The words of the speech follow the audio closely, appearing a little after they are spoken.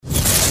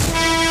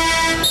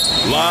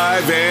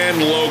Live and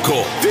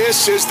local.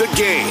 This is The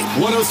Game.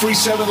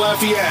 103.7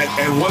 Lafayette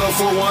and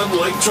 104.1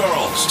 Lake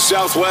Charles.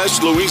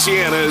 Southwest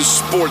Louisiana's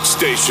sports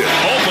station.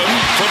 Open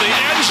for the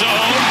end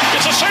zone.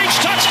 It's a Saints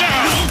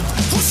touchdown.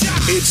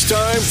 It's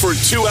time for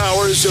 2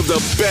 hours of the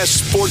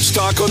best sports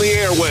talk on the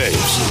airwaves.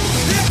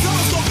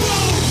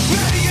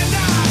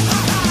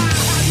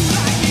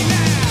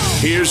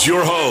 Here's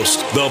your host,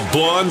 the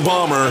Blonde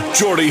Bomber,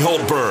 Jordy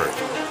Holtberg.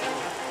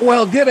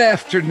 Well, good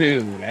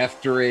afternoon.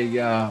 After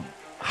a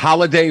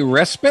holiday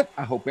respite,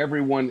 I hope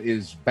everyone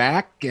is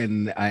back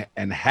and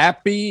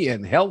happy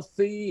and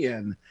healthy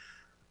and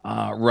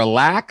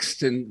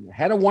relaxed and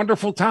had a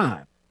wonderful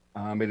time.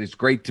 It is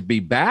great to be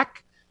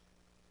back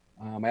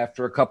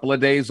after a couple of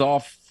days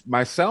off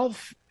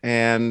myself,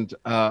 and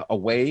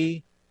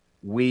away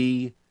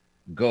we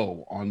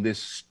go on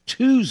this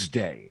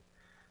Tuesday,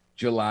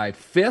 July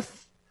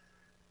 5th.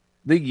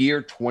 The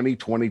year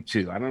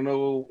 2022. I don't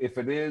know if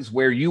it is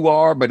where you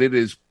are, but it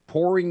is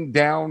pouring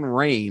down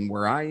rain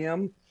where I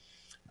am.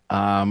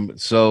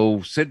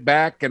 So sit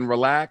back and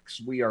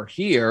relax. We are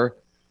here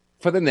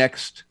for the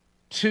next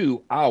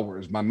 2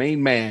 hours. My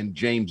main man,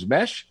 James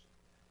Mesh,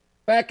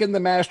 back in the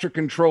Master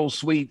Control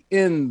Suite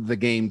in the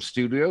Game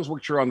Studios,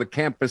 which are on the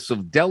campus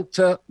of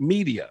Delta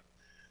Media,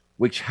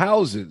 which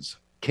houses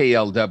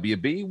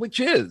KLWB, which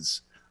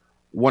is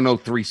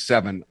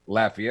 103.7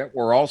 Lafayette.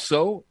 We're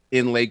also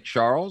in Lake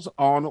Charles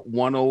on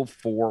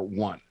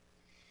 104.1.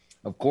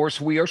 Of course,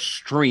 we are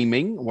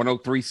streaming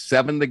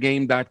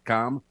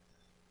 1037thegame.com,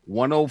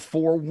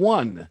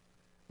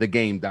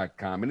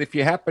 1041thegame.com. And if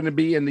you happen to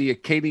be in the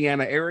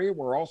Acadiana area,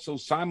 we're also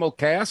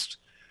simulcast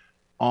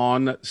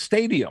on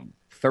Stadium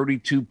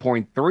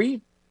 32.3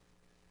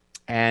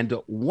 and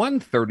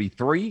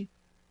 133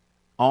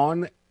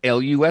 on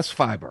LUS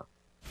Fiber.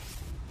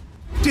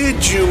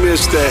 Did you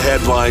miss the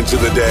headlines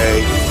of the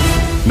day?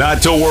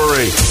 Not to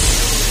worry.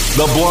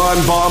 The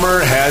Blonde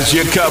Bomber has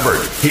you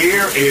covered.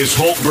 Here is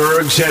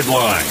Holtberg's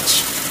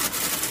headlines.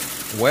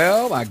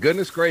 Well, my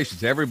goodness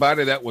gracious,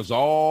 everybody that was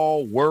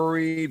all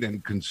worried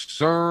and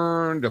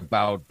concerned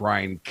about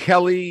Brian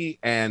Kelly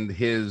and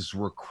his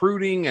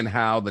recruiting and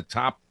how the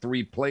top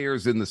 3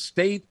 players in the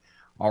state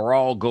are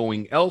all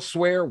going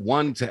elsewhere,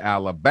 one to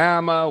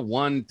Alabama,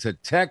 one to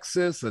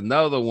Texas,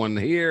 another one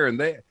here,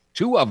 and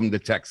 2 of them to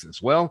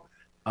Texas. Well,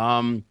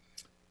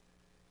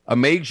 a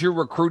major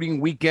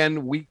recruiting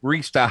weekend. We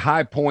reached a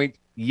high point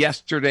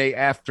yesterday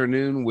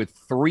afternoon with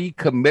 3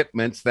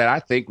 commitments that I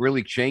think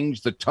really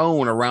changed the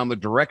tone around the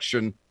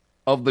direction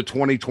of the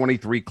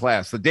 2023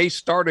 class. The day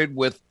started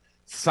with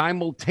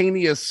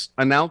simultaneous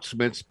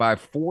announcements by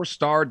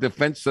 4-star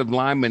defensive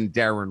lineman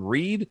Darren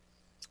Reed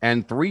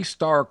and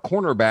 3-star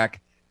cornerback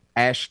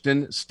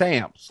Ashton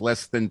Stamps.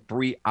 Less than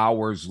 3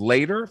 hours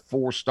later,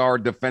 4-star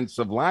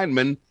defensive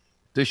lineman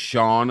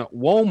Deshaun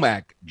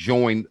Womack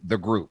joined the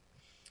group.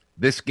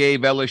 This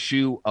gave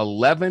LSU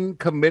 11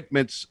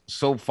 commitments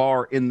so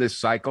far in this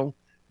cycle.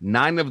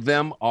 9 of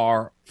them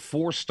are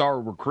 4-star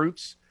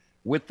recruits.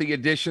 With the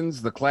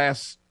additions, the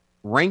class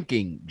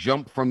ranking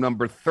jumped from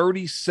number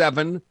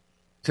 37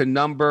 to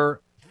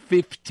number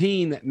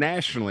 15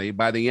 nationally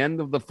by the end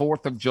of the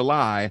 4th of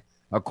July,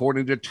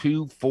 according to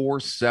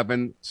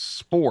 247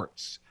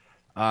 Sports.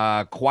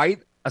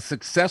 Quite a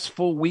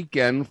successful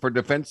weekend for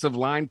defensive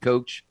line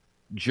coach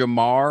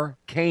Jamar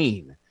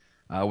Cain.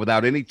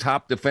 Without any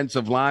top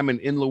defensive lineman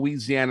in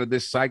Louisiana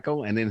this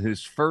cycle, and in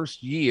his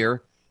first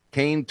year,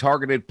 Cain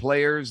targeted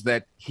players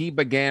that he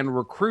began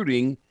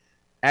recruiting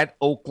at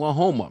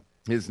Oklahoma.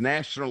 His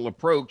national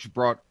approach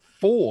brought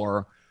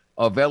 4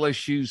 of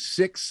LSU's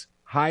 6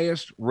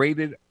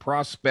 highest-rated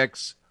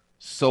prospects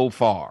so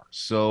far.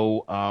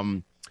 So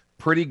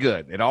pretty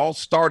good. It all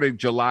started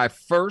July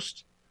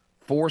 1st.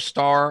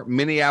 4-star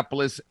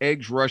Minneapolis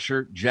edge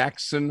rusher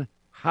Jackson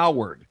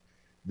Howard,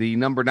 the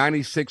number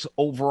 96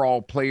 overall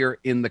player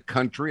in the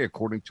country,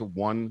 according to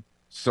one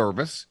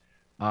service,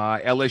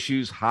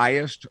 LSU's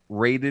highest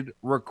rated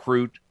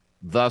recruit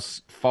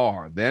thus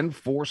far. Then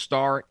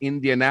 4-star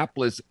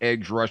Indianapolis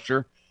edge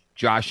rusher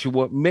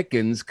Joshua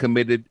Mickens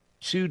committed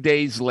 2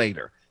 days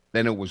later.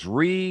 Then it was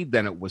Reed,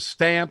 then it was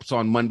Stamps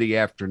on Monday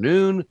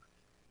afternoon,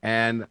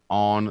 and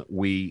on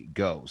we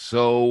go.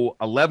 So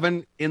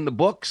 11 in the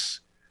books,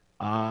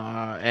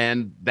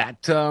 and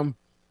that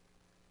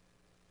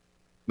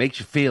makes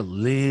you feel a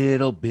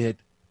little bit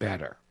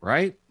better,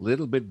 right? A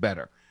little bit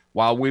better.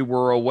 While we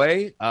were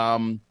away,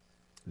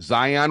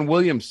 Zion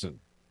Williamson,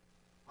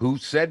 who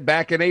said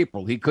back in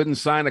April he couldn't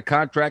sign a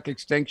contract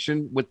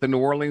extension with the New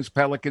Orleans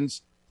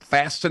Pelicans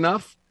fast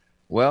enough.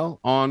 Well,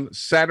 on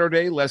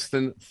Saturday, less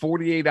than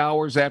 48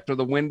 hours after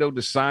the window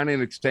to sign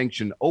an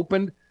extension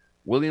opened,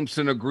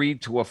 Williamson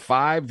agreed to a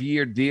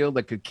 5-year deal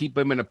that could keep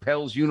him in a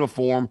Pels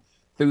uniform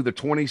through the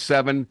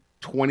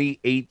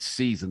 27-28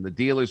 season. The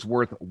deal is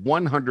worth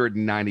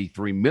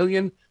 $193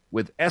 million,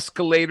 with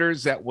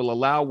escalators that will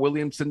allow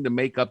Williamson to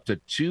make up to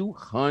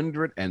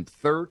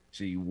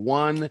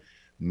 $231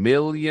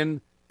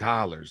 million.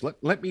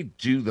 Let me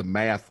do the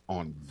math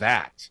on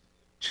that.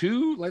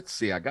 Let's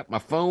see, I got my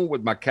phone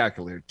with my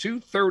calculator.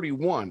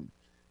 231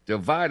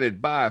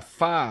 divided by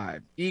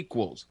 5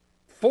 equals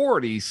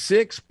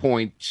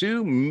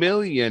 $46.2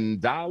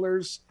 million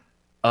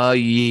a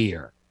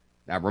year.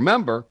 Now,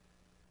 remember,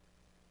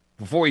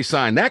 before he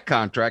signed that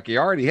contract, he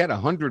already had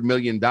 $100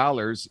 million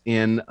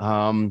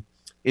in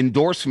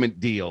endorsement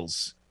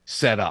deals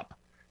set up.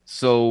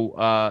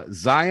 So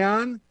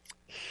Zion,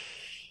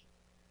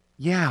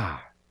 yeah,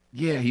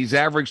 he's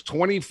averaged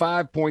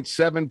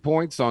 25.7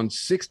 points on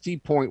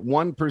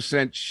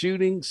 60.1%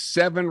 shooting,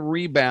 7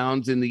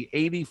 rebounds in the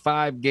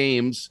 85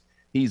 games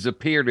he's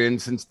appeared in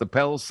since the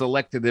Pels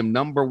selected him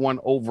number 1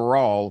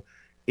 overall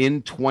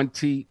in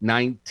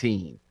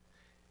 2019.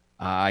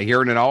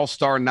 Hearing an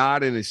all-star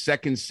nod in his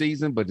second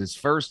season, but his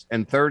first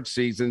and third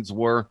seasons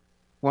were,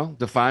 well,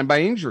 defined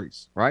by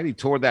injuries, right? He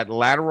tore that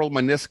lateral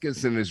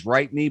meniscus in his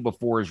right knee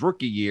before his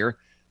rookie year,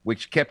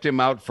 which kept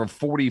him out for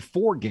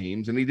 44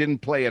 games, and he didn't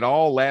play at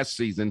all last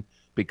season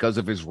because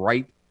of his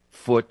right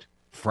foot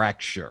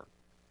fracture.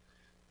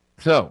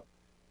 So,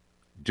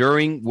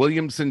 during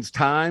Williamson's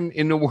time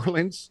in New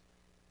Orleans,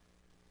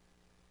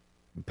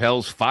 the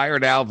Pels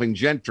fired Alvin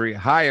Gentry,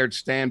 hired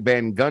Stan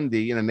Van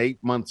Gundy in an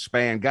 8-month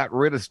span, got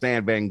rid of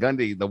Stan Van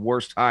Gundy, the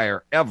worst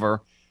hire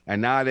ever,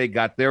 and now they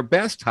got their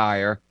best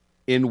hire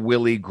in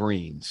Willie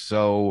Green.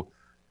 So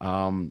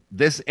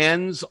this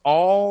ends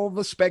all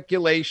the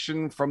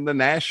speculation from the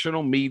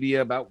national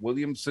media about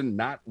Williamson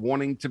not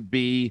wanting to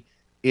be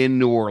in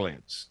New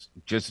Orleans.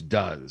 It just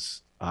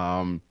does.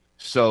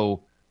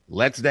 So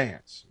let's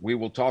dance. We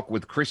will talk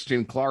with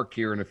Christian Clark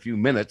here in a few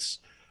minutes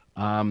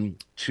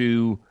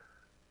to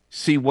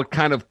see what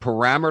kind of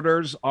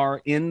parameters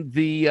are in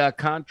the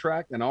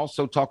contract, and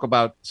also talk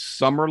about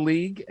Summer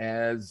League,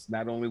 as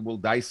not only will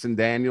Dyson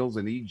Daniels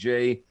and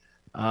EJ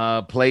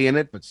play in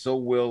it, but so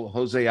will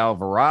Jose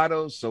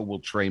Alvarado, so will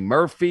Trey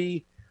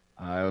Murphy.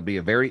 It'll be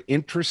a very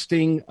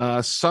interesting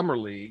Summer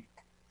League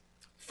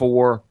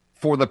for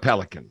the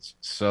Pelicans.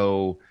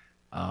 So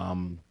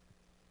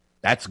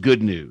that's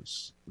good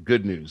news.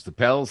 Good news. The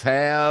Pels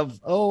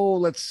have,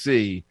 let's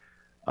see.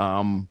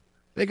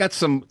 They got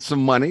some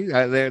money.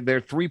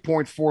 They're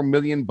 $3.4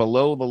 million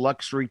below the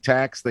luxury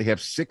tax. They have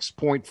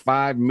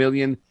 $6.5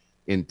 million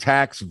in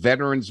tax,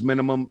 veterans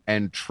minimum,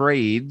 and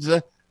trades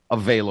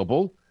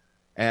available.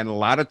 And a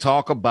lot of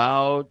talk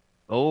about,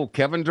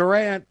 Kevin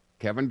Durant.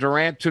 Kevin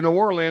Durant to New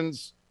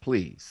Orleans.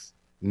 Please.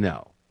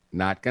 No,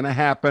 not going to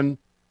happen.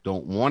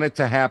 Don't want it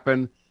to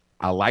happen.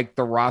 I like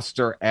the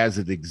roster as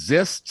it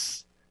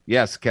exists.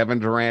 Yes, Kevin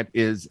Durant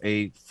is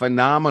a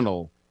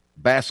phenomenal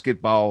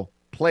basketball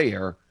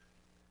player,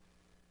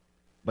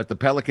 but the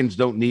Pelicans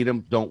don't need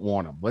him, don't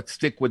want him. Let's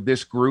stick with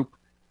this group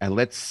and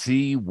let's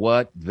see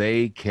what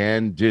they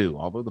can do.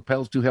 Although the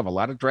Pels do have a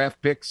lot of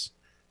draft picks,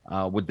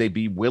 would they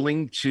be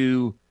willing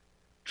to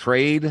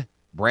trade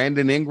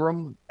Brandon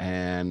Ingram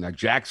and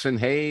Jackson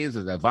Hayes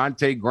and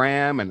Devontae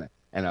Graham and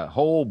a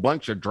whole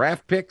bunch of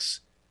draft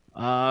picks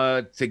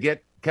to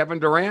get Kevin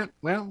Durant?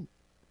 Well,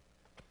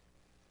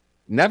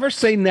 never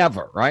say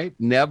never, right?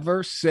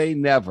 Never say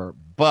never,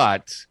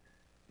 but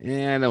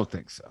I don't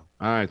think so.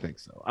 I think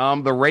so.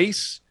 The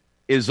race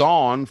is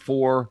on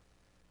for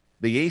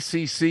the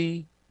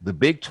ACC, the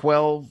Big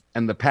 12,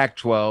 and the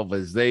Pac-12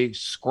 as they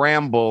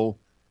scramble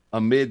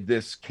amid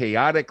this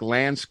chaotic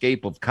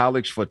landscape of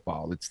college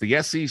football. It's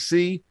the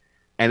SEC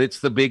and it's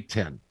the Big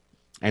 10,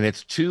 and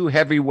it's 2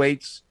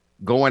 heavyweights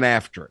going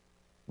after it.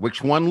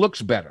 Which one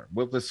looks better?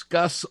 We'll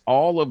discuss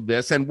all of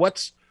this, and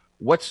what's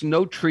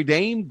Notre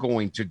Dame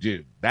going to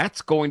do?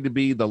 That's going to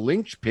be the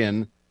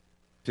linchpin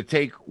to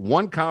take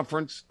one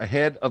conference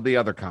ahead of the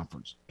other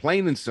conference.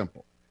 Plain and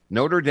simple.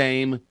 Notre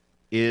Dame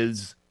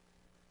is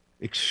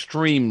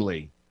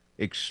extremely,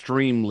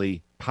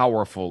 extremely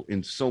powerful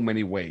in so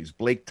many ways.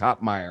 Blake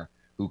Topmeyer,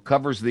 who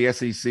covers the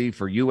SEC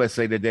for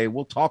USA Today,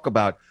 will talk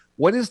about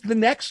what is the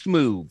next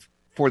move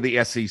for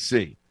the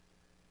SEC.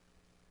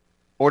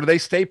 Or do they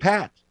stay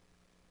pat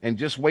and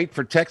just wait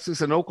for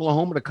Texas and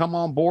Oklahoma to come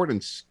on board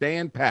and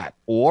stand pat?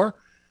 Or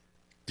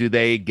do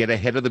they get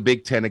ahead of the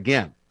Big Ten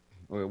again?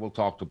 We'll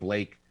talk to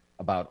Blake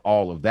about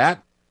all of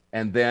that.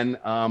 And then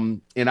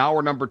in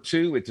hour number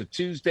 2, it's a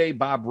Tuesday,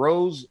 Bob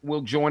Rose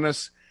will join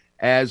us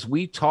as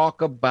we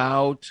talk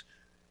about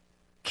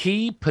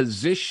key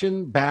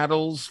position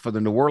battles for the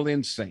New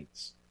Orleans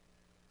Saints.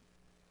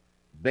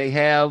 They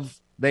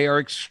are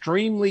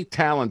extremely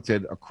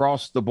talented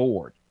across the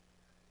board.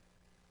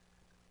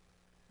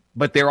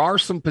 But there are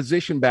some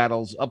position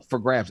battles up for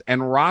grabs,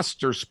 and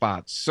roster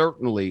spots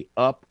certainly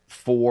up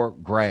for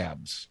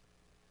grabs.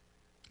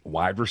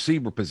 Wide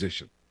receiver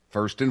position,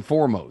 first and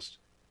foremost.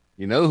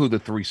 You know who the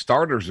 3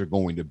 starters are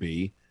going to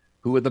be.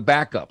 Who are the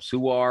backups?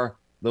 Who are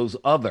those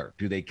other?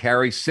 Do they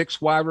carry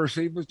 6 wide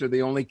receivers? Do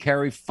they only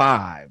carry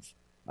 5?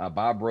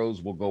 Bob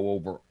Rose will go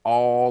over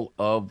all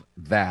of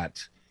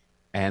that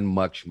and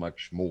much,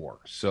 much more.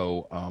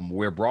 So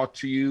we're brought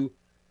to you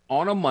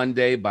on a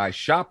Monday by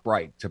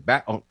ShopRite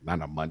Tobacco. Oh,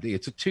 not a Monday.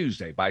 It's a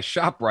Tuesday by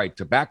ShopRite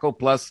Tobacco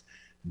Plus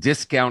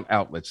discount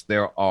outlets.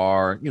 There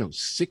are,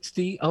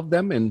 60 of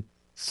them in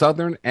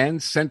southern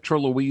and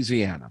central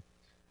Louisiana.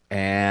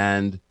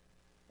 And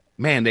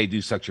man, they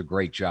do such a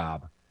great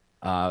job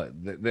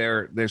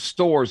Their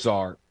stores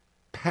are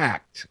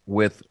packed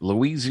with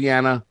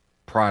Louisiana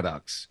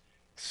products,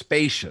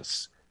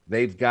 spacious.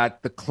 They've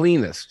got the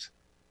cleanest,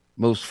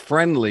 most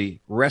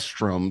friendly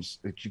restrooms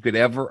that you could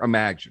ever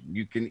imagine.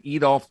 You can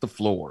eat off the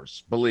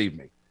floors. Believe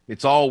me,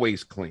 it's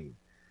always clean.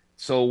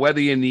 So whether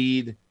you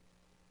need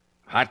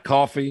hot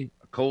coffee,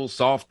 a cold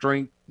soft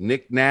drink,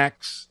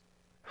 knickknacks,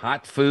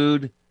 hot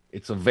food,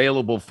 it's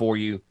available for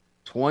you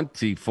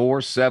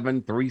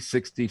 24/7,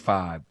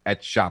 365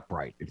 at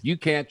ShopRite. If you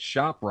can't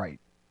shop right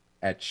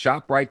at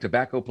ShopRite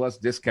Tobacco Plus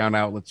discount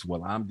outlets,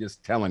 well, I'm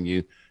just telling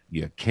you,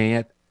 you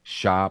can't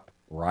shop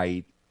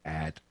right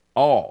at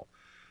all.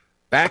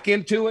 Back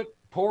into it,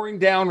 pouring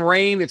down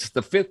rain. It's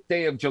the 5th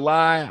day of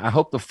July. I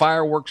hope the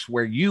fireworks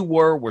where you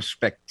were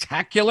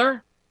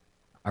spectacular.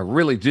 I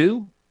really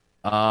do.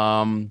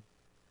 And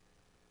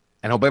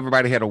hope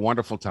everybody had a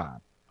wonderful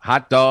time.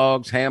 Hot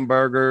dogs,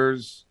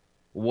 hamburgers,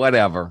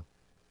 whatever.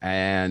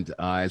 And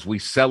as we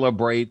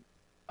celebrate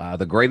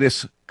the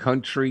greatest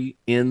country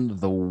in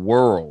the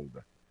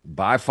world,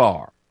 by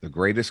far the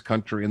greatest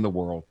country in the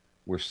world,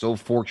 we're so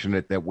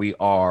fortunate that we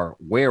are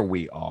where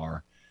we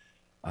are.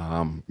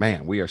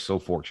 Man, we are so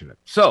fortunate.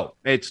 So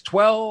it's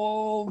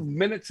 12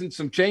 minutes and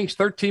some change,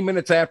 13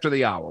 minutes after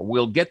the hour.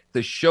 We'll get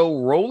the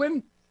show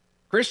rolling.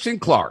 Christian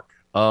Clark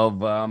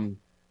of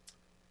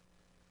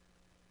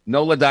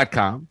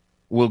NOLA.com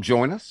will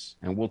join us,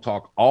 and we'll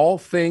talk all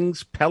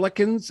things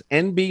Pelicans,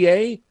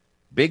 NBA,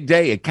 big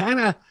day. It kind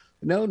of,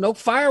 no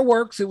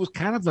fireworks. It was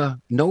kind of a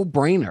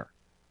no-brainer.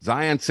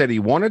 Zion said he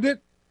wanted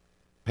it.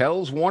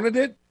 Pels wanted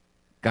it.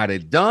 Got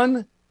it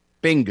done.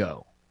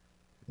 Bingo.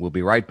 We'll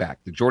be right back.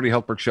 The Jordy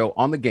Helper Show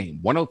on the Game.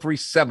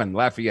 103.7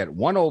 Lafayette,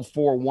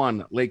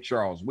 104.1 Lake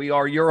Charles. We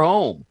are your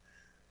home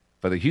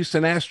for the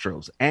Houston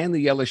Astros and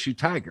the LSU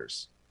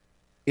Tigers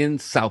in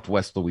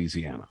Southwest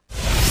Louisiana.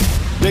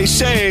 They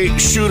say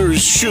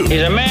shooters shoot.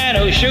 He's a man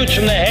who shoots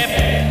from the hip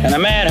and a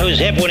man who's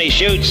hip when he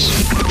shoots.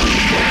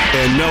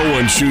 And no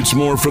one shoots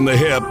more from the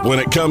hip when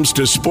it comes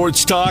to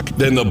sports talk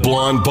than the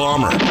Blonde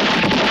Bomber.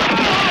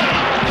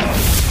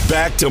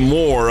 Back to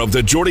more of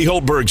the Jordy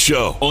Holtberg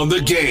Show on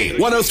the Game.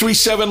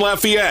 103.7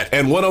 Lafayette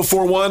and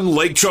 104.1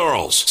 Lake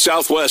Charles,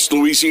 Southwest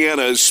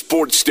Louisiana's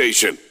sports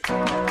station.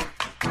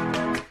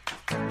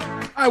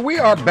 We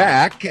are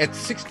back at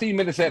 16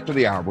 minutes after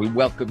the hour. We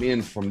welcome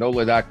in from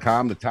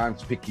NOLA.com, the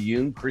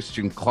Times-Picayune,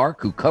 Christian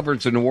Clark, who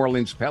covers the New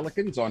Orleans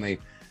Pelicans on a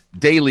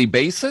daily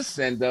basis,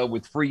 and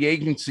with free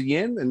agency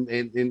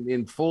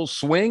in full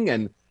swing,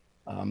 and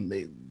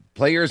the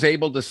players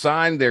able to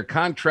sign their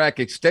contract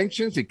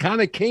extensions. It kind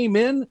of came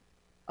in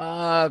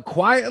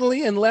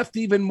quietly and left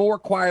even more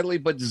quietly,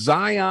 but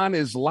Zion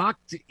is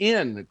locked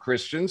in,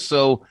 Christian.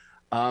 So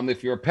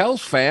if you're a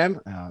Pels fan,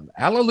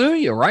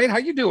 hallelujah, right? How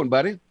you doing,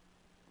 buddy?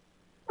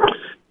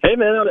 Hey,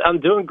 man,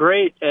 I'm doing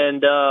great.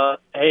 And,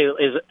 hey,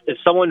 as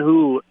someone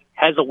who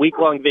has a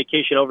week-long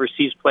vacation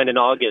overseas planned in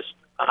August,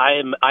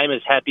 I'm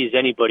as happy as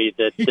anybody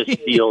that this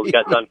deal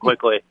got done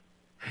quickly.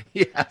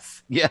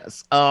 Yes.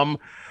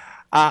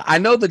 I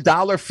know the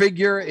dollar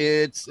figure.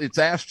 It's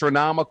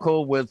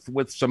astronomical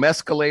with some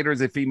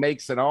escalators. If he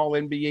makes an all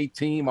NBA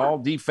team, all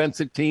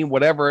defensive team,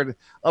 whatever,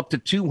 up to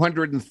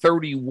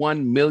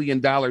 $231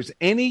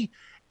 million.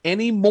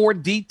 Any more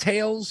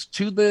details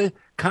to the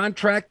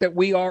contract that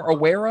we are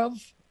aware of?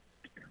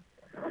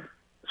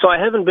 So I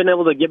haven't been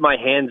able to get my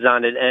hands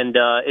on it, and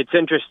it's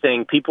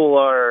interesting.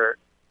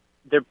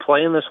 They're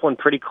playing this one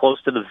pretty close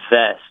to the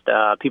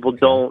vest. People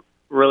don't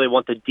really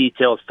want the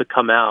details to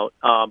come out.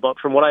 But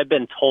from what I've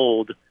been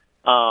told,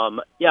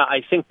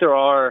 I think there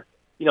are,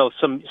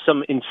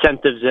 some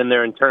incentives in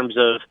there in terms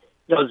of,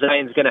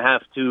 Zion's going to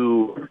have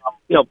to,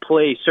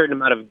 play a certain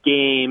amount of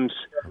games,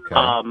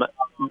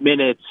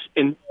 minutes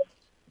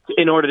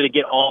in order to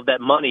get all of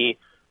that money.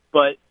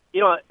 But,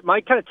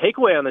 my kind of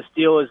takeaway on this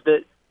deal is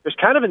that there's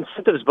kind of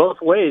incentives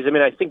both ways. I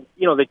mean, I think,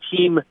 the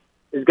team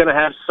is going to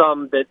have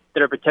some that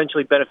are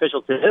potentially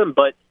beneficial to him,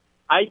 but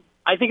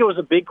I think it was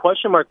a big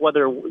question mark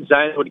whether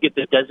Zion would get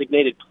the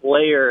designated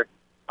player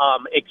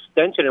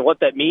extension. And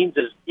what that means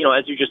is,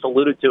 as you just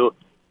alluded to, if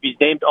he's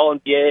named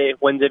All-NBA,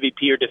 wins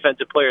MVP, or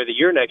Defensive Player of the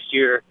Year next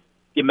year,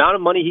 the amount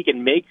of money he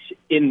can make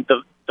in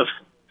the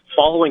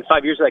following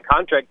 5 years of that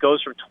contract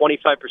goes from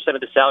 25% of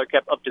the salary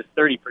cap up to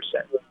 30%.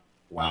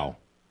 Wow.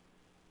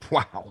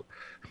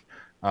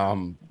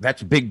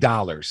 That's big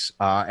dollars.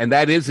 And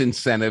that is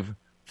incentive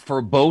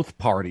for both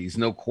parties.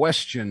 No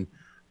question.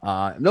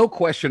 No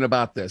question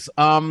about this.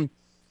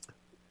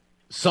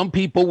 Some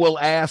people will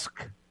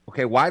ask,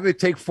 okay, why did it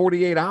take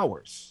 48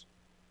 hours?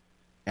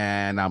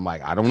 And I'm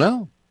like, I don't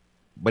know,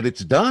 but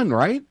it's done,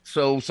 right?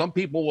 So some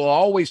people will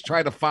always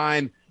try to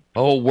find,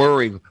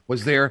 worry.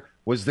 Was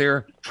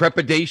there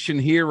trepidation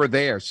here or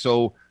there?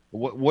 So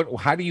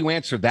how do you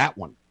answer that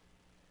one?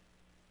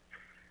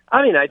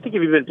 I mean, I think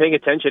if you've been paying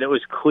attention, it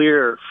was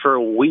clear for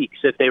weeks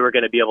that they were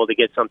going to be able to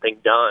get something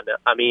done.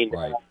 I mean,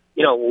 right.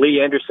 Lee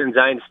Anderson,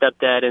 Zion's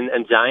stepdad,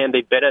 and Zion,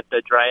 they've been at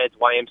the Dryads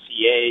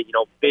YMCA,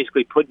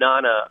 basically putting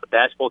on a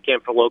basketball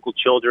camp for local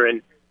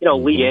children.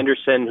 Lee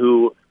Anderson,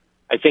 who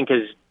I think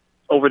has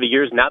over the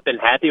years not been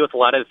happy with a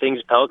lot of the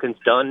things Pelicans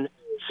done.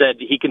 Said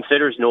he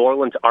considers New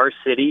Orleans our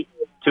city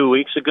 2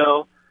 weeks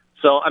ago.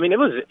 So, I mean, it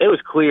was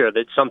clear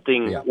that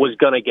something was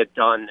going to get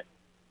done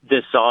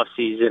this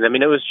offseason. I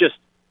mean,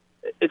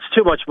 it's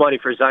too much money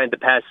for Zion to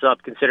pass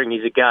up, considering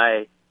he's a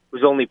guy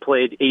who's only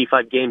played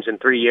 85 games in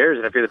 3 years.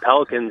 And if you're the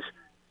Pelicans,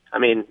 I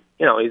mean,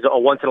 you know, he's a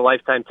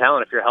once-in-a-lifetime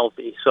talent if you're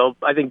healthy. So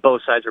I think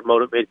both sides are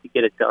motivated to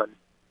get it done.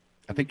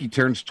 I think he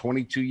turns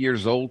 22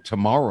 years old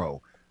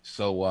tomorrow.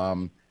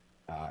 So,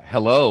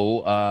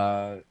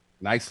 hello.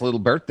 Nice little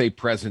birthday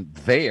present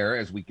there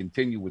as we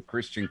continue with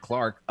Christian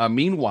Clark.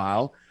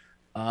 Meanwhile,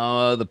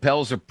 the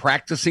Pels are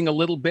practicing a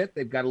little bit.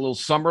 They've got a little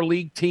summer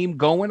league team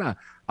going.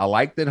 I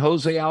like that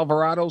Jose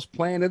Alvarado's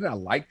playing it. I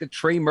like that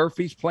Trey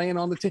Murphy's playing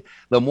on the team.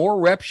 The more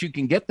reps you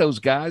can get those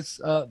guys,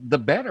 the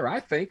better, I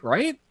think,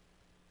 right?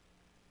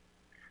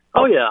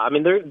 Oh, yeah. I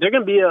mean, they're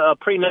going to be a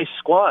pretty nice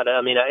squad.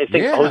 I mean, I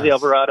think Jose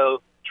Alvarado,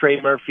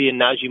 Trey Murphy, and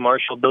Najee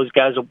Marshall, those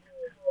guys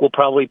will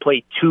probably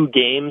play 2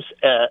 games,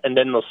 and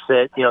then they'll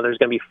sit. You know, there's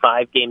going to be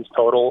 5 games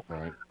total.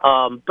 Right.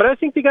 But I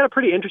think they got a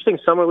pretty interesting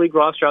summer league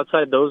roster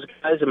outside of those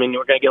guys. I mean,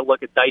 we're going to get a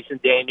look at Dyson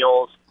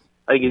Daniels.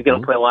 I think he's going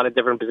to play a lot of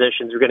different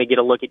positions. We're going to get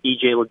a look at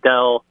E.J.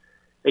 Liddell.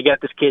 They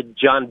got this kid,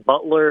 John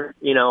Butler,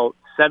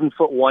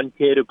 7'1"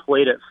 kid who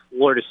played at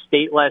Florida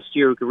State last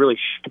year who could really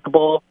shoot the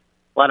ball.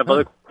 A lot of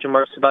other question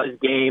marks about his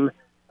game.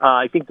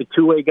 I think the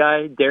two-way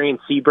guy, Darian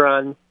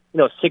Sebron,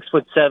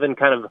 6'7",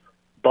 kind of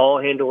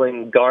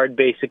ball-handling guard,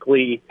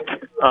 basically.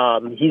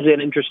 He's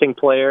an interesting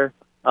player.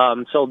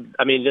 So,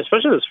 I mean,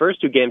 especially those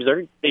first 2 games,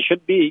 they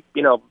should be,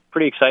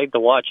 pretty excited to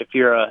watch if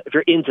you're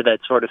into that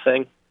sort of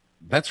thing.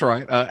 That's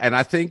right, and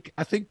I think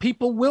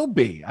people will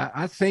be.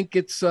 I think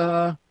it's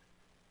I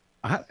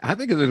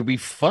think it'll be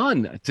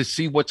fun to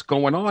see what's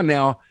going on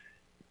now.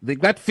 They've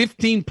got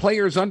 15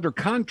 players under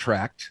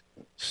contract,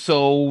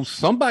 so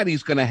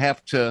somebody's going to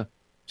have to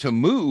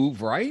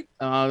move, right?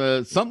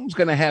 Something's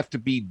going to have to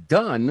be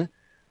done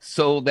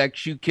so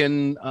that you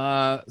can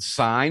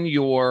sign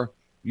your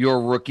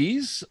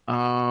rookies.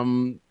 Where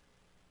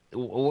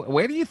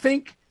do you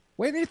think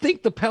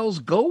the Pels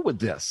go with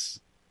this?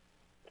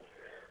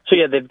 So,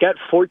 yeah, they've got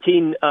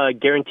 14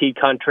 guaranteed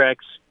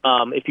contracts.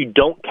 If you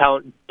don't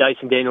count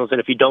Dyson Daniels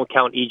and if you don't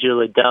count E.J.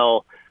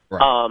 Liddell,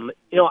 right.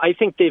 I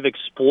think they've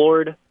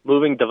explored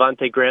moving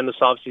Devontae Graham this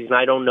offseason.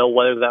 I don't know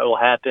whether that will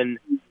happen.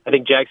 I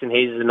think Jackson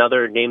Hayes is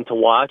another name to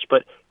watch,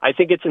 but I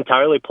think it's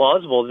entirely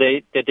plausible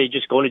that they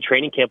just go into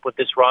training camp with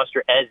this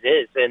roster as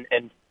is,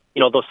 and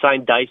they'll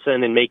sign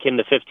Dyson and make him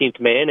the 15th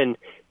man. And,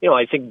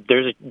 I think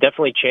there's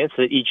definitely a chance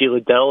that E.J.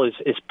 Liddell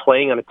is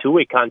playing on a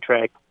 2-way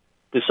contract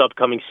this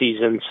upcoming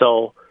season.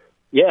 So,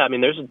 yeah, I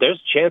mean, there's a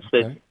chance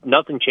that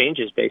nothing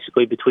changes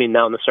basically between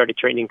now and the start of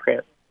training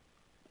camp.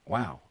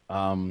 Wow.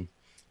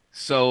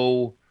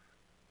 So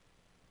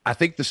I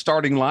think the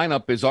starting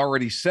lineup is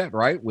already set,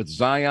 right? With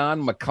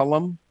Zion,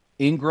 McCollum,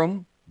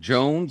 Ingram,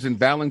 Jones, and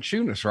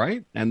Valanciunas,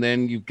 right? And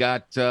then you've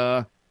got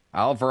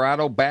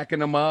Alvarado backing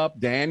them up,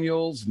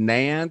 Daniels,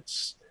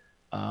 Nance.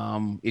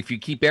 If you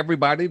keep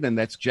everybody, then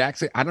that's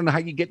Jackson. I don't know how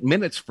you get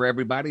minutes for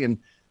everybody, and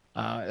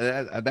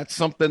that's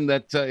something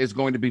that is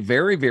going to be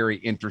very, very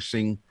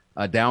interesting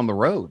down the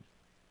road.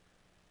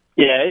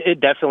 Yeah, it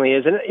definitely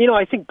is. And,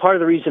 I think part of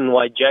the reason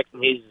why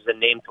Jackson Hayes is a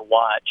name to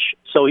watch,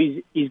 so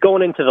he's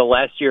going into the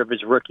last year of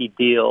his rookie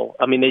deal.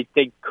 I mean,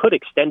 they could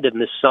extend him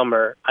this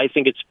summer. I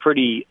think it's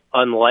pretty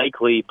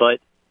unlikely, but,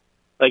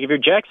 if you're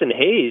Jackson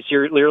Hayes,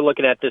 you're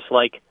looking at this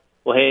like,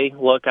 well, hey,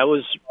 look, I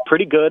was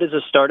pretty good as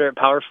a starter at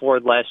power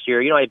forward last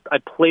year. I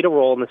played a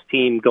role in this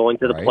team going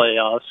to the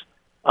playoffs.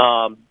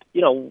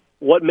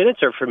 What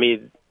minutes are for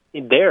me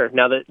there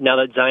now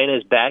that Zion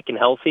is back and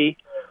healthy?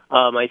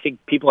 I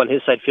think people on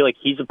his side feel like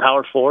he's a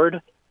power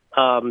forward.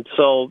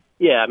 So,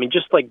 yeah, I mean,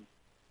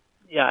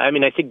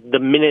 I think the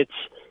minutes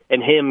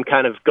and him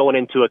kind of going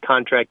into a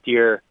contract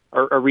year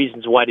are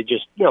reasons why to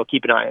just,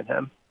 keep an eye on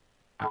him.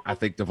 I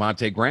think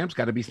Devontae Graham's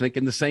got to be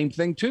thinking the same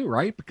thing too,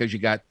 right? Because you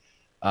got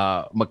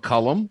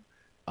McCollum,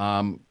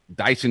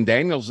 Dyson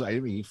Daniels,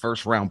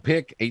 first-round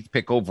pick, 8th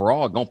pick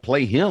overall, going to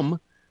play him.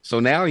 So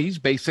now he's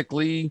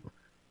basically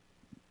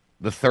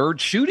the third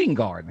shooting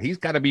guard. He's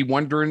got to be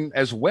wondering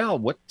as well,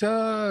 what's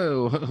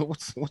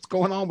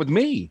going on with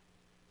me?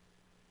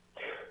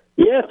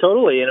 Yeah,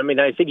 totally. And I mean,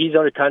 I think he's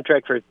under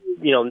contract for,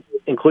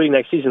 including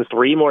next season,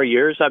 3 more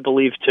years, I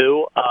believe,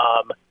 too.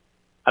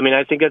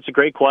 I think that's a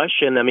great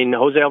question. I mean,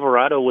 Jose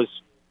Alvarado was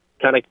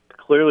kind of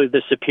clearly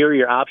the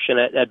superior option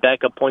at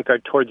backup point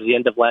guard towards the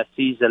end of last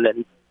season.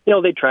 And,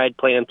 they tried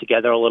playing them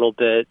together a little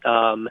bit.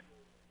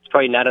 It's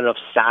probably not enough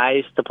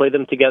size to play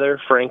them together,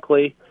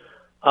 frankly.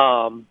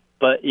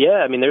 But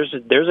yeah, I mean, there's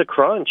a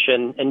crunch,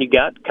 and you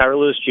got Kyra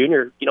Lewis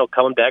Jr.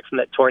 Coming back from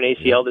that torn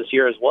ACL this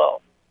year as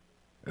well.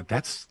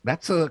 That's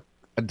a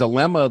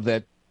dilemma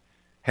that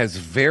has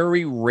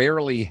very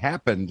rarely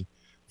happened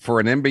for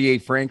an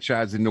NBA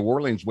franchise in New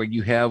Orleans, where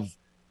you have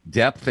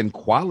depth and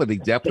quality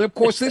depth. And of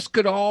course, this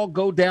could all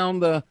go down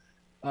the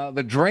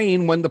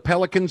drain when the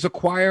Pelicans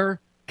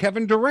acquire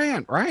Kevin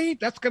Durant, right?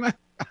 That's going to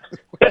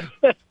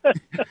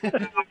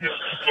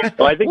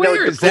Well, I think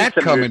where is that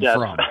coming depth.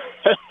 from?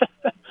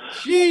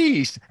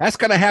 Jeez, that's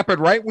going to happen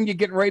right when you're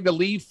getting ready to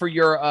leave for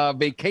your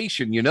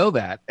vacation. You know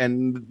that,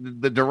 and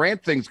the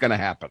Durant thing's going to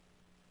happen.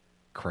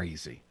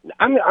 Crazy.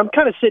 I'm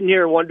kind of sitting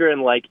here wondering,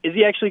 like, is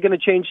he actually going to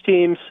change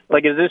teams?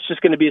 Like, is this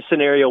just going to be a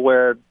scenario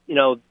where, you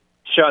know,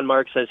 Sean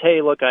Marks says,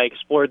 "Hey, look, I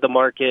explored the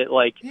market.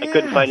 Like, I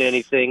couldn't find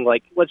anything.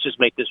 Like, let's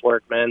just make this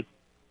work, man."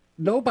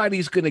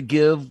 Nobody's going to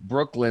give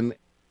Brooklyn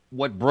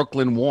what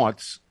Brooklyn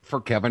wants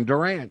for Kevin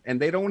Durant, and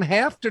they don't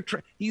have to.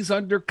 He's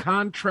under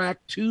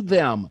contract to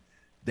them.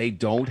 They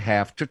don't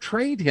have to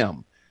trade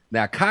him.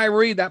 Now,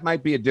 Kyrie, that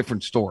might be a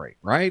different story,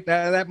 right?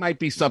 That might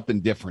be something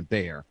different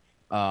there.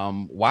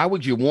 Why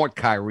would you want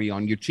Kyrie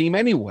on your team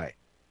anyway?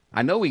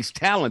 I know he's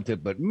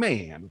talented, but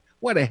man,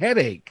 what a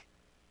headache.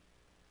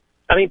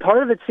 I mean,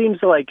 part of it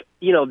seems like,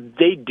 you know,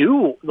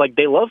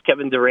 they love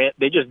Kevin Durant.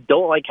 They just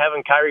don't like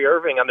having Kyrie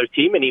Irving on their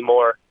team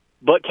anymore.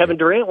 But Kevin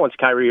Durant wants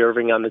Kyrie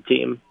Irving on the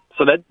team.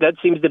 So that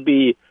seems to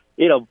be,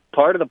 you know,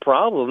 part of the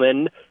problem.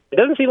 And it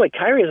doesn't seem like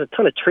Kyrie has a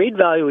ton of trade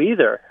value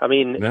either. I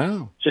mean,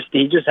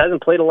 he just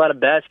hasn't played a lot of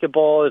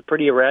basketball, a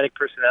pretty erratic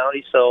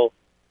personality. So,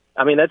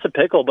 I mean, that's a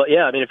pickle. But,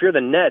 yeah, I mean, if you're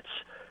the Nets,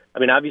 I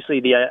mean,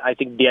 obviously I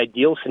think the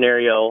ideal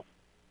scenario,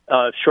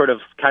 short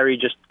of Kyrie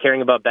just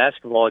caring about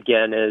basketball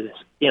again, is,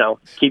 you know,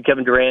 keep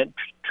Kevin Durant,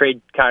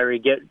 trade Kyrie,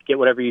 get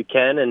whatever you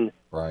can, and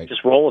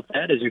just roll with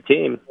that as your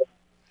team.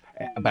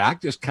 But I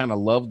just kind of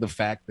love the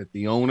fact that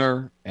the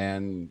owner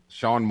and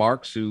Sean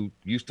Marks, who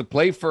used to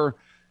play for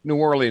New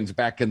Orleans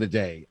back in the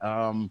day,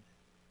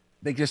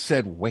 they just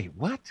said, wait,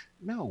 what?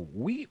 No,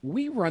 we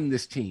run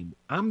this team.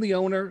 I'm the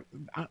owner.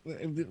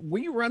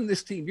 We run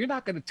this team. You're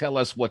not going to tell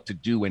us what to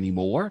do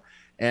anymore.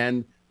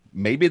 And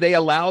maybe they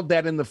allowed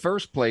that in the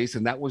first place,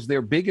 and that was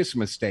their biggest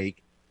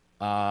mistake.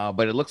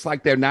 But it looks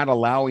like they're not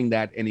allowing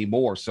that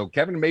anymore. So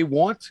Kevin may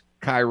want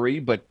Kyrie,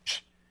 but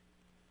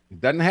he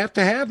doesn't have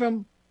to have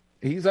him.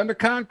 He's under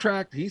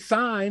contract. He's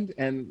signed,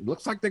 and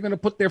looks like they're going to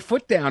put their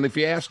foot down, if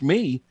you ask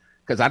me,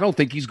 because I don't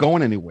think he's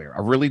going anywhere. I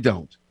really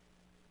don't.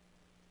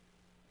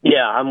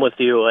 Yeah, I'm with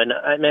you. And,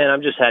 man,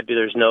 I'm just happy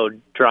there's no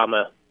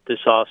drama this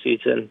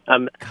offseason. I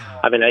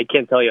mean, I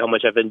can't tell you how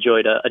much I've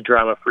enjoyed a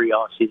drama-free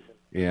offseason.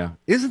 Yeah.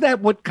 Isn't that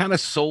what kind of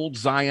sold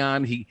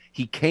Zion?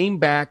 He came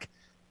back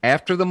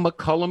after the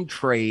McCollum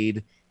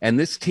trade, and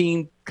this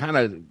team kind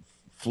of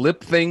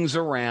flipped things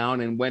around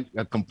and went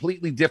a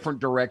completely different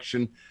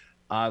direction.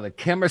 The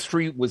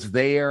chemistry was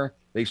there.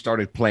 They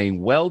started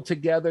playing well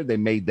together. They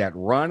made that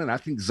run, and I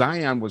think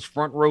Zion was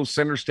front row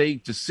center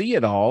stage to see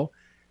it all.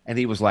 And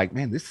he was like,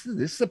 man, this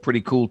is a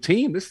pretty cool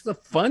team. This is a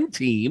fun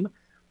team.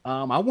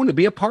 I want to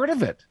be a part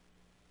of it.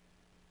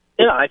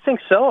 Yeah, I think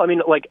so. I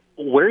mean, like,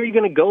 where are you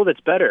going to go that's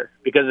better?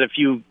 Because if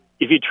you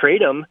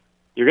trade him,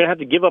 you're going to have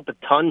to give up a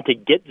ton to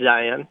get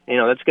Zion. You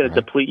know, that's going to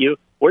deplete you.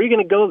 Where are you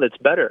going to go that's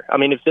better? I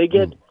mean, if they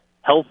get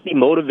healthy,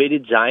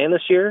 motivated Zion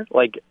this year,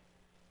 like,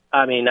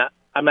 I mean,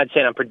 I'm not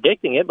saying I'm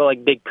predicting it, but,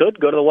 like, they could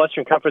go to the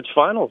Western Conference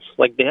Finals.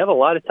 Like, they have a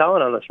lot of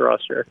talent on this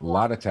roster. A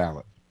lot of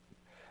talent.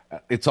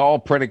 It's all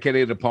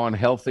predicated upon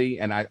healthy,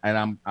 and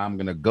I'm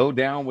going to go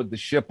down with the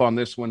ship on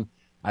this one.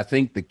 I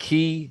think the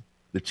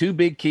two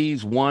big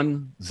keys: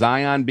 one,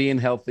 Zion being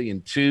healthy,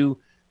 and two,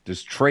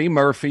 does Trey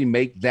Murphy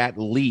make that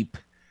leap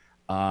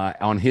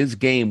on his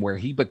game where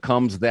he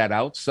becomes that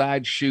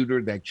outside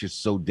shooter that you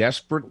so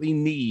desperately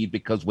need?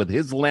 Because with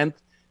his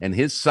length and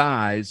his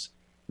size,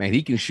 man,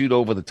 he can shoot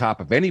over the top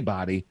of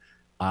anybody.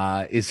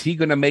 Is he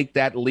going to make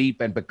that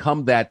leap and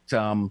become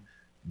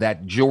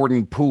that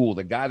Jordan Poole,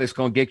 the guy that's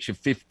going to get you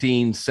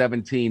 15,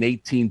 17,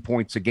 18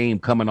 points a game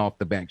coming off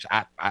the bench?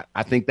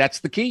 I think that's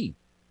the key.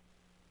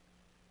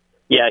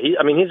 Yeah,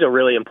 he's a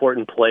really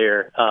important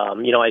player.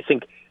 You know, I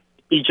think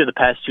each of the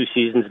past two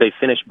seasons they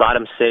finished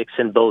bottom six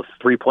in both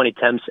three-point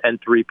attempts and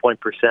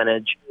three-point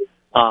percentage.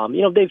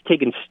 You know, they've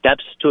taken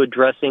steps to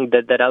addressing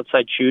that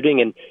outside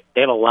shooting, and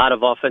they have a lot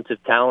of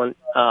offensive talent,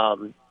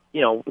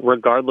 you know,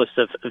 regardless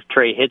of if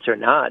Trey hits or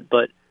not.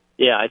 But,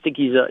 yeah, I think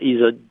he's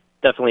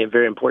definitely a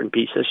very important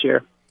piece this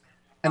year.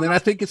 And then I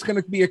think it's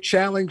going to be a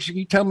challenge.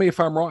 You tell me if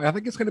I'm wrong. I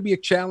think it's going to be a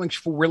challenge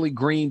for Willie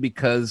Green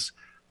because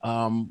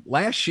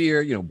last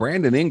year, you know,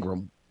 Brandon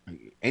Ingram,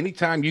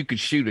 anytime you could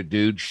shoot it,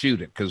 dude,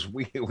 shoot it, because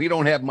we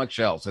don't have much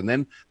else. And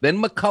then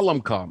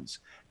McCollum comes,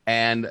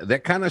 and they're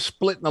kind of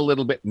splitting a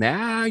little bit.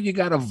 Now you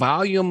got a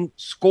volume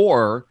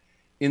scorer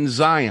in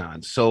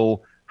Zion.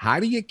 So how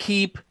do you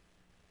keep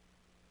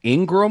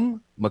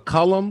Ingram,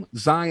 McCollum,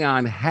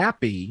 Zion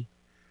happy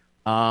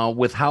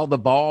with how the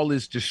ball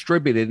is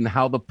distributed and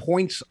how the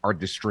points are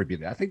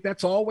distributed? I think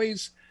it's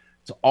always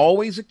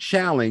a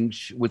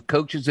challenge with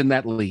coaches in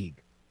that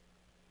league.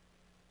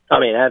 I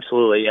mean,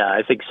 absolutely. Yeah,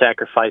 I think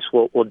sacrifice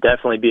will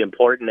definitely be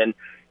important. And,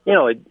 you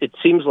know, it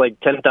seems like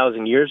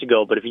 10,000 years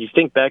ago, but if you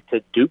think back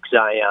to Duke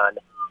Zion,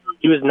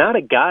 he was not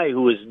a guy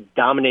who was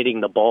dominating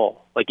the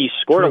ball. Like, he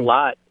scored a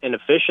lot and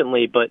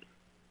efficiently, but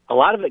a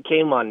lot of it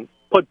came on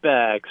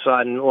putbacks,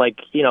 on, like,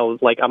 you know,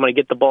 like, I'm going to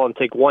get the ball and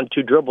take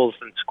 1-2 dribbles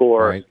and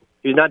score. Right.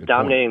 He was not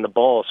dominating the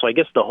ball. So I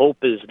guess the hope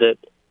is that,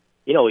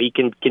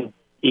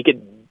 he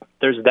could.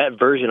 There's that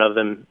version of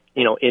him,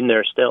 in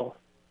there still.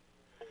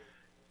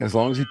 As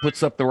long as he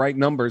puts up the right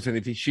numbers, and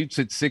if he shoots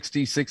at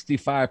 60,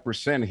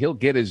 65%, he'll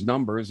get his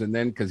numbers. And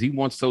then because he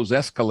wants those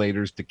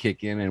escalators to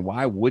kick in, and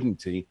why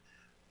wouldn't he?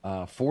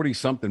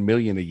 40-something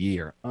million a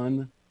year.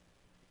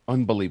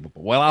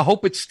 Unbelievable. Well, I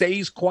hope it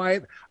stays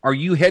quiet. Are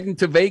you heading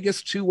to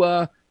Vegas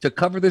to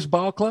cover this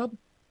ball club?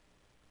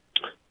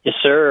 Yes,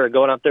 sir.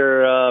 Going out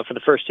there for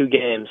the first 2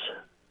 games.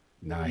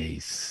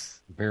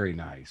 Nice. Very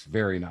nice.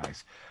 Very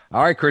nice.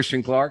 All right,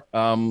 Christian Clark.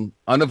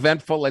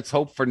 Uneventful. Let's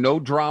hope for no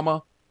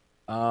drama.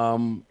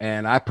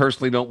 And I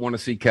personally don't want to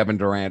see Kevin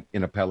Durant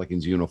in a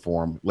Pelicans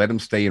uniform. Let him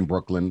stay in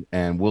Brooklyn,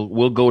 and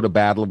we'll go to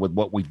battle with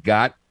what we've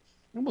got,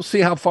 and we'll see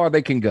how far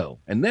they can go.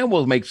 And then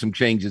we'll make some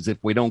changes if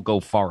we don't go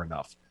far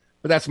enough.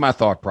 But that's my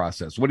thought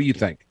process. What do you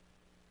think?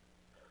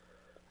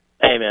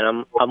 Hey,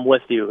 man, I'm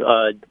with you.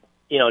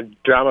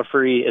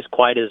 Drama-free, as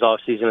quiet as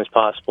off-season as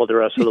possible the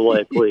rest of the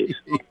way, please.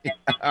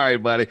 All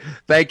right, buddy.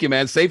 Thank you,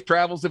 man. Safe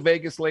travels to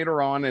Vegas later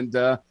on, and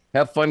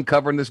have fun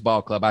covering this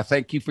ball club. I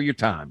thank you for your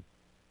time.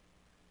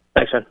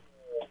 Thanks, man.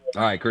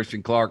 All right,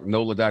 Christian Clark,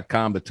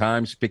 NOLA.com, the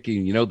Times,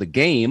 picking, the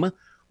game,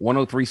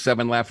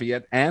 1037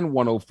 Lafayette and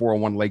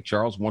 10401 Lake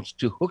Charles wants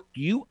to hook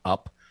you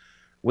up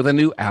with a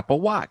new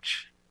Apple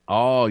Watch.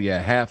 All you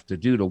have to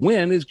do to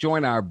win is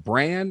join our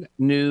brand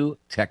new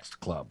text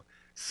club.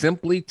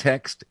 Simply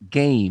text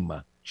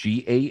GAME,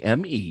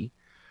 GAME,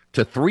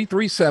 to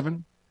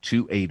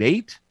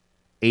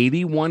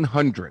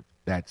 337-288-8100.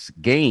 That's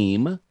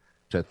GAME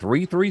to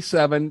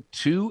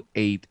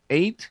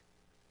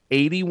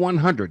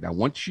 337-288-8100. Now,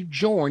 once you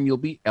join, you'll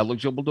be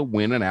eligible to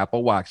win an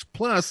Apple Watch.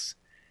 Plus,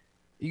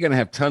 you're going to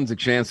have tons of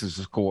chances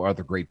to score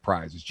other great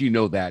prizes. You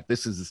know that.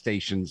 This is the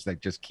stations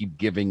that just keep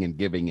giving and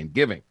giving and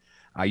giving.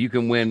 You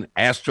can win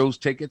Astros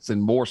tickets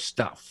and more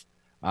stuff.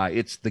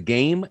 It's the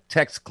Game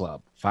Text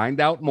Club. Find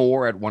out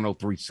more at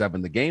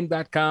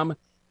 1037thegame.com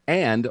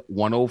and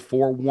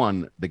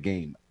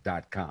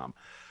 1041thegame.com.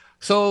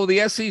 So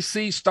the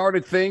SEC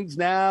started things.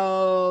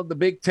 Now the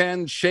Big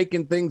Ten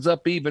shaking things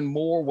up even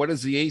more. What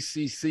does the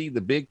ACC,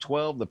 the Big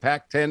 12, the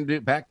Pac-10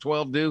 do?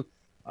 Pac-12 do?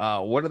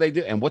 What do they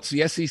do? And what's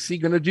the SEC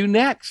going to do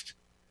next?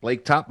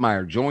 Blake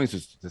Topmeyer joins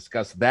us to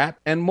discuss that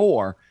and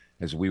more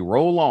as we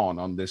roll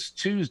on this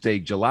Tuesday,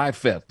 July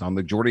 5th on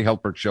the Jordy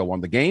Helpert Show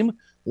on the Game,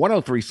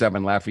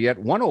 1037 Lafayette,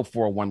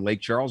 1041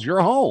 Lake Charles,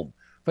 your home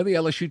for the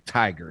LSU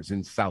Tigers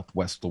in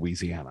Southwest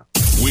Louisiana.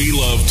 We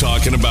love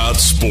talking about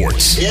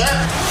sports.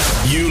 Yeah.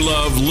 You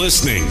love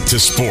listening to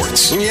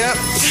sports. Yep.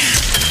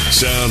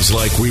 Sounds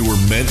like we were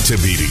meant to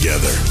be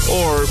together,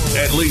 or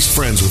at least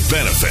friends with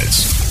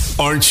benefits.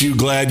 Aren't you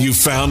glad you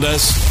found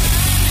us?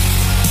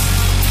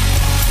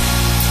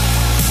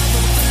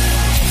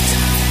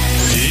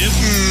 Yep.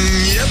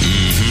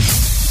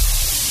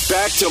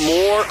 Back to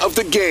more of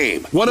the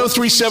Game.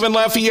 1037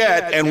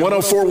 Lafayette and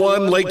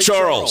 1041 Lake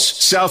Charles,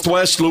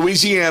 Southwest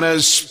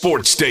Louisiana's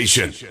sports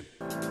station.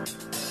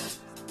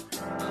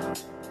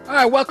 All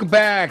right, welcome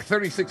back.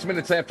 36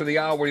 minutes after the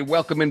hour, we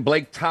welcome in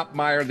Blake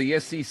Topmeyer, the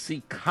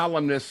SEC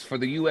columnist for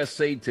the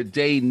USA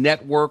Today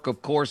Network.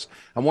 Of course,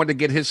 I wanted to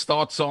get his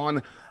thoughts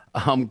on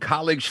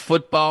college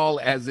football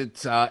as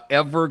it's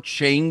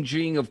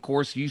ever-changing. Of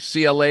course,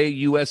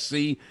 UCLA,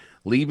 USC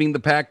leaving the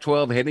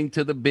Pac-12, heading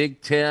to the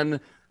Big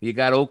Ten. You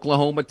got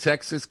Oklahoma,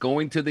 Texas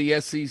going to the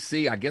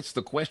SEC. I guess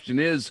the question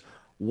is,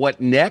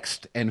 what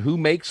next and who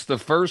makes the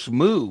first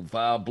move?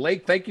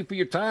 Blake, thank you for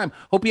your time.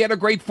 Hope you had a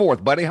great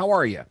 4th, buddy. How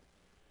are you?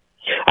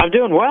 I'm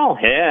doing well.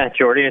 Yeah,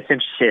 Jordy,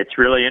 it's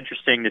really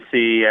interesting to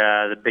see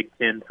the Big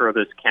Ten throw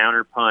this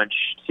counterpunch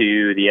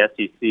to the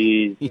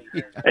SEC's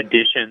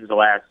additions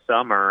last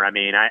summer. I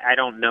mean, I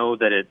don't know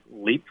that it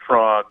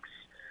leapfrogs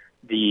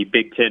the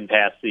Big Ten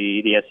past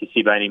the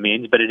SEC by any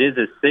means, but it is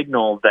a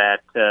signal that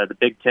the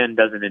Big Ten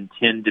doesn't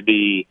intend to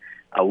be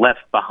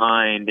left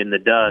behind in the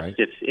dust.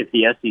 Right. If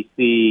the SEC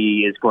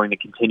is going to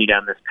continue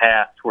down this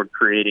path toward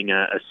creating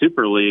a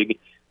super league,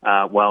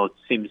 well, it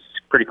seems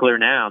pretty clear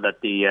now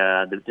that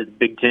the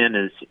Big Ten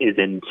is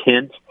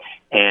intent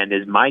and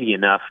is mighty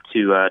enough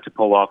to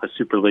pull off a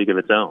super league of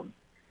its own.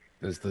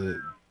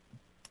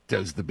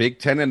 Does the Big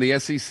Ten and the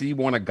SEC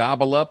want to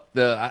gobble up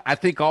I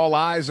think all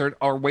eyes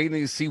are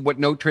waiting to see what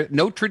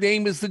Notre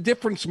Dame is the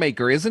difference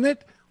maker, isn't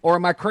it? Or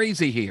am I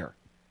crazy here?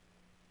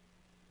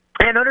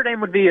 Yeah, Notre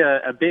Dame would be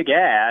a big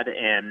ad,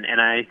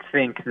 and I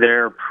think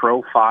their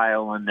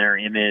profile and their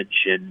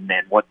image and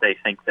what they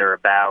think they're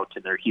about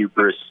and their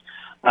hubris,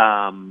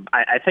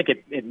 I think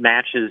it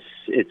matches,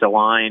 it's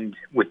aligned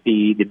with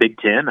the Big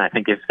Ten. I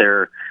think if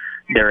there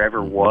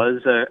ever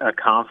was a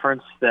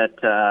conference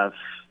that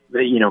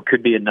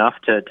could be enough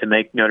to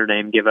make Notre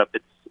Dame give up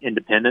its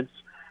independence,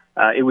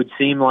 it would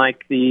seem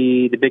like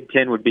the Big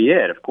Ten would be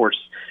it. Of course,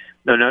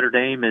 though, Notre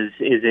Dame is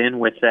in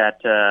with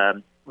that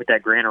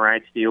grant of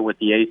rights deal with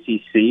the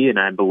ACC, and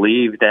I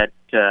believe that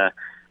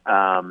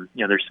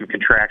there's some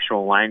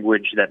contractual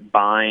language that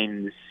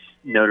binds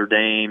Notre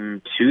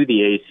Dame to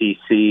the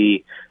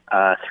ACC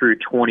through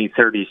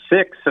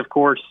 2036. Of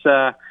course,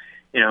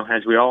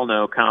 as we all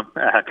know,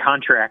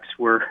 contracts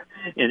were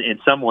in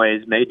some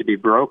ways made to be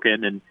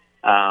broken, and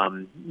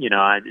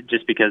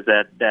just because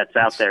that's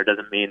out there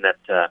doesn't mean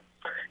that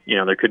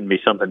there couldn't be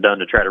something done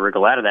to try to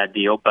wriggle out of that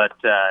deal. But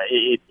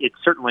it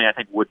certainly, I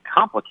think, would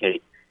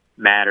complicate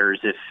matters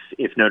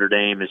if Notre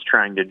Dame is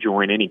trying to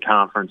join any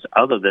conference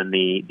other than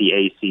the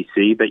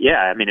ACC. But yeah,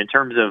 I mean, in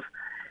terms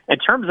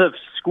of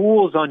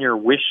schools on your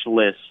wish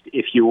list,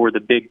 if you're the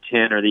Big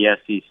Ten or the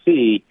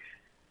SEC,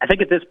 I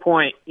think at this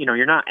point,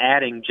 you're not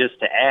adding just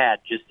to add,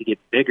 just to get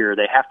bigger.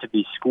 They have to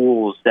be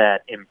schools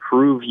that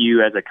improve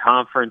you as a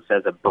conference,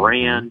 as a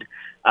brand,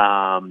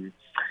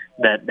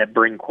 that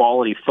bring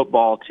quality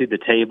football to the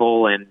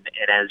table. And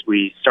as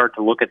we start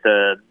to look at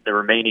the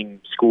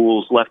remaining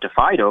schools left to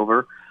fight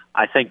over,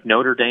 I think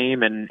Notre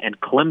Dame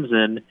and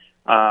Clemson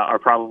are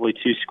probably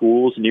two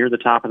schools near the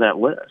top of that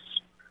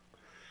list.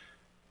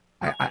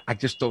 I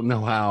just don't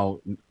know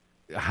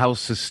how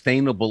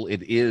sustainable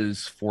it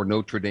is for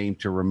Notre Dame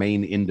to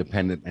remain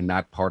independent and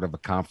not part of a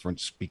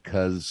conference,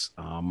 because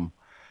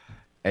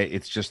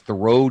it's just the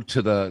road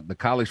to the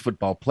college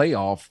football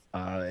playoff.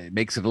 It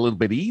makes it a little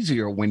bit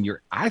easier when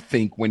you're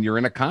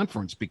in a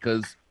conference,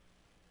 because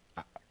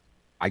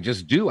I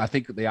just do. I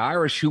think the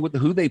Irish,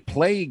 who they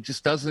play,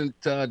 just doesn't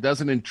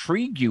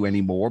intrigue you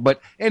anymore.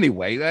 But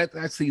anyway,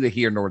 that's neither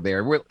here nor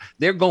there.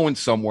 They're going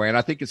somewhere, and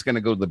I think it's going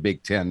to go to the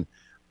Big Ten.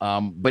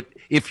 But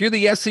if you're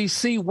the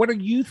SEC, what are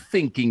you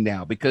thinking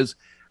now? Because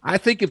I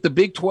think if the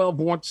Big 12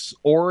 wants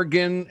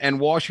Oregon and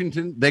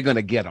Washington, they're going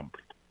to get them.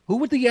 Who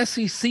would the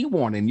SEC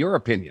want, in your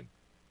opinion?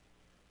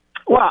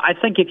 Well, I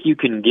think if you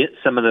can get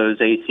some of those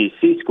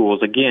ACC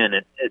schools, again,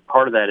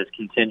 part of that is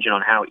contingent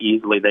on how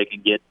easily they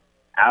can get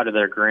out of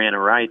their grant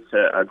of rights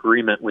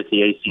agreement with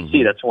the ACC.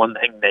 Mm-hmm. That's one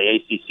thing the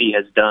ACC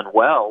has done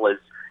well is,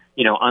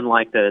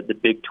 unlike the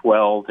Big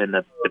 12 and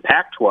the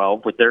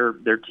Pac-12 with their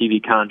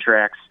TV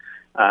contracts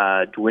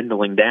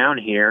dwindling down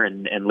here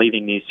and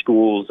leaving these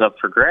schools up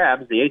for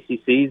grabs, the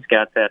ACC's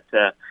got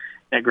that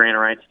grant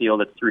of rights deal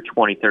that's through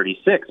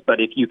 2036. But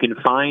if you can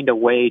find a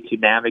way to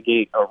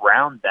navigate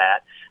around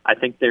that, I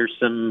think there's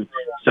some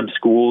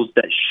schools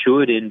that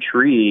should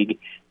intrigue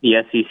the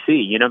SEC.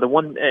 The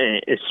one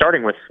is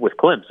starting with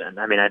Clemson.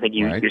 I mean, I think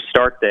you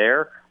start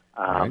there.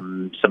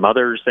 Some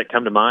others that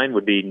come to mind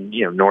would be,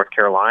 North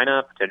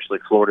Carolina, potentially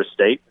Florida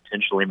State,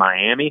 potentially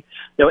Miami.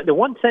 The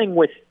one thing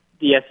with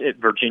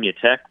Virginia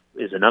Tech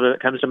is another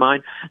that comes to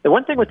mind. The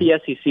one thing with the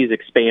SEC's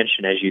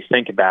expansion, as you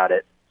think about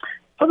it,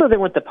 other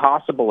than with the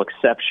possible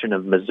exception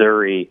of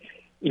Missouri,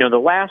 the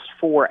last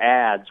four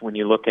adds, when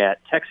you look at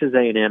Texas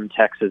A&M,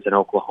 Texas, and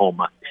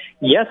Oklahoma,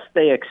 yes,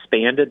 they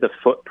expanded the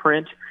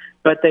footprint,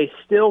 but they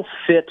still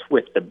fit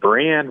with the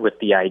brand, with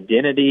the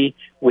identity,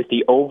 with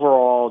the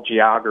overall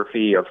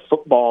geography of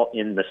football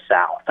in the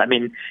South. I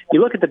mean,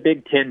 you look at the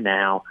Big Ten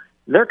now,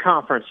 their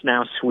conference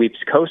now sweeps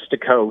coast to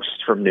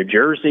coast from New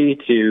Jersey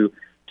to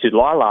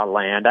La La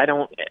Land.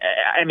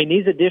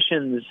 These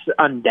additions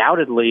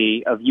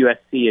undoubtedly of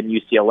USC and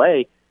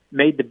UCLA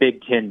made the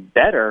Big Ten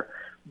better,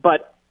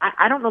 but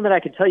I don't know that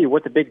I can tell you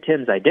what the Big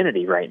Ten's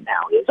identity right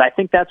now is. I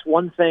think that's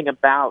one thing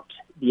about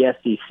the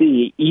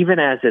SEC, even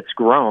as it's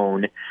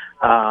grown.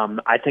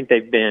 I think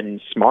they've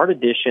been smart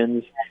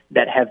additions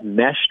that have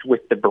meshed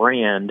with the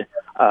brand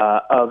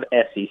of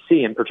SEC,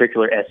 in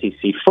particular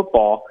SEC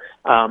football,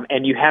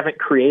 and you haven't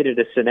created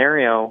a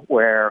scenario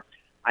where,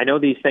 I know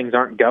these things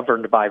aren't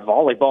governed by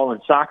volleyball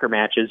and soccer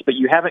matches, but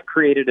you haven't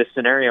created a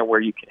scenario where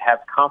you could have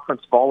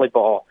conference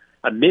volleyball,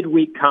 a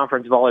midweek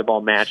conference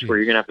volleyball match where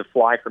you're going to have to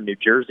fly from New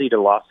Jersey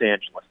to Los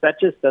Angeles. That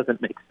just doesn't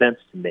make sense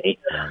to me.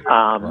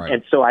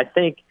 And so I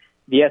think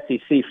the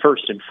SEC,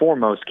 first and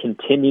foremost, could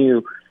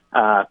continue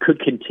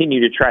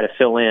to try to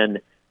fill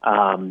in,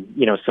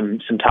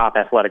 some top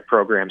athletic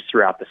programs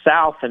throughout the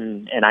South.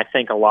 And I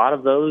think a lot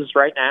of those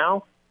right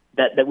now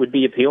that would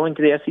be appealing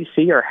to the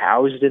SEC are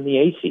housed in the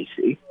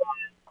ACC.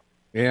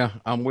 Yeah,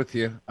 I'm with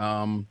you.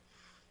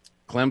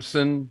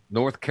 Clemson,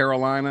 North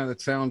Carolina,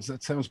 that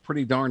sounds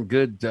pretty darn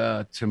good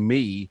to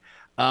me.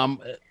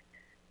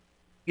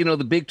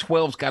 The Big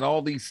 12's got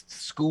all these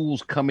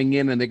schools coming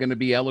in, and they're going to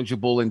be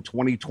eligible in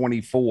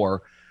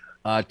 2024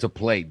 to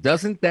play.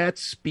 Doesn't that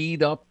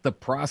speed up the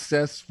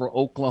process for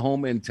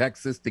Oklahoma and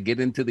Texas to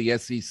get into the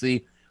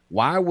SEC?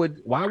 Why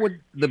would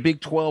the Big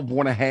 12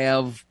 want to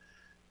have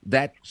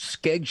that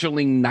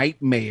scheduling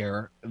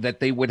nightmare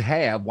that they would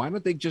have? Why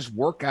don't they just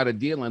work out a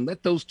deal and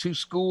let those two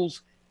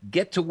schools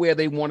get to where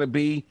they want to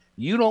be?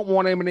 You don't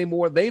want them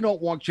anymore. They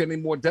don't want you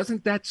anymore.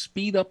 Doesn't that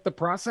speed up the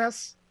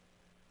process?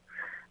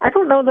 I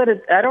don't know that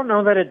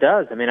it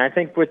does. I mean, I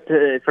think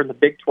from the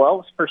Big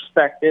 12's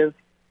perspective,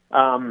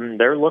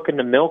 they're looking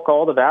to milk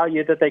all the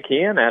value that they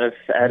can out of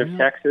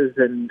Texas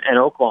and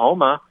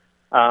Oklahoma,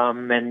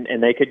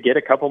 and they could get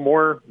a couple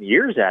more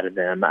years out of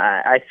them.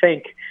 I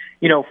think,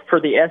 for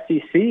the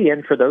SEC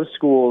and for those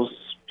schools,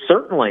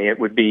 certainly it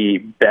would be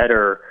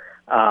better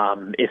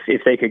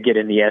if they could get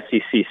in the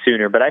SEC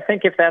sooner. But I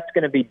think if that's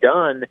going to be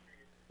done,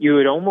 you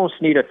would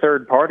almost need a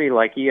third party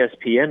like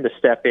ESPN to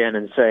step in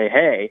and say,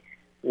 hey,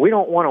 we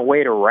don't want to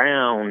wait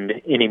around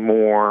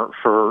anymore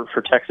for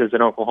Texas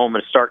and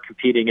Oklahoma to start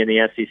competing in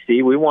the SEC.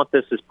 We want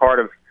this as part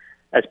of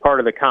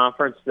the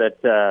conference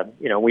that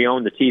we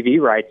own the TV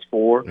rights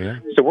for. Yeah.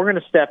 So we're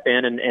going to step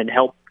in and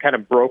help kind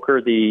of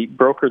broker the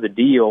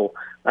deal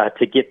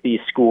to get these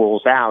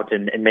schools out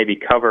and maybe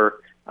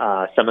cover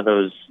some of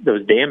those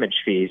damage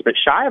fees. But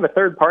shy of a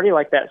third party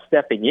like that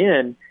stepping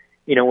in,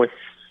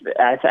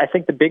 I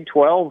think the Big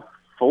 12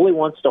 fully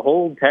wants to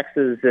hold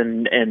Texas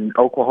and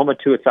Oklahoma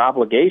to its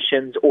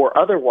obligations, or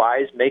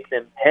otherwise make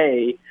them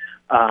pay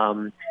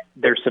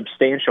their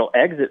substantial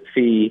exit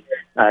fee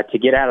to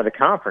get out of the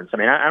conference. I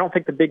mean, I don't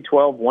think the Big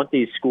 12 want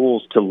these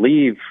schools to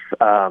leave,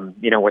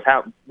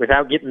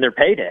 without getting their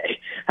payday.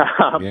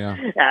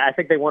 I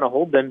think they want to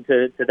hold them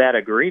to that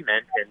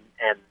agreement,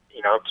 and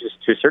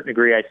just to a certain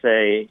degree, I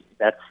say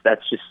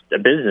that's just a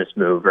business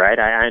move, right?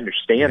 I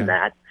understand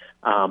that,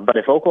 but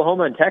if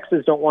Oklahoma and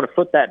Texas don't want to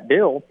foot that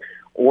bill,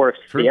 or if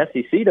the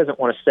SEC doesn't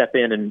want to step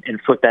in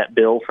and foot that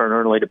bill for an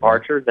early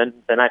departure,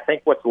 then I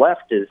think what's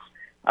left is,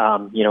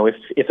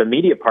 if a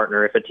media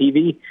partner, if a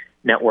TV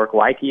network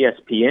like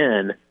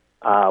ESPN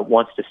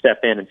wants to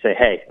step in and say,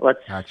 hey,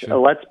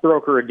 let's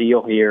broker a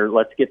deal here,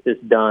 let's get this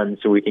done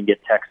so we can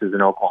get Texas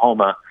and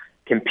Oklahoma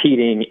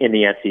competing in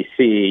the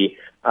SEC,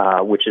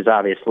 which is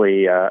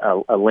obviously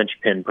a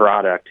linchpin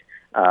product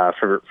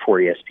for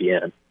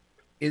ESPN.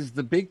 Is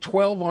the Big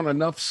 12 on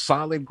enough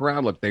solid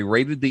ground? Look, they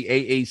raided the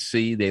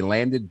AAC. They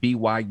landed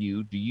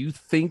BYU. Do you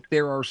think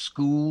there are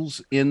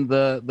schools in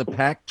the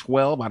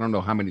Pac-12? I don't know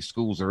how many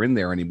schools are in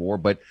there anymore,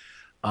 but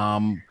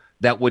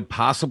that would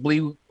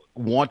possibly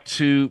want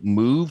to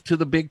move to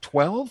the Big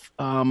 12?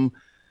 Do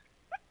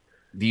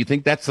you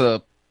think that's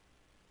a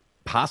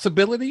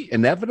possibility,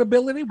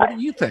 inevitability? What do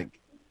you think?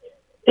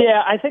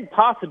 Yeah, I think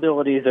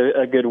possibility is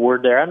a good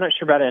word there. I'm not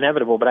sure about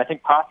inevitable, but I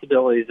think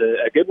possibility is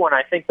a good one.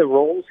 I think the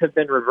roles have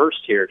been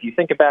reversed here. If you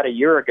think about a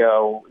year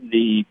ago,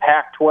 the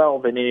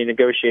Pac-12 in any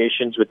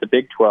negotiations with the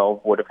Big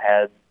 12 would have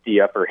had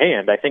the upper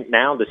hand. I think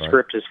now the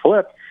script has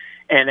flipped.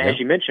 And as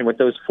you mentioned, with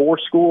those 4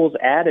 schools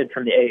added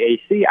from the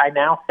AAC, I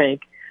now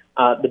think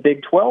the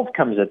Big 12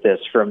 comes at this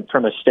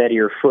from a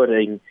steadier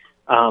footing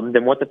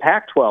than what the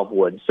Pac-12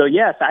 would. So,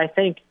 yes, I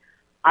think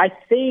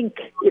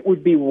it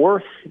would be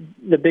worth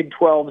the Big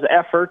 12's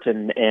effort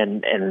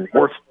and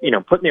worth,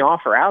 putting the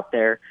offer out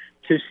there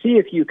to see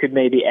if you could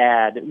maybe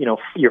add,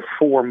 your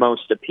 4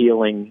 most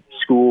appealing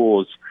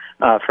schools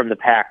from the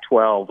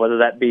Pac-12, whether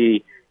that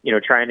be,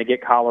 trying to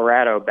get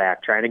Colorado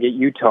back, trying to get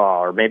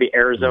Utah, or maybe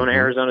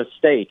Arizona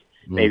State.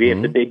 Maybe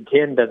if the Big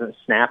Ten doesn't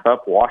snap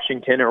up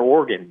Washington or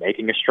Oregon,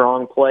 making a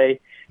strong play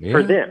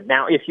for them.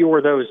 Now, if you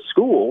were those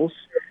schools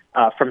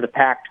from the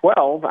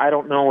Pac-12, I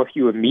don't know if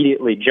you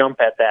immediately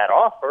jump at that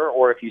offer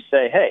or if you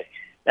say, hey,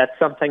 that's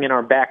something in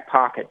our back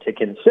pocket to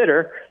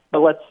consider, but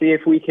let's see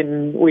if we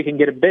can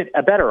get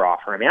a better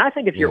offer. I mean, I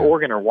think if you're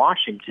Oregon or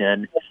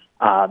Washington,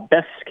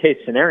 best case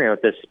scenario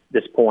at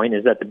this point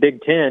is that the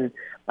Big Ten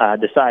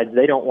decides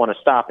they don't want to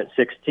stop at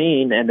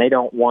 16 and they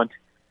don't want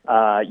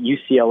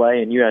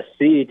UCLA and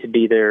USC to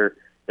be their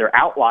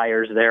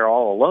outliers there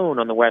all alone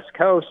on the West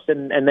Coast,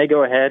 and they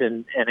go ahead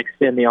and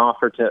extend the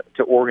offer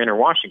to Oregon or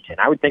Washington.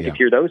 I would think if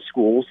you're those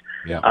schools,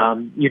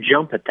 you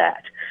jump at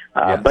that.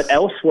 But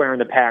elsewhere in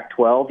the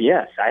Pac-12,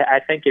 yes, I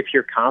think if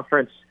your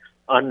conference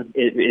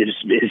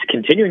is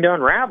continuing to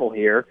unravel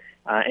here,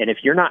 and if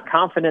you're not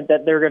confident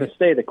that they're going to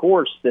stay the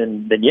course,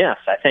 then yes,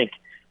 I think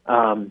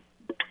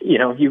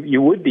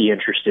you would be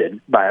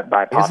interested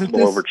by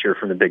possible overture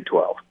from the Big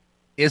 12.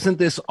 Isn't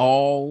this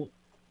all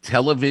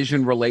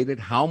television related?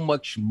 How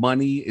much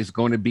money is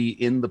going to be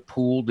in the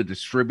pool to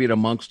distribute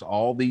amongst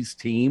all these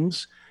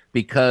teams?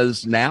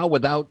 Because now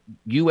without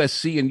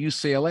USC and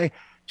UCLA,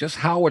 just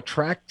how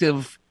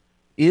attractive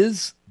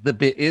is the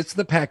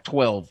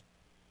Pac-12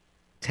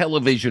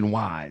 television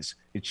wise?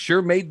 It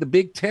sure made the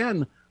Big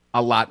Ten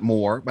a lot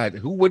more, but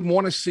who wouldn't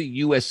want to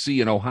see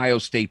USC and Ohio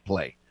State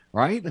play,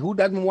 right? Who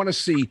doesn't want to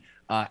see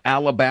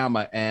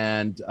Alabama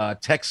and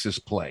Texas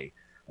play?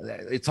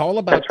 It's all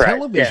about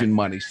television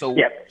money. So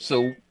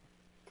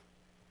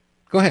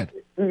go ahead.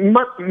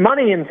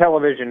 Money in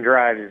television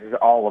drives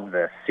all of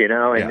this,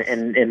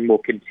 and will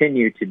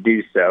continue to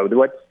do so.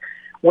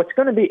 What's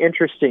going to be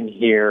interesting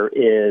here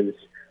is,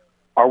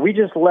 are we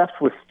just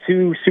left with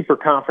 2 super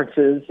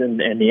conferences and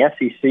the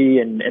SEC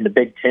and the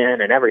Big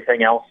Ten, and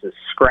everything else is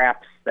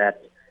scraps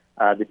that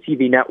the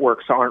TV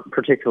networks aren't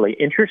particularly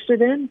interested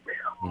in?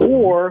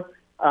 Or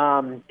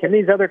can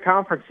these other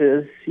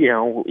conferences,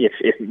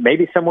 if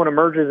maybe someone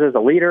emerges as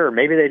a leader, or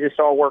maybe they just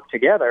all work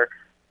together,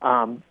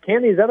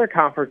 can these other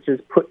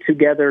conferences put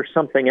together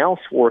something else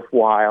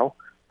worthwhile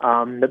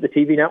that the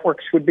TV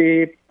networks would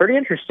be pretty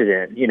interested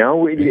in?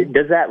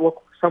 Does that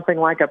look something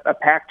like a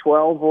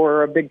Pac-12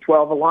 or a Big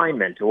 12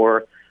 alignment?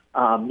 Or,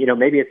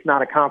 maybe it's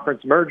not a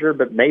conference merger,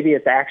 but maybe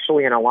it's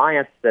actually an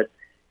alliance that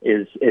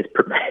is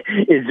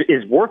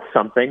worth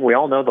something. We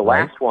all know the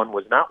last one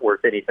was not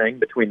worth anything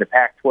between the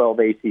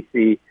Pac-12,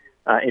 ACC,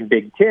 and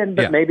Big Ten,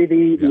 but maybe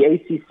the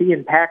ACC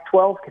and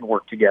Pac-12 can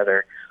work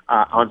together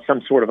on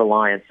some sort of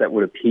alliance that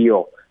would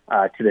appeal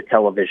to the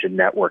television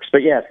networks.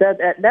 But yes,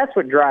 that's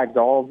what drives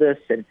all of this,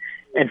 and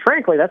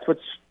frankly, that's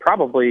what's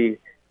probably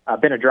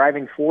been a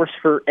driving force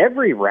for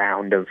every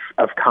round of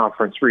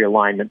conference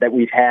realignment that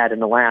we've had in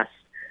the last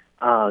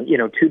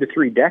 2 to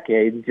 3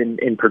 decades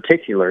in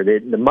particular.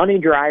 The money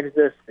drives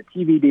this, the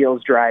TV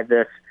deals drive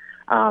this,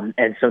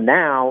 and so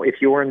now if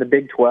you're in the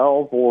Big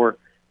 12 or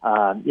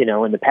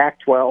in the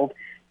Pac-12,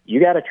 you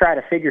got to try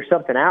to figure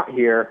something out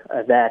here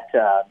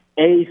that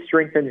A,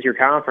 strengthens your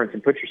conference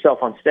and puts yourself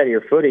on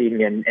steadier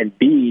footing, and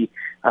B,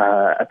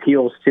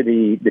 appeals to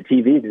the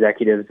TV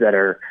executives that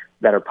are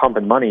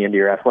pumping money into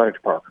your athletic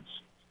departments.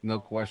 No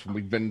question.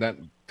 We've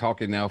been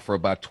talking now for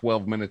about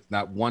 12 minutes.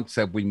 Not once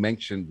have we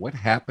mentioned what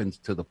happens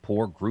to the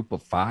poor Group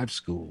of 5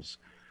 schools.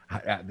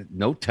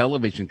 No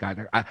television guy.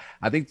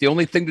 I think the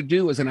only thing to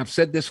do is, and I've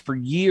said this for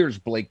years,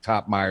 Blake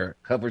Topmeyer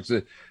covers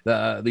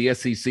the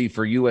SEC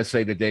for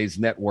USA Today's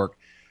network.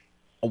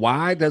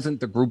 Why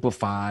doesn't the Group of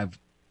 5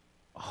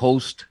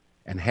 host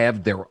and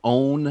have their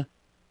own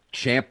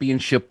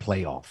championship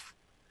playoff?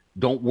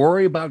 Don't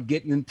worry about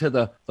getting into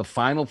the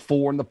Final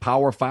Four and the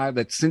Power 5.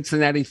 That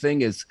Cincinnati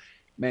thing is,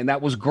 man,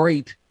 that was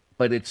great,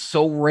 but it's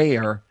so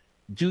rare.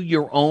 Have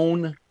your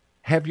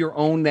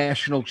own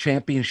national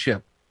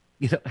championship.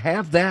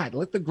 Have that.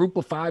 Let the Group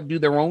of 5 do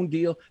their own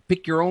deal.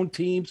 Pick your own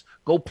teams.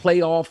 Go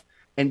play off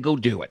and go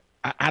do it.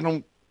 I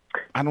don't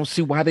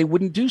see why they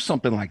wouldn't do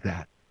something like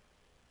that.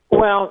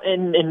 Well,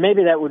 and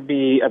maybe that would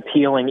be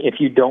appealing if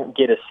you don't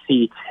get a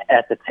seat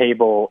at the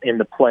table in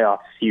the playoff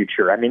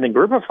future. I mean, the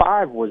Group of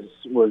 5 was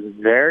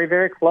very,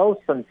 very close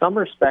in some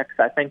respects,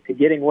 I think, to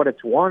getting what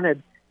it's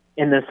wanted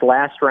in this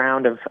last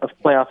round of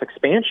playoff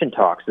expansion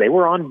talks. They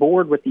were on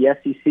board with the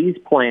SEC's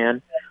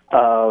plan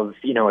of,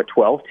 a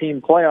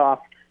 12-team playoff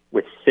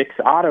with 6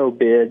 auto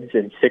bids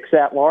and 6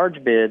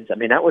 at-large bids. I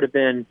mean, that would have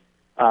been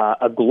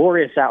a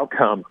glorious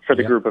outcome for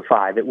the Group of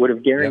 5. It would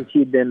have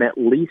guaranteed them at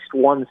least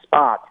one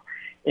spot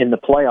in the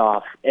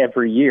playoff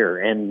every year.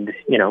 And,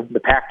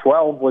 the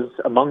Pac-12 was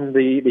among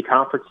the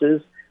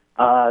conferences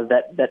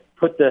that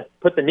put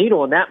the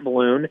needle in that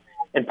balloon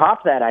and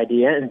popped that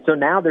idea. And so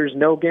now there's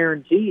no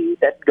guarantee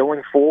that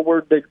going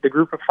forward, the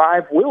Group of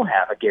 5 will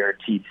have a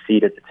guaranteed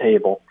seat at the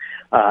table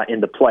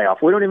in the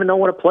playoff. We don't even know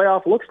what a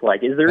playoff looks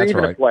like. Is there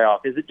a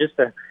playoff? Is it just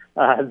the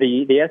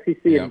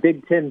SEC and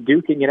Big Ten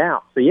duking it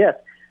out? So yes,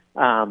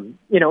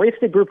 if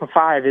the Group of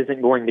 5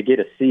 isn't going to get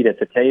a seat at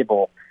the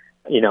table,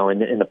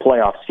 in the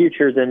playoffs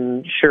future,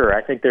 then sure,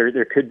 I think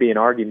there could be an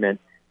argument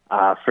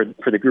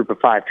for the Group of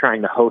 5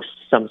 trying to host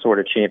some sort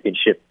of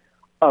championship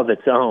of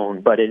its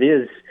own. But it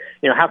is,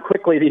 how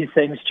quickly these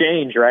things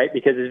change, right?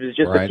 Because it was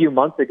just a few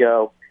months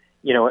ago,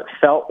 it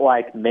felt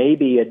like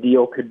maybe a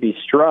deal could be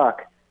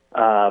struck.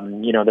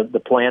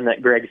 The plan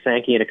that Greg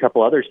Sankey and a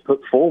couple others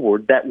put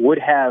forward that would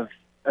have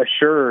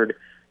assured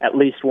at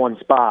least one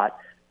spot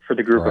for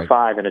the Group of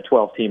 5 in a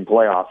 12-team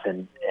playoff.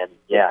 And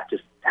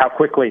just how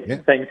quickly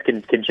things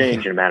can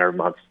change in a matter of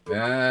months.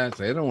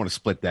 They don't want to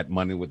split that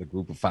money with a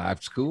Group of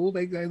 5 school.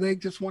 They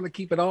just want to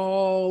keep it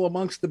all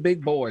amongst the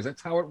big boys.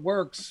 That's how it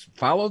works.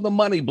 Follow the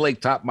money,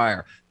 Blake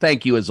Topmeyer.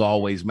 Thank you as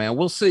always, man.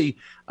 We'll see.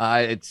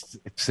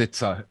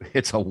 It's a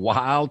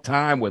wild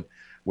time with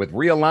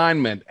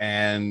realignment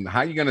and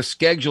how you're going to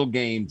schedule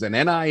games and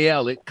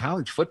NIL.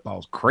 College football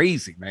is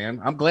crazy,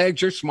 man. I'm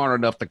glad you're smart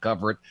enough to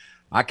cover it.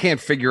 I can't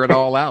figure it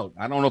all out.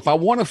 I don't know if I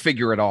want to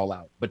figure it all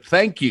out, but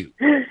thank you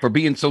for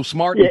being so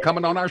smart and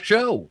coming on our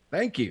show.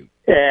 Thank you.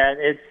 Yeah,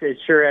 it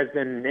sure has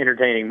been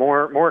entertaining.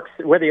 More,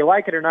 whether you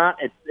like it or not,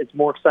 it's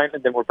more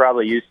excitement than we're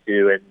probably used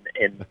to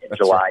in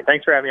July. Right.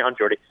 Thanks for having me on,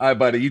 Jordy. All right,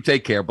 buddy. You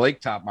take care.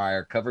 Blake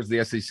Topmeyer covers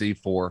the SEC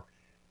for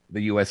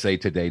the USA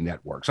Today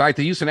networks. All right,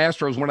 the Houston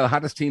Astros, one of the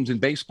hottest teams in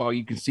baseball.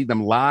 You can see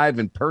them live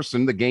in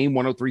person. The game,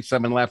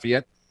 103.7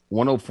 Lafayette,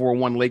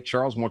 104.1 Lake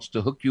Charles, wants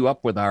to hook you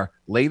up with our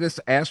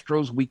latest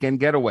Astros weekend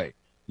getaway.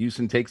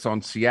 Houston takes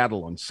on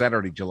Seattle on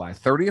Saturday, July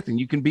 30th, and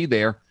you can be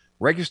there.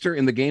 Register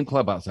in the game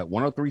clubhouse at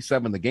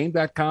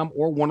 1037thegame.com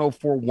or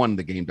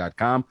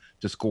 1041thegame.com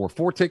to score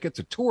 4 tickets,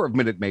 a tour of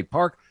Minute Maid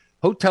Park,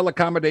 hotel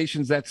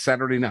accommodations that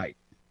Saturday night.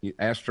 The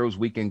Astros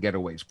weekend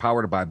getaways,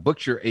 powered by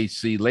Butcher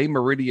AC, Le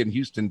Meridian,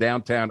 Houston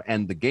downtown,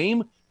 and The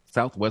Game,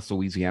 Southwest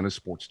Louisiana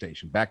sports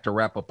station. Back to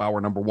wrap up hour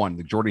number 1,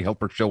 the Jordy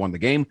Helper Show on The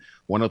Game,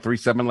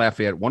 1037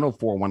 Lafayette,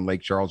 1041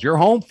 Lake Charles. Your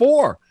home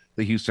for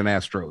the Houston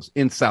Astros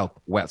in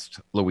Southwest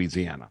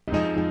Louisiana.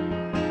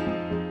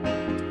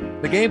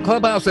 The Game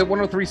Clubhouse at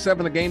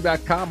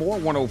 1037thegame.com or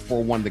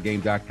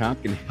 1041thegame.com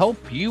can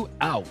help you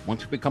out.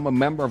 Once you become a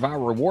member of our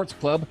rewards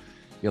club,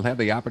 you'll have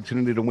the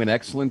opportunity to win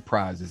excellent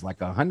prizes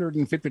like a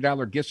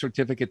 $150 gift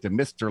certificate to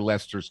Mr.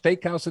 Lester's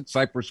Steakhouse at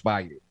Cypress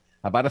Bayou,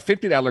 about a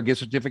 $50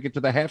 gift certificate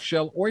to the Half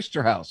Shell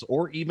Oyster House,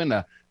 or even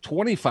a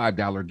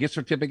 $25 gift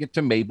certificate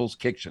to Mabel's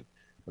Kitchen.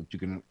 But you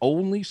can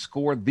only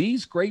score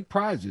these great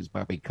prizes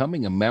by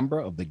becoming a member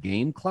of the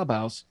Game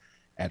Clubhouse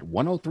at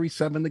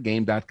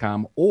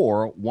 1037thegame.com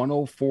or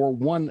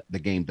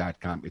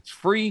 1041thegame.com. It's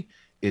free.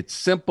 It's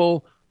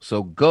simple.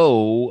 So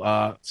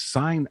go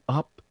sign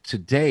up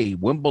today.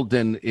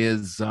 Wimbledon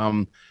is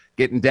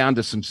getting down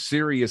to some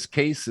serious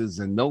cases,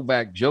 and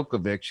Novak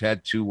Djokovic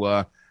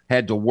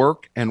had to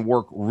work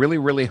really,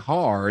 really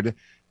hard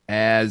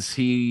as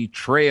he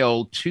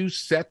trailed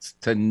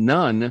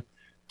 2-0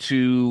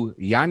 to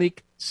Yannick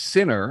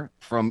Sinner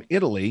from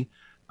Italy.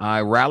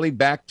 Rallied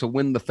back to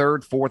win the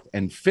 3rd, 4th,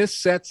 and 5th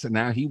sets, and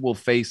now he will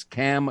face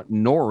Cam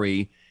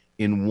Norrie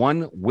in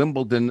one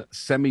Wimbledon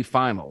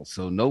semifinal.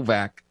 So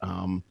Novak,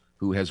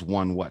 who has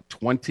won,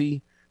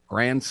 20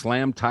 Grand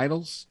Slam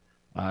titles,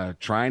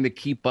 trying to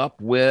keep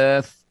up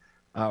with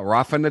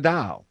Rafa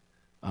Nadal.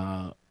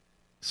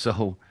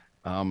 So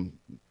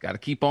got to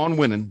keep on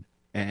winning,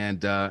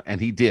 and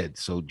he did.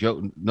 So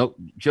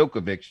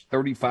Djokovic,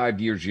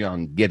 35 years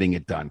young, getting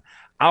it done.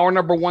 Hour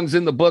number 1's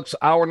in the books.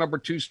 Hour number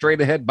 2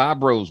 straight ahead.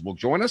 Bob Rose will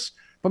join us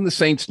from the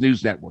Saints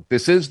News Network.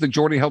 This is the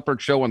Jordy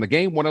Hultberg Show on the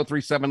Game,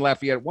 103.7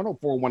 Lafayette,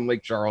 104.1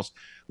 Lake Charles,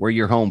 where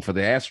you're home for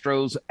the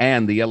Astros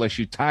and the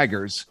LSU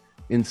Tigers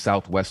in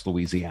Southwest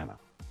Louisiana.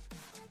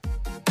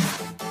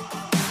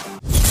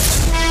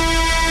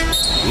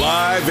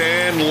 Live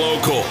and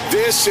local.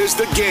 This is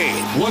The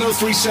Game.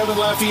 103.7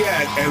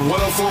 Lafayette and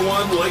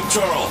 104.1 Lake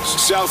Charles.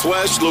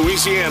 Southwest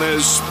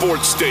Louisiana's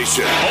sports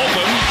station.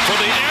 Open for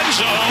the end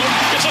zone.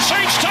 It's a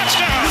Saints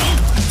touchdown.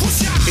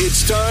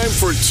 It's time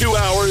for 2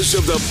 hours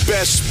of the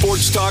best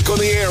sports talk on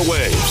the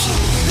airwaves.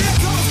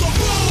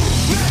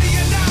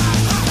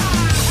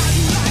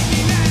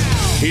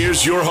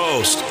 Here's your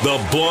host,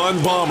 the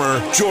Blonde Bomber,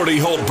 Jordy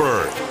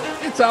Hultberg.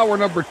 It's hour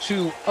number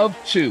 2 of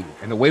 2,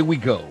 and away we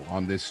go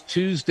on this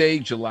Tuesday,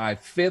 July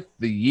 5th,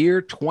 the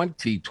year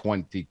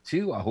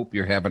 2022. I hope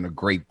you're having a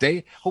great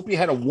day. Hope you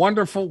had a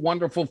wonderful,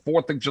 wonderful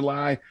 4th of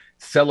July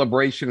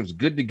celebration. It was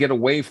good to get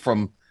away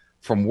from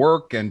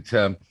work and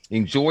to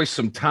enjoy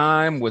some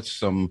time with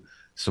some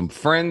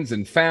friends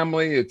and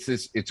family.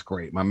 It's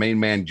great. My main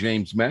man,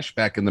 James Mesh,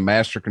 back in the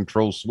Master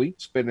Control Suite,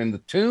 spinning the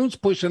tunes,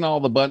 pushing all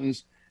the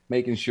buttons,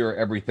 making sure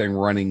everything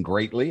running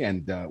greatly,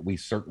 and we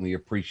certainly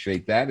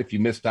appreciate that. If you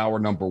missed hour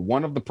number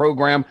 1 of the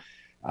program,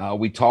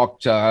 we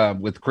talked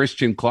with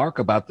Christian Clark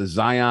about the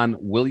Zion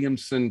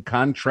Williamson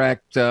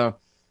contract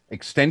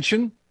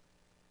extension,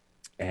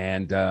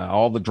 and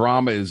all the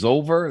drama is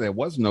over. There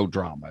was no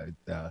drama.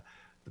 The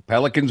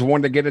Pelicans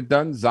wanted to get it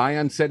done.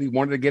 Zion said he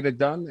wanted to get it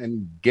done,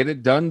 and get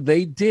it done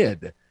they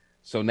did.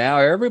 So now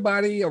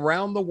everybody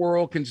around the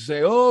world can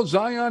say, oh,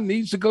 Zion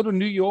needs to go to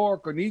New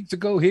York or needs to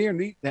go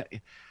here.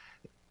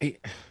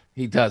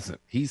 He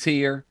doesn't. He's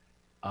here,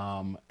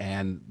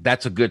 and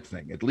that's a good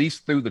thing, at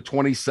least through the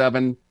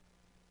 27-28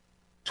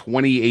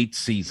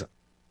 season.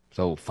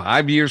 So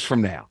 5 years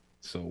from now.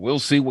 So we'll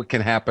see what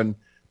can happen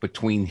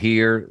between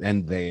here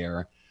and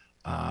there.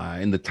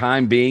 In the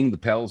time being, the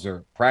Pels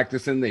are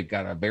practicing. They've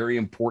got a very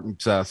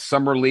important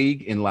summer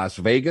league in Las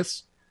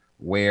Vegas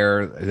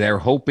where they're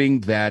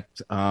hoping that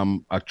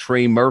a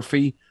Trey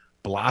Murphy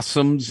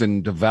blossoms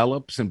and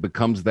develops and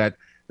becomes that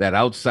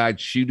outside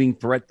shooting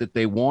threat that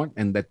they want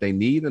and that they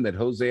need, and that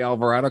Jose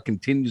Alvarado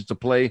continues to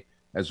play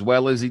as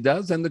well as he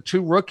does. And the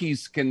 2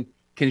 rookies can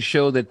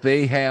show that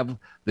they have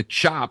the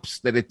chops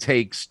that it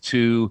takes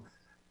to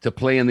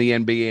play in the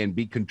NBA and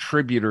be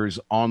contributors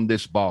on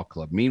this ball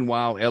club.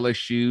 Meanwhile,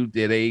 LSU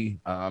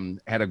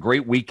had a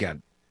great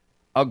weekend,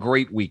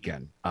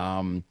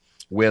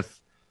 with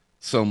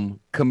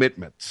some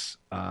commitments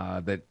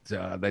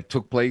that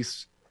took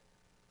place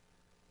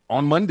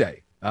on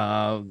Monday.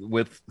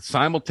 With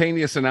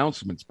simultaneous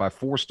announcements by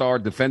 4-star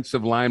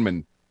defensive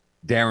lineman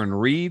Darren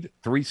Reed,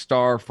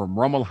 3-star from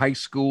Rummel High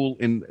School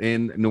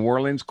in New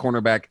Orleans,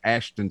 cornerback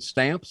Ashton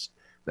Stamps.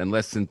 Then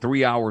less than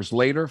 3 hours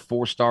later,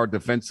 4-star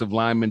defensive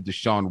lineman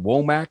Deshaun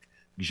Womack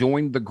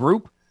joined the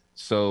group.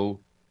 So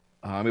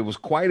it was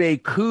quite a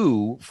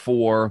coup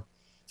for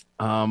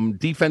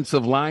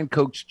defensive line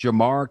coach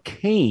Jamar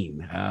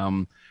Kane.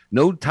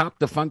 No top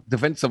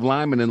defensive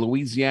lineman in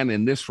Louisiana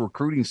in this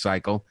recruiting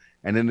cycle.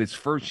 And in his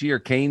first year,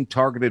 Kane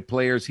targeted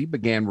players he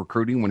began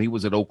recruiting when he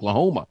was at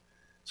Oklahoma.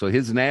 So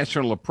his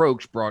national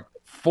approach brought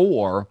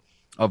 4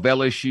 of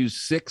LSU's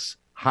 6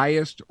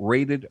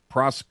 highest-rated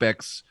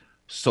prospects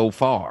so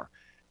far.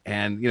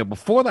 And,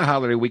 before the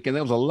holiday weekend,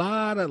 there was a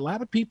lot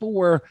of people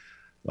were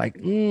like,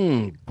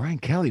 Brian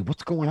Kelly,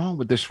 what's going on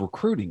with this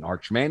recruiting?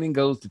 Arch Manning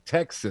goes to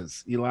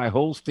Texas. Eli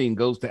Holstein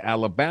goes to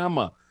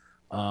Alabama.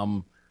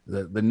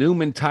 The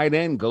Newman tight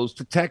end goes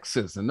to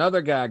Texas.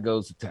 Another guy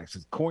goes to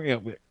Texas.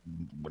 We're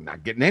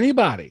not getting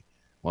anybody.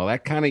 Well,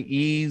 that kind of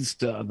eased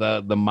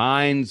the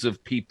minds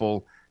of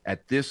people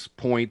at this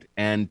point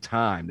and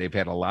time. They've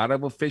had a lot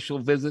of official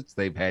visits.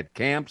 They've had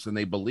camps, and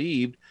they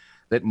believed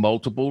that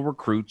multiple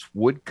recruits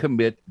would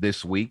commit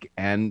this week,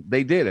 and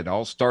they did. It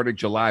all started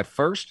July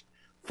 1st.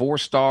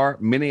 4-star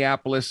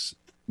Minneapolis,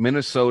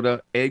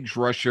 Minnesota edge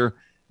rusher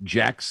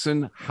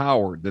Jackson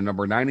Howard, the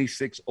number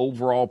 96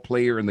 overall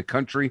player in the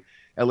country,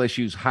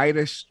 LSU's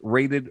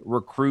highest-rated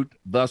recruit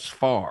thus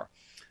far.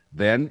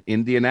 Then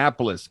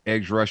Indianapolis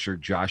edge rusher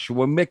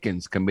Joshua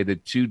Mickens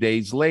committed 2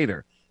 days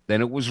later. Then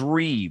it was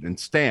Reed and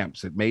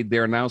Stamps that made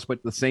their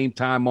announcement at the same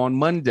time on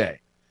Monday.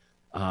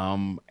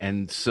 Now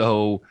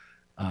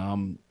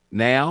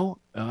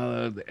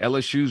the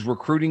LSU's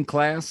recruiting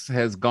class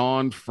has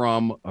gone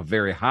from a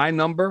very high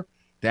number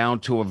down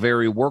to a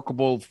very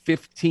workable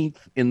 15th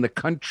in the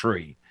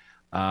country,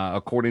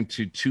 according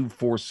to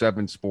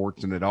 247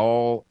 Sports. And it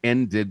all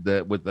ended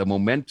with the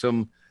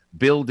momentum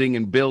building.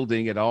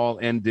 It all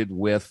ended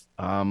with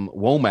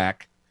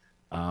Womack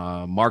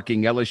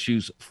marking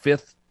LSU's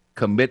 5th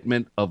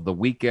commitment of the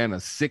weekend, a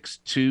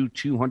 6'2",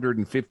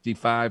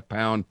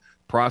 255-pound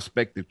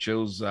prospect that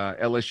chose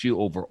LSU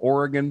over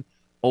Oregon,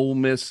 Ole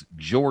Miss,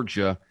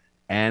 Georgia,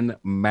 and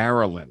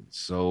Maryland.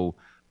 So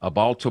a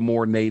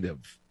Baltimore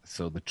native.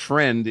 So the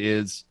trend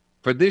is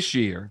for this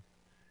year,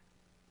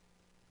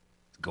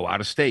 go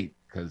out of state,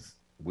 because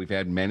we've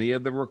had many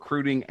of the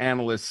recruiting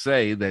analysts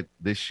say that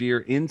this year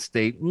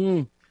in-state,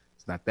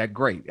 it's not that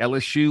great.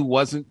 LSU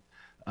wasn't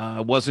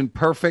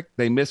perfect.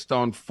 They missed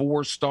on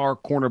 4-star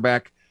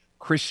cornerback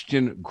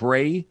Christian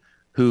Gray,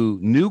 who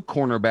new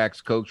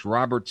cornerbacks coach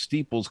Robert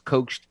Steeples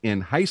coached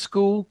in high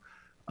school,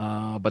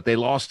 but they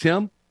lost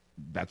him.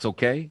 That's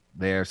okay.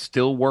 They're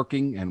still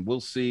working, and we'll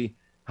see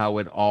how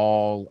it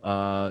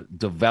all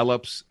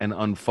develops and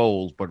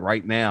unfolds. But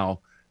right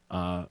now,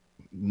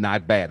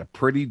 not bad. A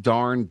pretty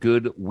darn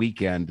good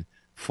weekend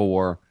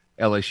for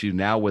LSU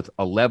now with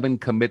 11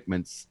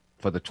 commitments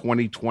for the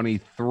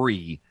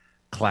 2023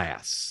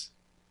 class.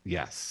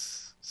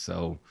 Yes.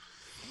 So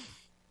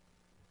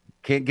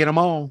can't get them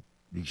all.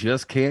 You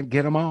just can't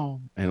get them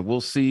all. And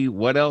we'll see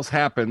what else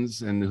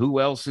happens and who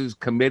else is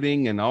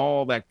committing and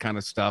all that kind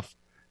of stuff.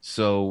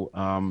 So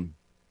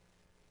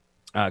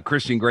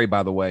Christian Gray,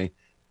 by the way,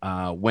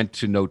 went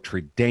to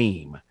Notre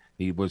Dame.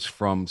 He was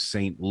from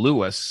St.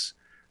 Louis,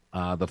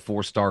 the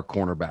 4-star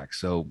cornerback.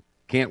 So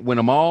can't win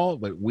them all,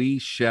 but we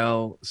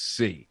shall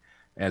see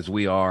as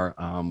we are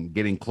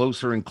getting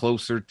closer and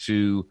closer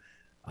to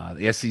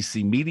the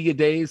SEC Media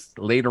Days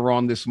later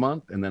on this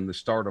month, and then the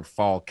start of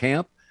fall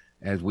camp,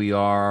 as we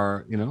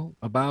are,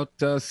 about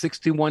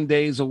 61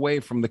 days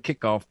away from the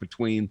kickoff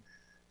between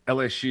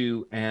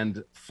LSU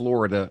and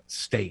Florida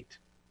State.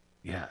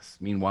 Yes.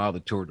 Meanwhile,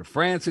 the Tour de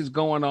France is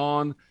going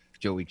on.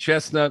 Joey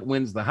Chestnut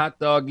wins the hot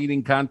dog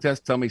eating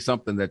contest. Tell me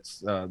something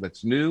that's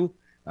new.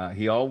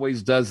 He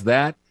always does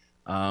that.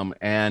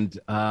 And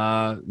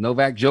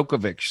Novak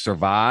Djokovic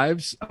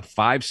survives a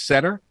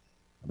 5-setter,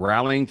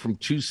 rallying from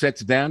 2 sets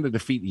down to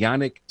defeat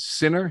Yannick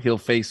Sinner. He'll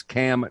face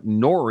Cam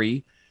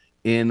Norrie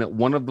in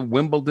one of the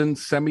Wimbledon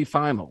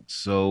semifinals.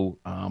 So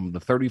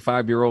the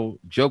 35-year-old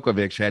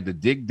Djokovic had to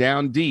dig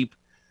down deep,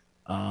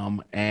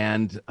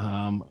 and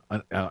an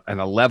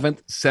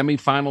 11th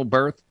semifinal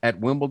berth at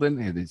Wimbledon,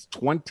 and his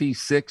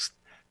 26th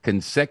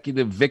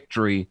consecutive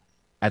victory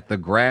at the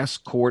Grass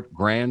Court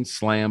Grand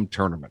Slam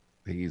tournament.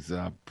 He's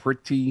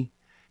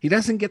he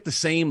doesn't get the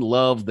same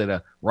love that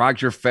a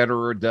Roger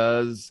Federer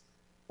does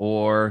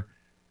or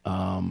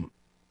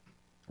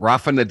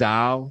Rafa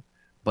Nadal,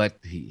 but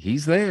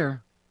he's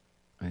there.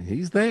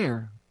 He's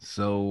there.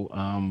 So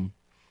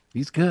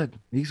he's good.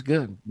 He's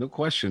good. No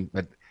question.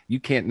 But you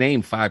can't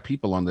name 5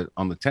 people on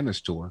the tennis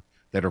tour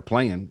that are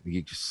playing.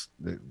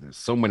 There's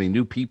so many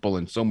new people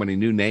and so many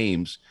new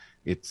names.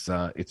 It's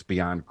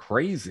beyond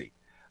crazy.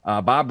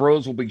 Bob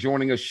Rose will be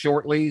joining us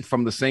shortly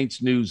from the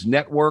Saints News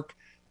Network,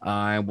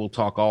 and we'll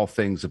talk all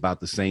things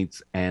about the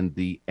Saints and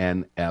the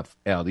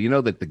NFL. Do you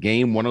know that the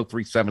game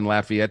 103.7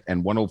 Lafayette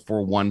and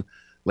 104.1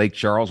 Lake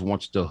Charles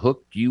wants to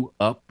hook you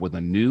up with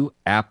a new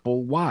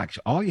Apple Watch?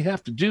 All you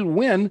have to do to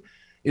win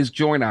is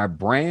join our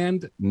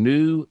brand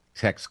new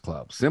text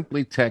club.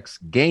 Simply text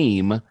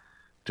GAME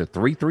to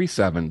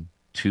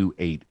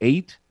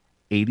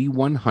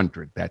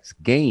 337-288-8100. That's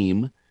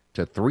GAME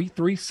to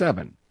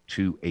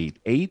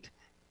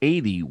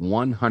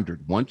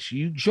 337-288-8100. Once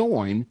you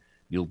join,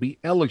 you'll be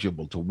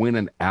eligible to win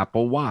an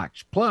Apple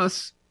Watch.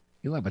 Plus,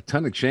 you'll have a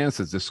ton of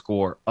chances to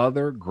score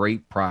other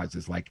great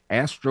prizes like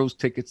Astros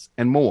tickets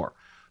and more.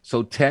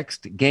 So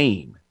text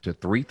GAME to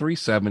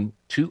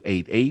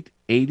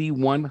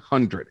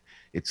 337-288-8100.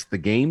 It's the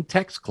Game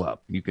Text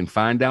Club. You can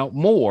find out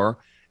more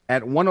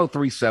at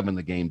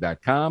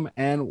 1037thegame.com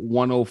and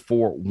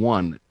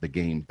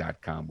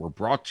 1041thegame.com. We're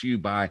brought to you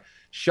by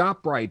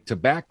ShopRite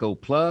Tobacco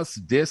Plus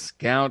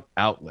Discount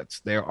Outlets.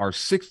 There are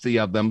 60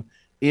 of them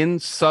in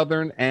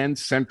southern and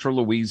central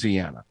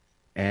Louisiana.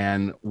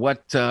 And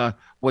what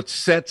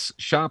sets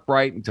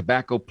ShopRite and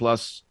Tobacco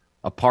Plus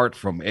apart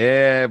from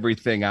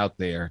everything out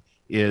there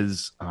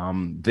is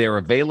their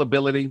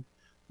availability,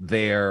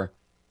 their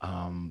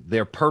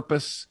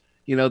purpose.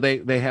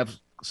 They have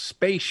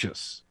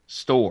spacious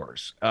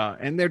stores,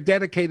 and they're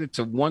dedicated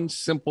to one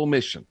simple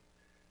mission.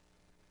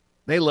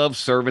 They love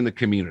serving the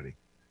community,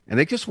 and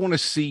they just want to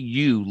see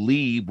you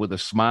leave with a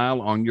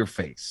smile on your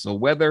face. So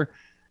whether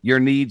your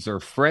needs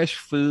are fresh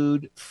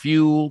food,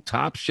 fuel,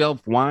 top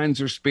shelf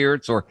wines or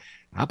spirits, or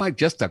how about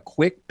just a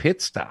quick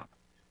pit stop,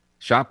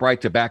 ShopRite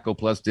Tobacco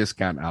Plus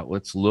Discount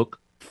Outlets look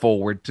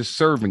forward to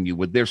serving you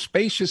with their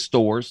spacious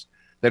stores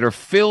that are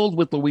filled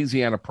with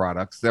Louisiana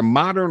products, their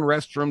modern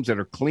restrooms that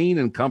are clean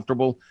and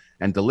comfortable,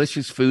 and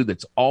delicious food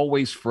that's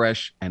always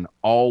fresh and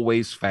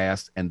always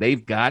fast. And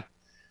they've got,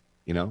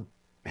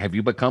 have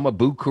you become a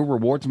Boo Crew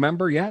Rewards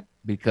member yet?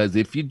 Because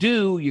if you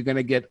do, you're going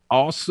to get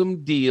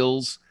awesome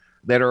deals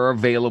that are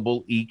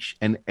available each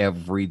and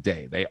every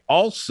day. They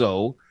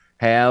also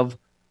have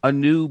a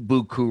new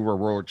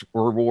Buku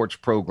rewards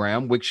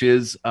program, which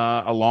is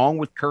along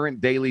with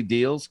current daily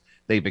deals.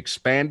 They've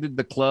expanded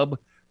the club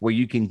where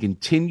you can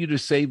continue to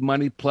save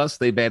money. Plus,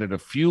 they've added a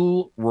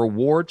fuel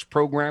rewards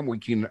program where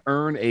you can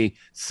earn a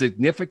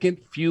significant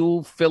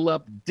fuel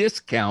fill-up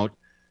discount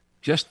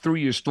just through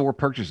your store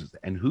purchases.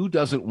 And who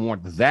doesn't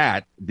want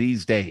that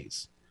these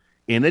days?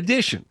 In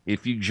addition,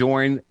 if you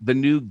join the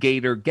new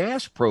Gator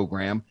Gas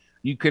program,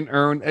 you can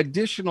earn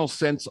additional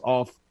cents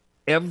off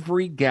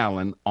every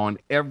gallon on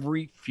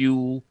every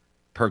fuel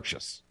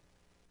purchase.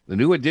 The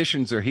new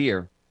additions are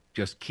here.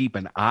 Just keep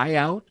an eye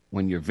out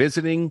when you're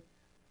visiting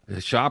the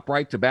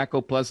ShopRite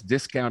Tobacco Plus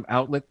discount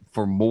outlet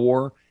for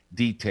more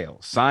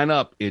details. Sign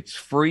up. It's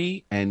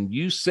free, and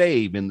you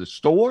save in the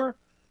store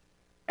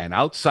and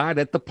outside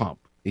at the pump.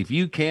 If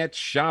you can't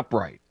shop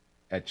right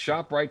at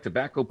ShopRite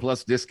Tobacco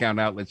Plus discount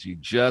outlets, you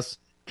just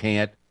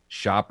can't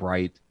shop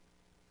right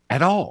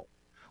at all.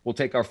 We'll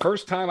take our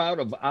first time out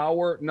of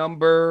hour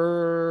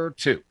number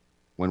 2.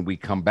 When we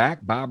come back,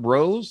 Bob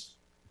Rose,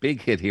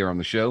 big hit here on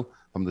the show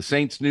from the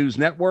Saints News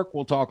Network.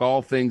 We'll talk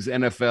all things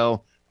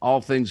NFL,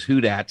 all things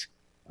Houdat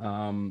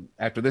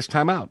after this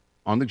timeout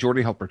on the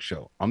Jordy Hultberg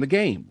Show on the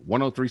Game.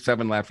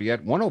 103.7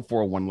 Lafayette,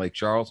 104.1 Lake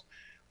Charles.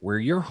 We're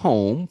your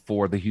home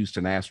for the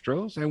Houston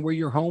Astros, and we're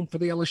your home for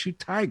the LSU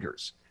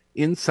Tigers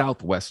in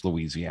Southwest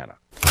Louisiana.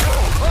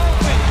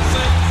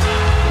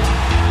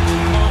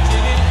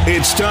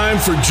 It's time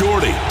for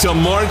Jordy to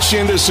march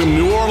into some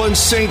New Orleans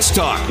Saints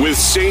talk with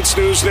Saints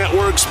News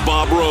Network's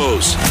Bob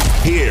Rose.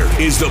 Here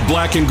is the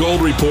Black and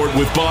Gold Report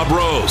with Bob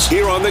Rose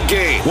here on the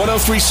Game.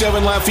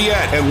 103.7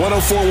 Lafayette and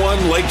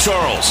 104.1 Lake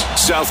Charles,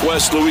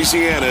 Southwest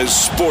Louisiana's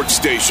sports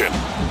station.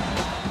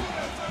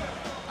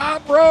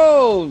 Bob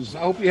Rose, I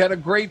hope you had a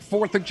great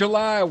 4th of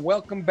July.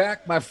 Welcome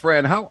back, my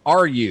friend. How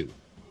are you?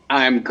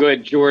 I'm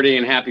good, Jordy,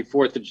 and happy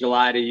 4th of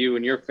July to you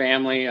and your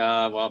family.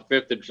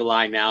 5th of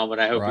July now, but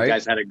I hope you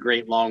guys had a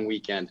great long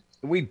weekend.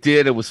 We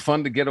did. It was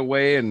fun to get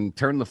away and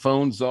turn the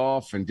phones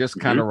off and just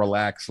kind of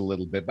relax a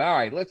little bit. But all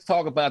right, let's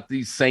talk about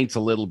these Saints a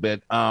little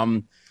bit.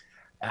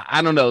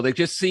 I don't know. There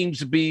just seems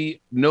to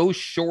be no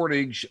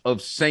shortage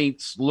of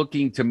Saints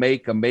looking to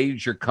make a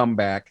major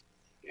comeback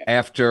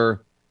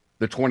after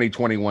the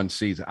 2021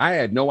 season. I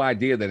had no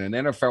idea that an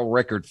NFL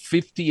record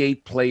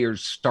 58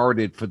 players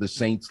started for the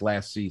Saints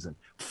last season.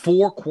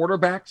 4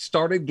 quarterbacks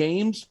started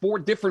games, 4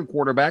 different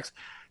quarterbacks.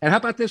 And how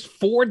about this?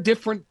 4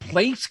 different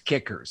place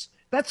kickers.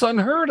 That's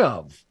unheard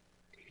of.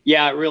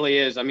 Yeah, it really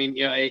is. I mean,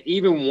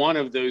 even one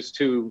of those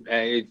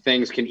 2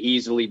 things can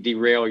easily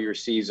derail your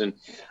season.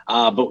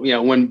 But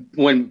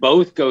when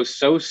both go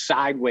so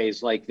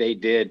sideways like they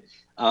did,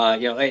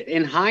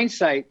 in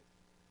hindsight,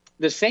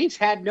 the Saints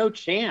had no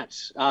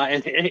chance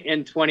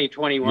in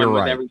 2021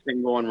 with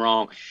everything going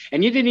wrong.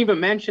 And you didn't even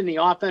mention the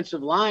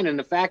offensive line and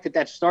the fact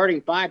that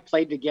starting 5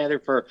 played together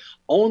for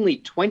only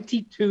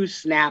 22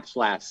 snaps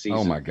last season.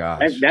 Oh, my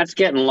gosh. That's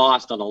getting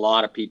lost on a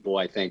lot of people,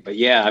 I think. But,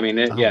 yeah, I mean,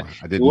 I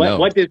didn't know.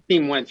 What this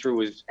team went through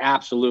was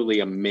absolutely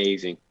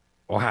amazing.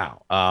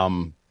 Wow.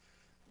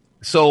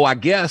 So I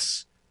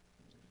guess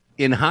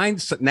in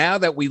hindsight, now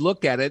that we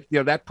look at it,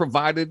 that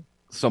provided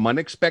some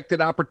unexpected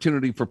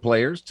opportunity for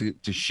players to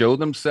show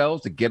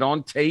themselves, to get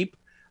on tape,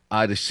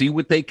 to see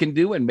what they can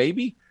do. And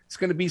maybe it's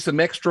going to be some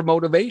extra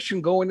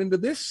motivation going into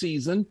this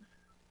season.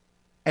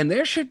 And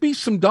there should be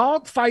some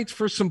dog fights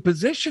for some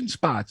position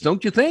spots,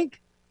 don't you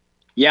think?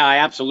 Yeah, I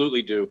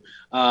absolutely do.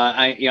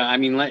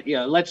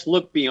 Let's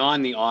look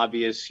beyond the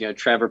obvious.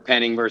 Trevor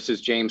Penning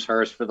versus James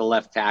Hurst for the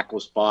left tackle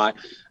spot.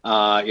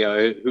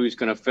 Who's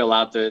going to fill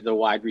out the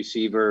wide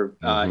receiver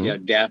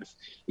depth.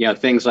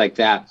 Things like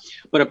that.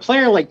 But a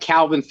player like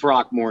Calvin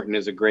Throckmorton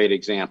is a great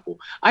example.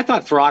 I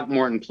thought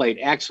Throckmorton played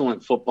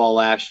excellent football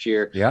last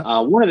year. Yeah.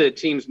 One of the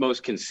team's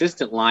most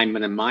consistent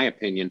linemen, in my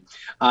opinion.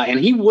 And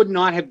he would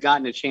not have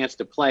gotten a chance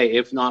to play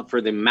if not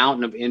for the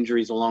mountain of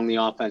injuries along the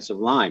offensive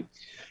line.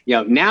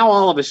 Now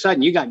all of a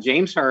sudden you got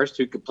James Hurst,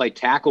 who could play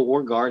tackle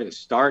or guard and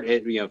start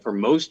it, for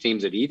most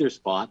teams at either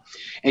spot.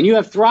 And you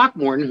have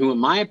Throckmorton, who in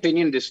my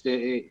opinion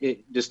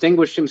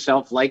distinguished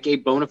himself like a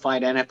bona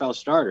fide NFL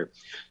starter.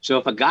 So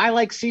if a guy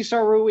like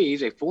Cesar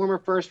Ruiz, a former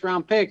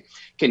first-round pick,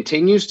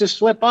 continues to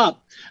slip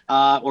up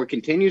or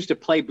continues to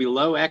play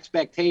below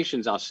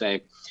expectations, I'll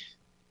say,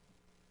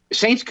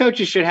 Saints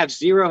coaches should have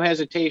zero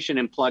hesitation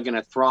in plugging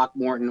a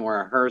Throckmorton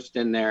or a Hurst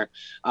in there.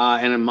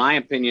 And in my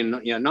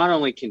opinion, not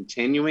only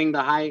continuing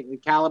the high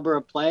caliber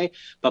of play,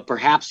 but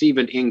perhaps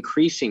even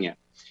increasing it.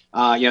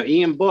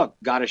 Ian Book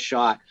got a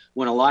shot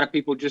when a lot of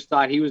people just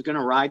thought he was going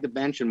to ride the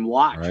bench and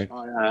watch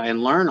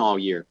and learn all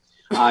year.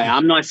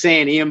 I'm not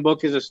saying Ian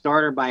Book is a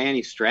starter by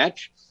any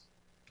stretch,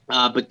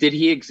 but did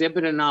he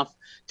exhibit enough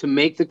to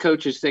make the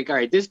coaches think, all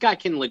right, this guy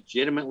can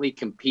legitimately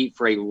compete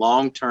for a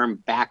long-term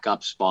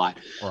backup spot?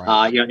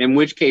 In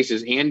which case,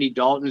 is Andy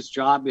Dalton's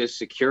job as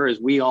secure as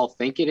we all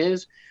think it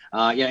is?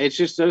 It's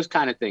just those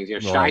kind of things.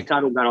 Shai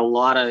Tuttle got a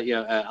lot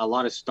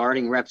of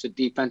starting reps at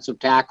defensive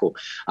tackle.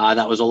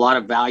 That was a lot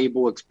of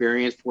valuable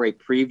experience for a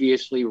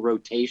previously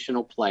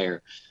rotational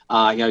player.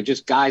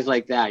 Just guys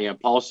like that.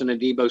 Paulson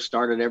Adebo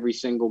started every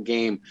single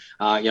game.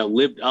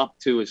 Lived up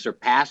to and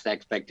surpassed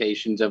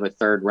expectations of a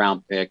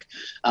third-round pick.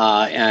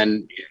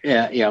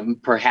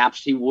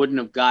 Perhaps he wouldn't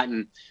have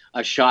gotten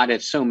a shot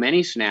at so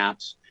many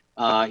snaps.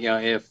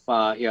 If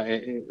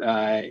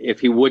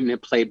he wouldn't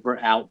have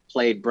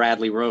outplayed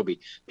Bradley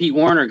Roby. Pete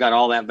Werner got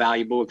all that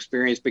valuable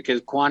experience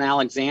because Quan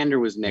Alexander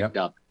was nicked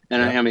up.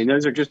 And I mean,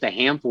 those are just a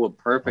handful of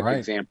perfect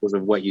examples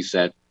of what you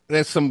said.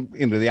 There's some,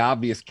 the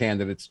obvious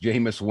candidates,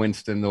 Jameis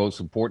Winston, the most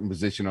important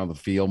position on the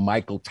field,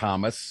 Michael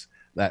Thomas,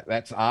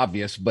 that's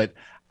obvious, but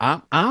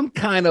I'm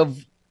kind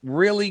of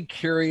really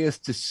curious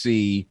to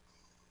see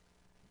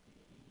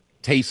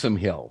Taysom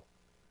Hill.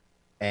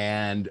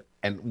 And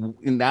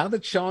now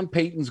that Sean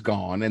Payton's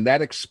gone and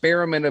that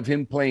experiment of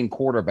him playing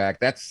quarterback,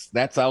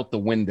 that's out the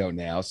window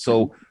now.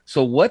 So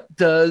what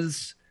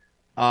does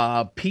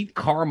Pete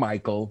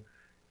Carmichael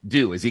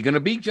do? Is he going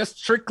to be just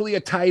strictly a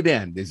tight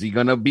end? Is he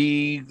going to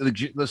be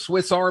the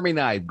Swiss Army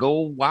knife, go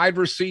wide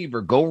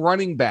receiver, go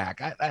running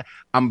back?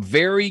 I'm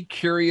very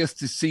curious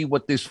to see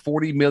what this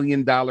 $40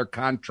 million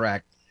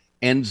contract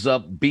ends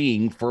up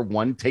being for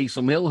one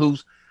Taysom Hill,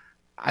 who's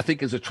I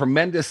think is a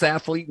tremendous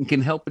athlete and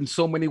can help in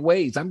so many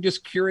ways. I'm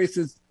just curious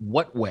as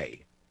what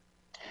way.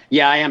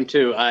 Yeah, I am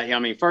too.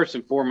 First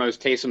and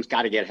foremost, Taysom's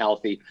got to get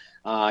healthy.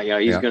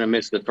 He's going to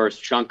miss the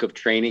first chunk of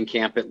training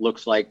camp. It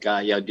looks like,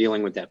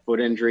 dealing with that foot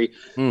injury.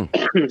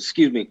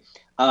 Excuse me.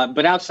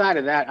 But outside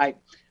of that,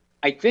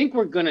 I think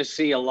we're going to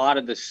see a lot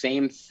of the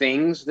same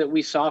things that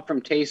we saw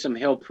from Taysom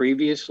Hill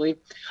previously.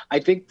 I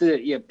think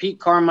that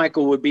Pete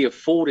Carmichael would be a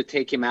fool to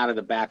take him out of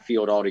the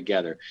backfield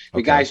altogether.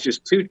 The guy's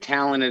just too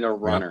talented a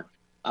runner.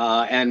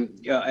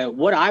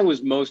 What I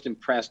was most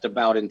impressed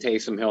about in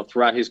Taysom Hill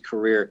throughout his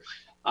career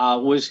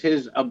was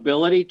his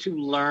ability to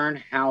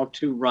learn how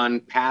to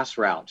run pass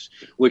routes,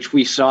 which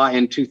we saw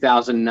in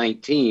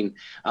 2019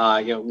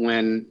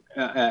 when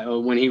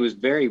he was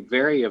very,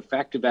 very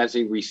effective as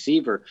a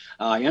receiver,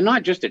 and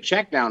not just a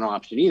check down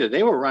option either.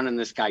 They were running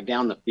this guy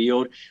down the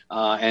field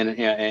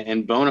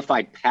and bona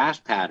fide pass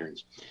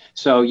patterns.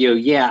 So,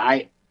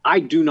 I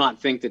do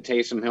not think that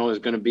Taysom Hill is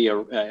going to be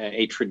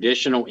a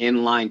traditional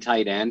inline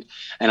tight end.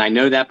 And I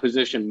know that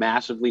position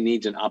massively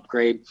needs an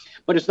upgrade,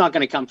 but it's not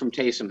going to come from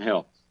Taysom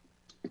Hill.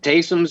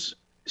 Taysom's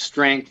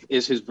strength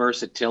is his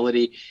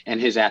versatility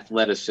and his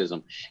athleticism.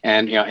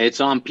 And,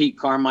 it's on Pete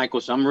Carmichael.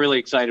 So I'm really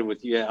excited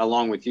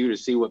along with you to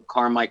see what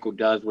Carmichael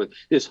does with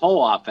this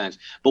whole offense.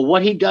 But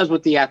what he does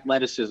with the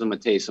athleticism of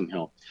Taysom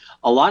Hill.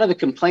 A lot of the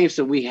complaints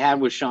that we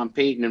had with Sean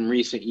Payton in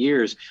recent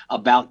years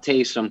about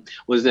Taysom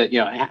was that,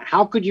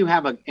 how could you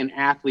have an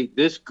athlete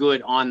this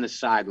good on the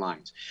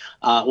sidelines?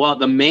 Well,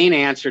 the main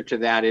answer to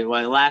that is,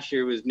 last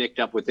year he was nicked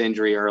up with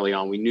injury early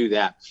on. We knew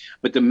that.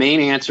 But the main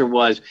answer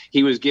was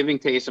he was giving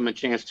Taysom a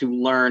chance to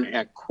learn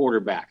at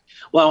quarterback.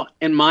 Well,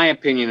 in my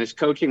opinion, as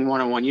coaching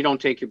one-on-one, you don't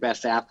take your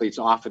best athletes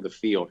off of the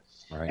field.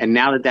 Right. And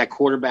now that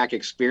quarterback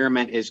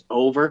experiment is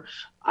over,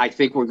 I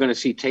think we're going to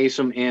see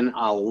Taysom in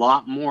a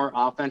lot more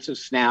offensive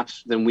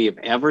snaps than we have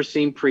ever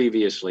seen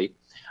previously.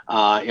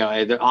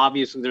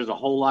 Obviously, there's a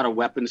whole lot of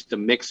weapons to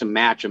mix and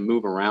match and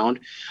move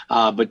around.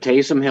 But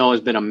Taysom Hill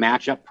has been a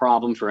matchup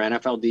problem for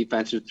NFL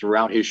defenses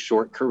throughout his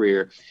short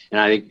career. And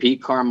I think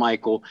Pete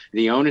Carmichael,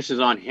 the onus is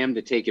on him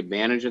to take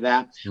advantage of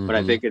that. Mm-hmm. But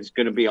I think it's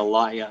going to be a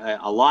lot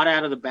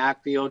out of the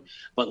backfield.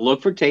 But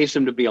look for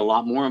Taysom to be a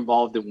lot more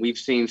involved than we've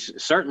seen,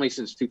 certainly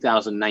since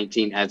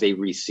 2019 as a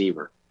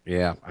receiver.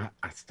 Yeah,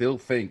 I still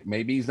think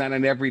maybe he's not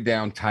an every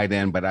down tight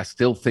end, but I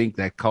still think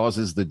that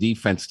causes the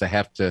defense to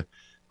have to,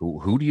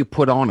 who do you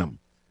put on him?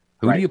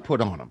 Who do you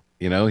put on him?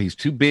 He's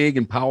too big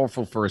and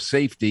powerful for a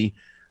safety.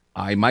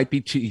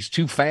 He's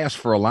too fast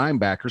for a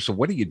linebacker. So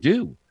what do you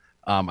do?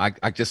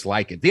 I just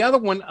like it. The other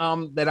one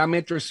that I'm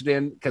interested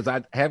in, because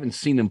I haven't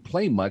seen him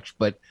play much,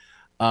 but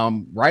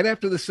right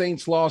after the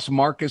Saints lost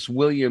Marcus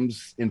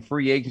Williams in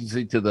free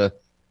agency to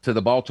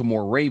the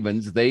Baltimore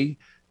Ravens, they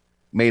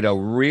made a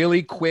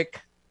really quick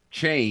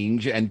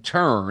change and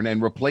turn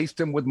and replaced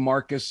him with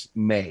Marcus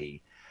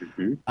May.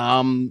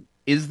 Mm-hmm.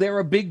 Is there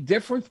a big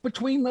difference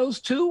between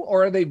those two,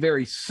 or are they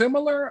very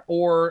similar,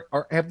 or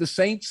have the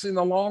Saints in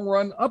the long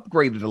run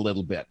upgraded a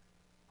little bit?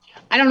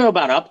 I don't know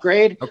about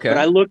upgrade, but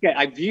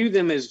I view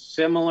them as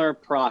similar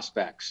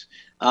prospects.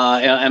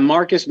 And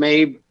Marcus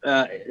May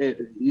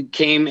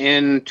came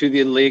into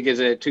the league as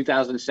a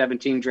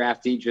 2017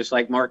 draftee, just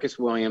like Marcus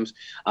Williams.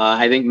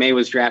 I think May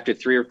was drafted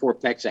 3 or 4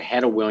 picks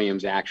ahead of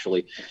Williams,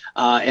 actually.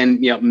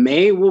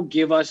 May will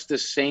give us the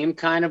same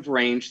kind of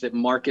range that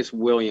Marcus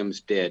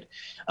Williams did.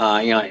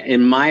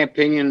 In my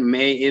opinion,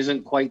 May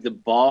isn't quite the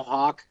ball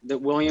hawk that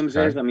Williams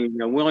is. I mean,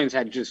 Williams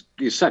had just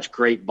such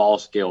great ball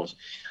skills.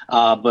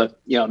 But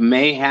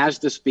May has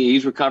the speed.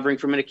 He's recovering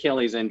from an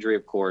Achilles injury,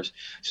 of course.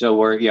 So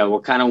we're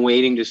kind of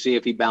waiting to see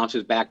if he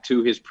bounces back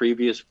to his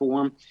previous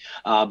form.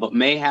 But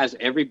May has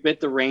every bit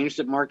the range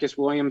that Marcus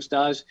Williams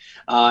does.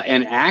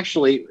 And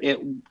actually,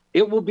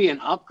 It will be an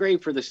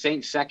upgrade for the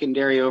Saints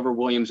secondary over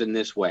Williams in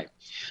this way.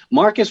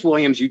 Marcus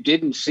Williams, you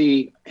didn't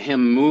see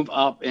him move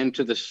up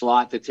into the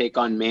slot to take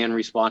on man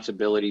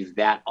responsibilities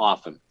that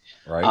often.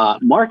 Right.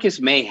 Marcus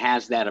May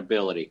has that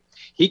ability.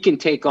 He can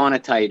take on a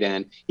tight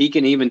end. He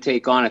can even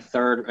take on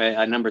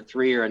a number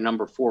 3 or a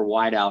number 4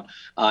 wideout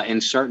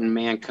in certain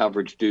man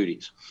coverage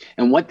duties.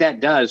 And what that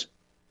does,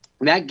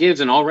 that gives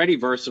an already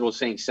versatile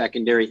Saints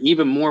secondary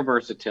even more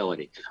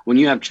versatility. When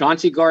you have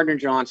Chauncey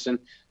Gardner-Johnson,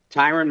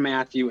 Tyrann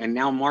Mathieu, and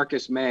now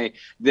Marcus May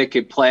that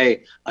could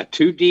play a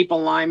 2-deep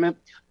alignment,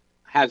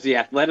 has the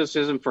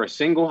athleticism for a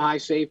single high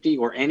safety,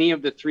 or any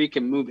of the 3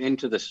 can move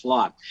into the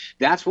slot.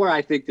 That's where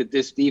I think that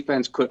this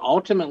defense could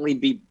ultimately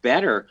be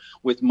better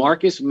with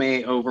Marcus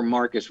May over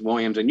Marcus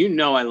Williams.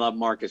 And I love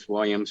Marcus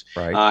Williams.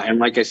 Right. And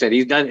like I said,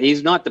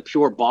 he's not the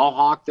pure ball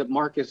hawk that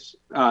Marcus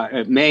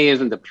May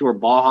isn't the pure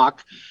ball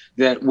hawk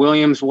that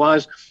Williams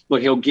was,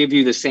 but he'll give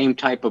you the same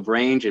type of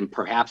range and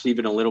perhaps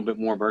even a little bit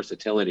more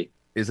versatility.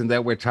 Isn't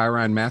that where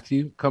Tyrann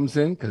Mathieu comes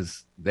in?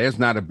 Because there's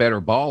not a better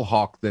ball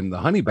hawk than the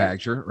Honey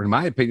Badger, in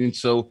my opinion.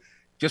 So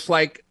just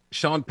like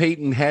Sean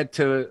Payton had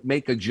to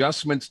make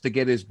adjustments to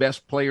get his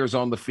best players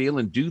on the field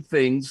and do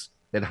things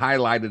that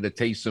highlighted a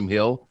Taysom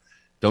Hill,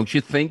 don't you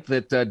think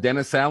that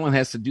Dennis Allen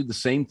has to do the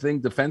same thing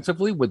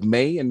defensively with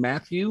May and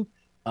Mathieu,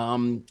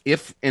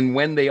 if and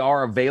when they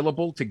are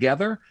available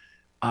together,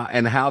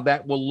 and how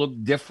that will look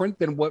different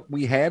than what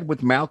we had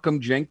with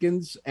Malcolm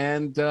Jenkins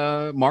and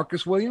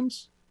Marcus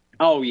Williams?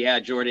 Oh, yeah,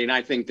 Jordy. And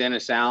I think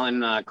Dennis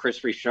Allen,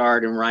 Chris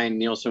Richard, and Ryan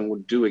Nielsen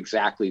would do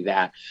exactly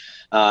that.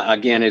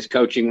 Again, as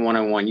coaching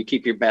one-on-one, you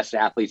keep your best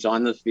athletes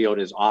on the field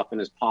as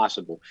often as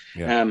possible.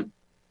 Yeah.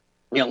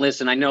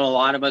 Listen, I know a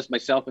lot of us,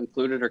 myself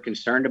included, are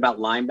concerned about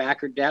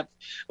linebacker depth,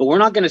 but we're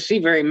not going to see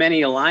very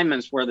many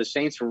alignments where the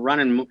Saints are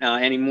running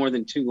any more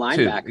than 2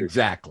 linebackers.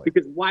 Exactly.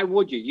 Because why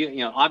would you? You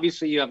know,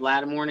 obviously you have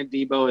Lattimore and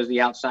Debo as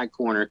the outside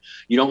corner.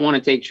 You don't want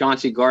to take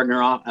Chauncey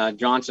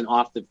Gardner-Johnson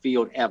off the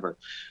field ever.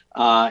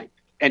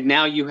 And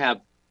now you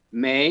have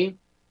May,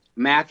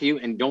 Mathieu,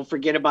 and don't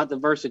forget about the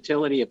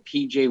versatility of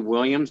P.J.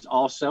 Williams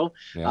also.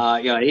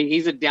 Yeah.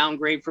 He's a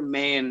downgrade from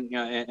May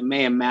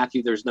and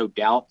Mathieu, there's no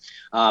doubt.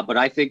 But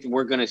I think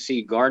we're going to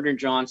see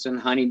Gardner-Johnson,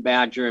 Honey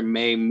Badger, and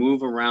May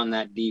move around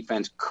that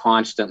defense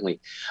constantly.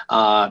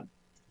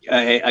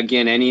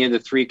 Again, any of the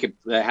 3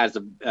 has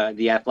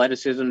the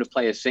athleticism to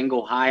play a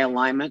single high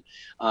alignment,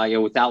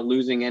 without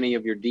losing any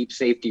of your deep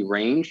safety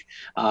range.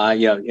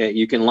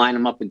 You can line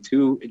them up in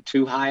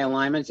two high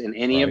alignments, and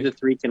any of the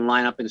 3 can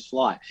line up in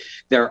slot.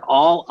 They're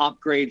all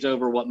upgrades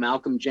over what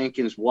Malcolm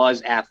Jenkins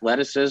was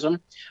athleticism,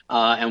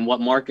 and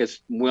what Marcus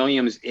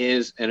Williams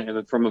is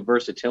from a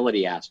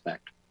versatility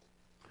aspect.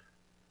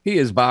 He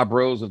is Bob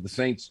Rose of the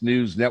Saints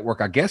News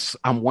Network. I guess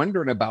I'm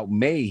wondering about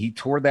May. He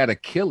tore that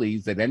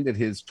Achilles that ended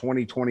his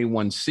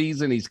 2021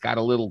 season. He's got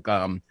a little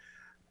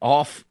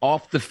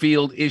off the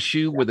field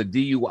issue with a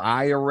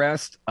DUI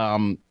arrest.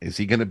 Is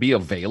he going to be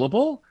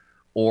available,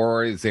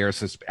 or is there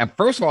and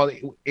first of all,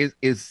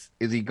 is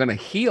he going to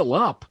heal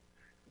up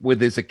with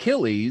his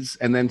Achilles,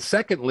 and then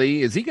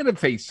secondly, is he going to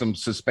face some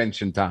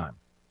suspension time?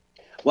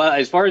 Well,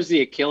 as far as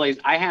the Achilles,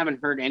 I haven't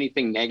heard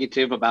anything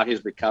negative about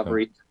his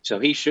recovery, so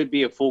he should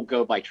be a full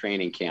go by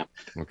training camp.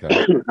 Okay.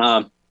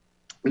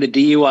 The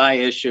DUI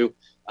issue,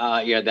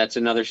 that's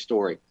another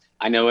story.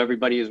 I know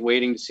everybody is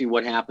waiting to see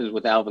what happens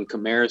with Alvin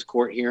Kamara's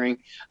court hearing.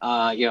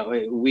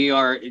 We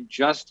are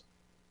just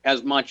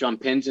as much on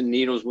pins and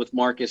needles with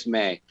Marcus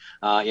May.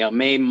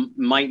 May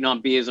might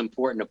not be as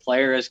important a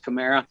player as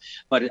Kamara,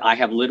 but I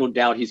have little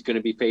doubt he's going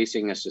to be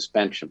facing a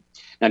suspension.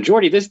 Now,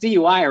 Jordy, this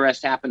DUI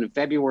arrest happened in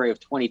February of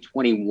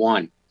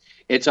 2021.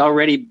 It's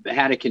already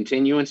had a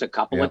continuance a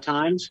couple of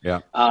times.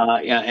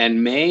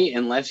 And May,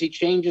 unless he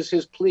changes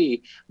his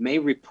plea, May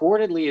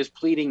reportedly is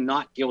pleading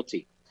not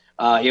guilty.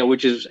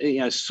 Which is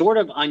sort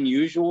of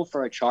unusual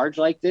for a charge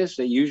like this.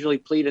 They usually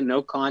plead a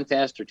no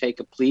contest or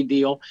take a plea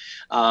deal.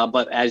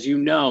 But as you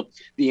know,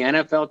 the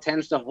NFL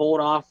tends to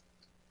hold off,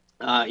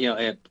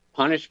 a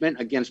punishment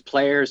against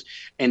players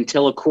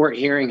until a court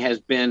hearing has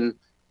been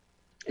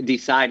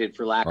decided,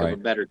 for lack of a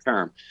better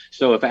term.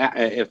 So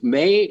if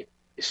May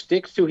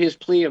sticks to his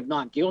plea of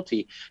not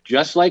guilty,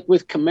 just like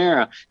with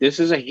Kamara, this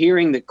is a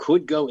hearing that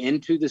could go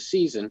into the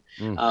season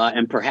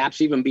and perhaps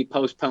even be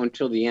postponed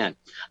till the end.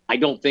 I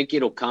don't think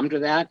it'll come to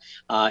that.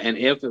 And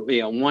if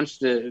once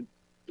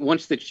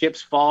the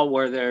chips fall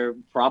where they're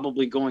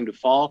probably going to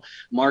fall,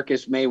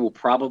 Marcus May will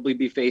probably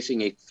be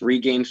facing a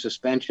 3-game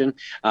suspension.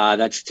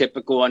 That's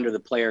typical under the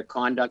player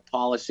conduct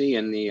policy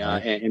and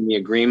the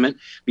agreement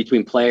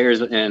between players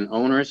and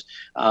owners.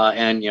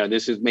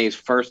 This is May's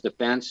first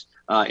offense.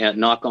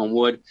 Knock on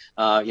wood,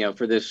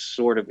 for this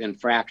sort of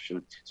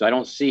infraction. So I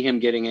don't see him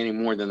getting any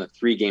more than a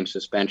 3-game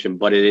suspension,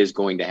 but it is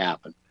going to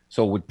happen.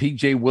 So would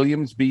P.J.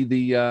 Williams be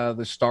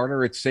the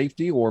starter at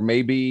safety, or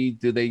maybe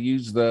do they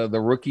use the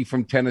rookie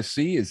from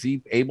Tennessee? Is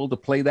he able to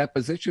play that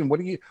position?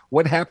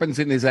 What happens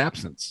in his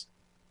absence?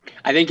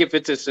 I think if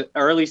it's an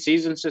early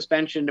season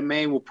suspension to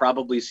May, we'll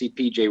probably see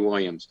P.J.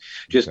 Williams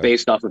just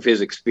based off of his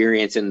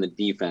experience in the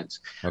defense.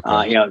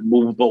 Okay.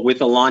 But with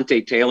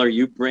Alontae Taylor,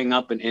 you bring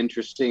up an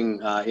interesting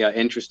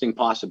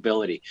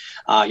possibility.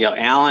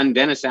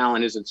 Dennis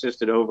Allen has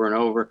insisted over and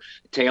over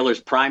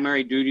Taylor's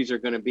primary duties are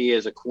going to be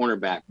as a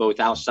cornerback, both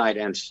outside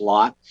and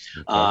slot.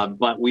 Okay.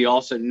 But we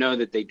also know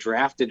that they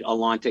drafted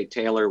Alontae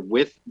Taylor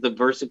with the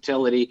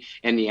versatility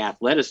and the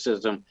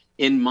athleticism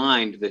in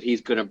mind that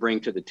he's going to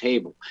bring to the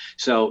table.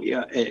 So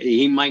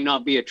he might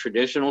not be a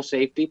traditional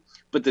safety,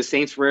 but the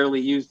Saints rarely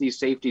use these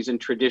safeties in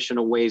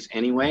traditional ways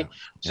anyway. Yeah.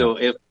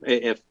 So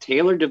if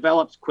Taylor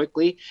develops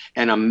quickly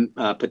and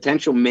a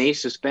potential May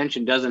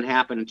suspension doesn't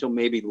happen until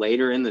maybe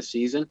later in the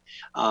season,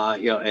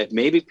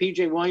 maybe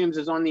P.J. Williams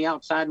is on the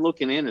outside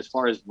looking in as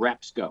far as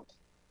reps go.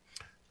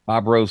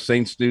 Bob Rose,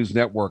 Saints News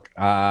Network.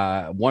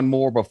 One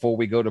more before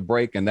we go to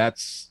break, and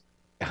that's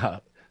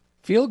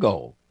field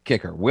goal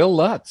kicker Will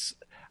Lutz.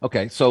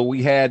 Okay, so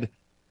we had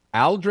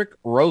Aldrick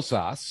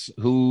Rosas,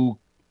 who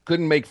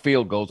couldn't make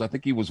field goals. I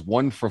think he was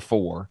 1 for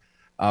 4.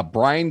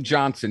 Brian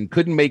Johnson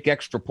couldn't make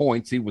extra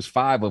points. He was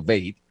 5 of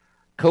 8.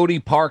 Cody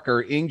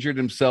Parker injured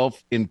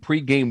himself in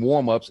pregame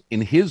warmups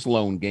in his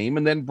lone game.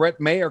 And then Brett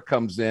Mayer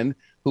comes in,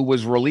 who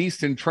was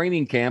released in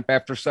training camp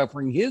after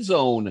suffering his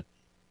own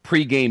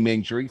pregame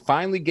injury,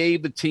 finally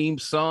gave the team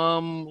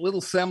some little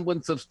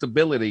semblance of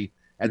stability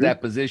at that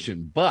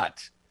position.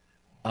 But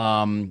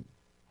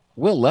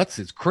Will Lutz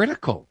is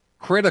critical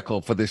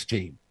for this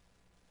team.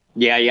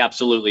 Yeah, he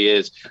absolutely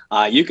is.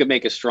 You could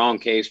make a strong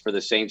case for the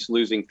Saints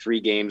losing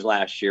 3 games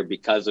last year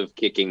because of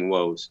kicking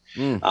woes.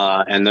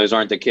 And those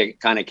aren't the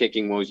kind of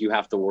kicking woes you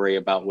have to worry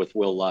about with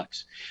Will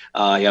Lutz.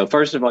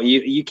 First of all,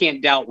 you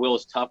can't doubt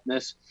Will's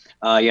toughness.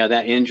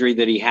 That injury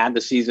that he had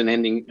the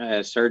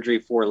season-ending surgery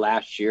for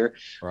last year,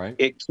 right?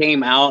 It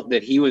came out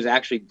that he was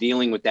actually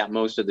dealing with that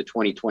most of the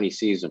 2020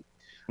 season.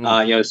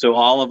 So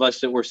all of us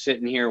that were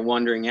sitting here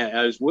wondering,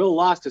 has Will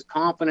lost his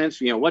confidence?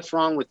 What's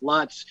wrong with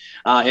Lutz?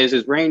 Is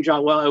his range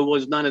on? Well, it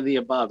was none of the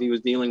above. He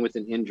was dealing with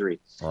an injury.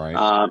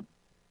 Right.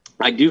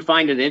 I do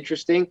find it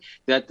interesting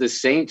that the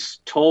Saints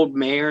told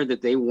Mayer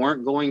that they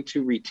weren't going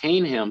to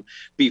retain him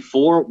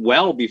before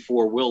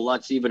Will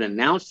Lutz even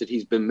announced that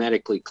he's been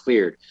medically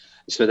cleared.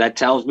 So that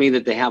tells me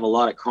that they have a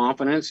lot of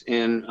confidence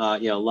in,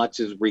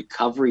 Lutz's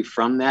recovery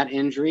from that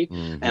injury.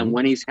 And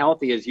when he's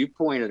healthy, as you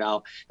pointed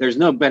out, there's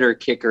no better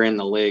kicker in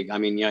the league. I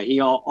mean,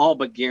 he all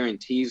but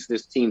guarantees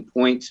this team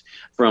points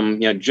from,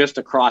 just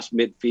across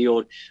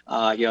midfield.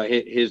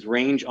 His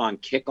range on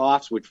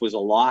kickoffs, which was a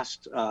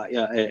lost,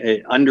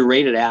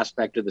 underrated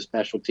aspect of the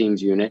special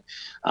teams unit,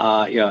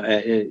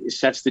 it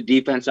sets the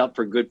defense up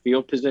for good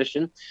field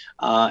position.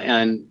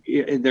 And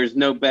there's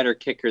no better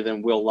kicker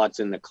than Will Lutz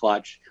in the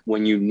clutch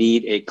when you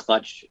need a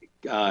clutch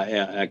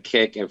a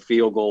kick, a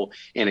field goal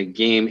in a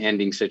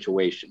game-ending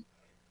situation.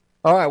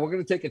 All right, we're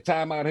going to take a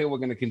time out here. We're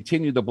going to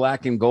continue the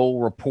Black and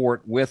Gold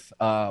report with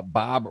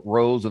Bob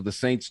Rose of the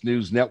Saints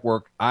News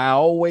Network. I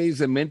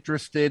always am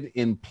interested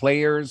in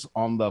players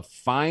on the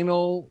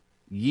final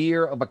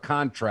year of a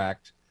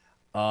contract,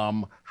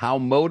 how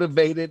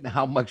motivated,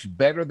 how much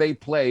better they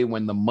play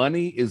when the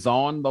money is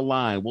on the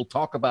line. We'll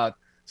talk about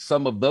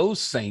some of those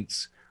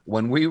Saints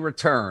when we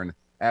return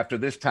after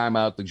this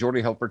timeout. The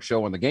Jordy Helpert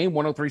Show on the Game,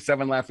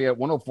 103.7 Lafayette,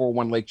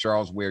 104.1 Lake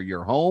Charles, where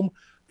you're home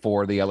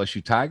for the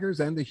LSU Tigers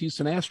and the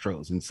Houston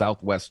Astros in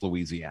Southwest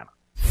Louisiana.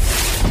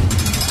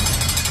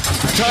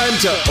 Time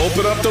to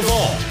open up the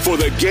vault for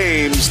the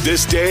games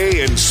this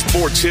day in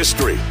sports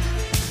history.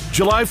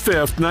 July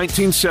 5th,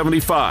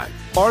 1975.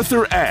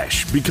 Arthur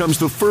Ashe becomes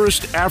the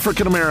first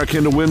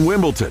African-American to win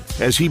Wimbledon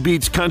as he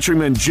beats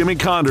countryman Jimmy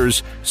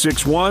Connors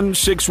 6-1,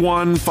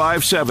 6-1,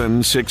 5-7,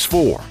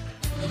 6-4.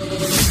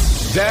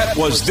 That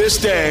was this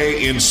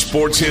day in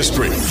sports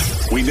history.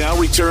 We now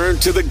return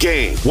to the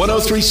Game.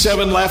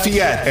 103.7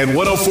 Lafayette and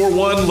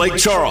 104.1 Lake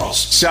Charles,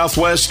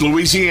 Southwest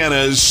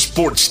Louisiana's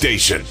sports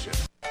station.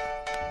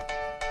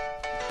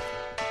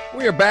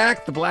 We are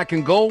back. The Black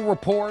and Gold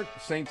Report,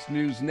 Saints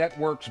News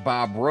Network's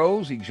Bob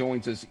Rose. He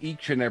joins us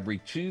each and every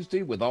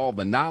Tuesday with all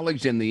the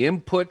knowledge and the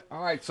input.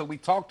 All right, so we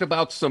talked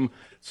about some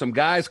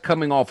guys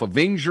coming off of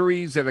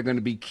injuries that are going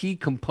to be key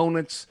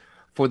components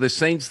for the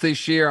Saints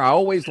this year. I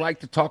always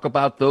like to talk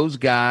about those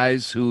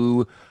guys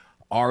who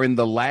are in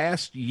the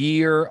last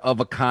year of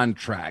a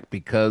contract,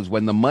 because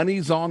when the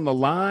money's on the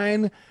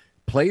line,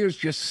 players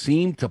just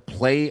seem to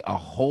play a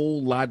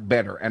whole lot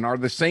better. And are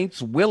the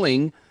Saints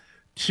willing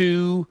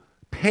to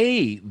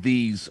pay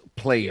these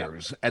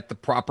players at the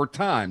proper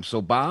time? So,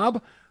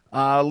 Bob,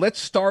 let's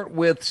start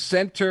with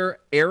center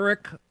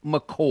Erik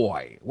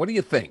McCoy. What do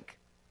you think?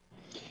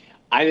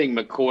 I think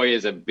McCoy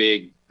is a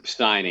big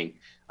signing.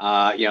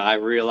 I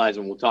realize,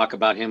 and we'll talk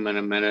about him in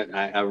a minute,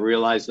 I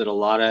realize that a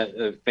lot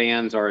of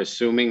fans are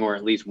assuming, or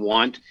at least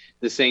want,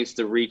 the Saints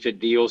to reach a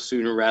deal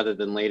sooner rather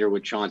than later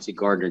with Chauncey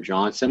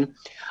Gardner-Johnson.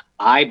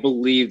 I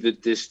believe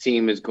that this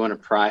team is going to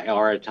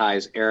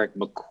prioritize Erik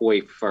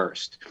McCoy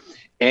first.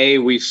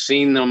 We've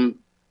seen them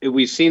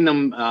we've seen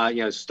them,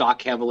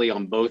 stock heavily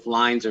on both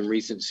lines in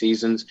recent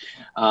seasons.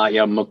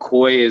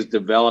 McCoy is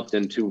developed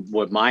into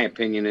what my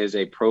opinion is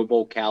a Pro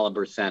Bowl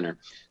caliber center,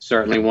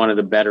 certainly one of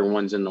the better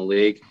ones in the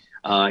league.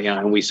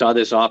 And we saw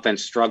this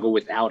offense struggle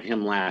without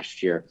him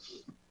last year.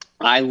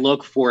 I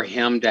look for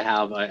him to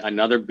have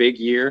another big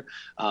year,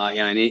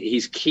 and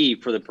he's key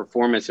for the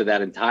performance of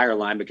that entire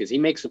line because he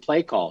makes the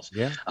play calls.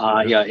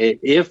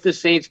 If the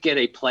Saints get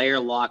a player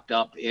locked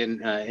up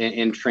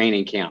in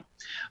training camp,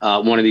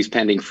 one of these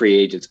pending free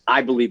agents,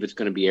 I believe it's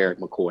going to be Eric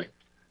McCoy.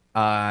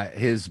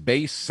 His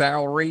base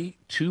salary,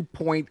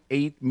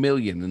 $2.8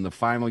 million in the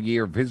final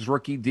year of his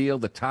rookie deal.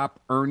 The top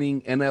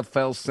earning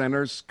NFL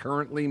centers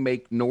currently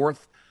make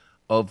north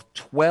of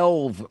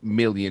 $12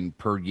 million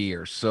per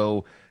year.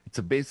 So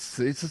it's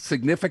a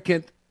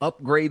significant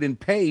upgrade in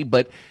pay.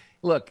 But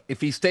look, if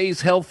he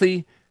stays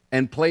healthy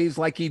and plays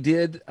like he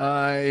did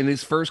in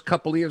his first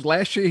couple of years,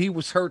 last year he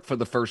was hurt for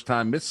the first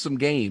time, missed some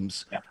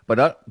games. Yeah.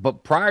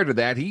 But prior to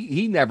that,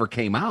 he never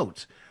came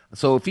out.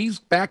 So if he's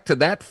back to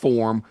that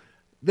form,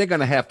 they're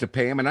going to have to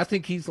pay him. And I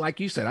think he's, like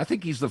you said, I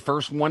think he's the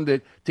first one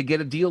to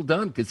get a deal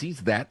done because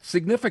he's that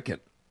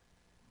significant.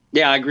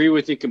 Yeah, I agree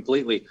with you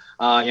completely.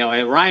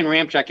 And Ryan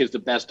Ramczyk is the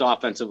best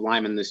offensive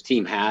lineman this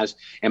team has.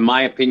 In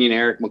my opinion,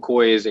 Eric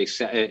McCoy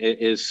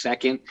is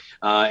second,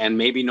 and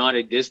maybe not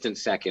a distant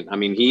second. I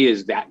mean, he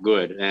is that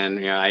good, and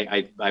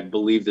I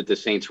believe that the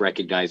Saints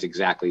recognize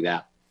exactly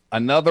that.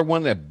 Another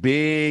one, a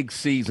big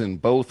season,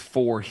 both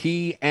for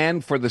he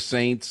and for the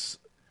Saints,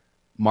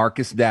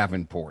 Marcus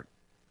Davenport.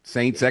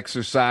 Saints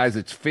exercise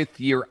its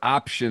fifth-year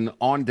option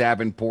on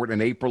Davenport in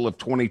April of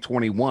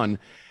 2021.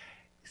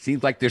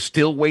 Seems like they're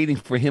still waiting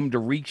for him to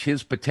reach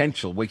his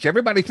potential, which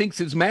everybody thinks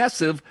is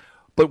massive.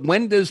 But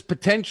when does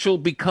potential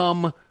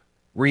become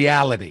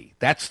reality?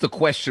 That's the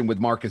question with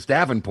Marcus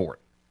Davenport.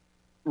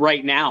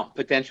 Right now,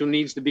 potential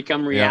needs to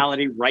become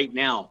reality right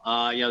now.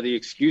 The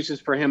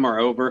excuses for him are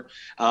over.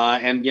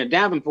 And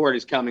Davenport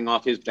is coming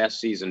off his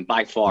best season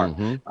by far.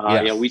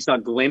 Yes. We saw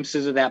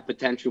glimpses of that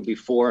potential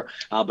before,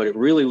 but it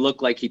really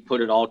looked like he put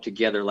it all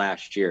together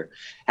last year.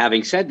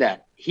 Having said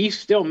that, he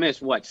still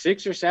missed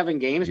 6 or 7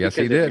 games because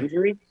of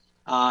injury.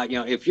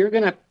 If you're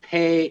going to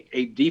pay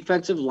a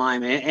defensive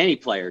lineman, any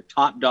player,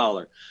 top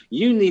dollar,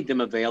 you need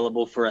them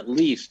available for at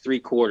least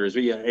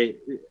 3/4,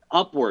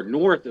 upward,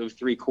 north of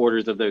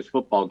 3/4 of those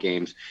football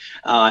games.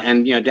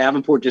 And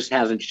Davenport just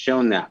hasn't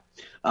shown that.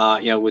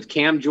 With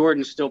Cam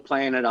Jordan still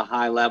playing at a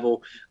high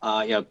level,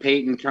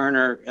 Peyton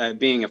Turner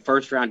being a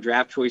first-round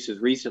draft choice as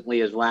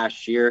recently as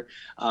last year,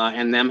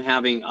 and them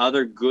having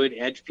other good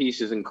edge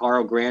pieces in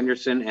Carl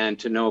Granderson and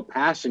Tanoa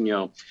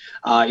Kpassagnon.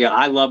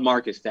 I love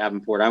Marcus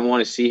Davenport. I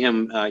want to see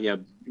him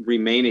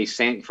remain a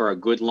Saint for a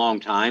good long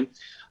time.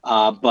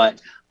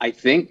 But I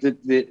think that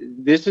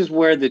this is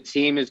where the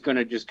team is going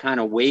to just kind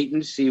of wait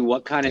and see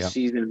what kind of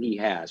season he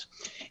has.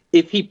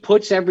 If he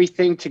puts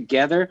everything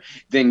together,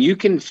 then you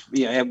can,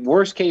 at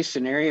worst case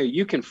scenario,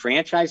 you can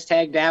franchise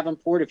tag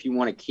Davenport if you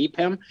want to keep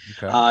him,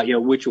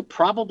 which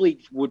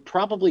would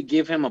probably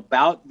give him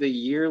about the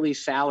yearly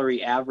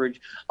salary average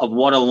of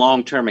what a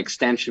long-term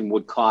extension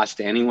would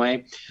cost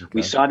anyway. Okay.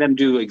 We saw them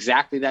do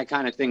exactly that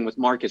kind of thing with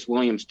Marcus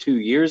Williams 2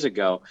 years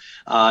ago,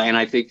 and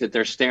I think that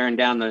they're staring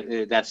down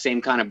that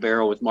same kind of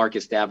barrel with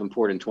Marcus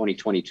Davenport in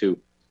 2022.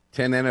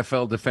 10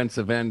 NFL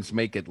defensive ends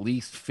make at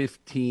least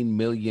 $15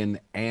 million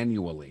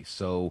annually.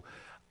 So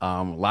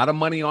a lot of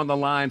money on the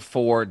line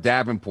for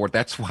Davenport.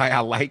 That's why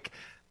I like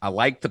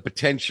the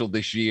potential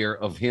this year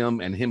of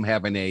him and him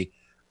having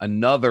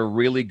another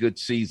really good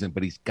season,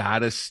 but he's got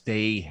to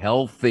stay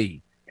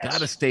healthy. Yes.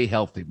 Got to stay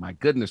healthy. My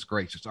goodness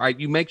gracious. All right,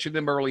 you mentioned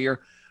him earlier.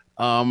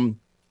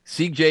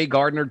 C.J.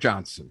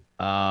 Gardner-Johnson.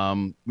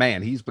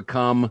 Man, he's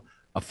become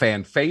a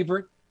fan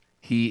favorite.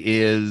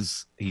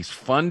 He's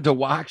fun to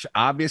watch,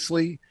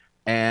 obviously.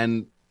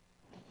 And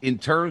in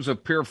terms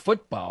of pure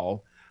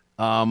football,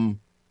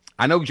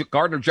 I know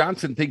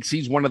Gardner-Johnson thinks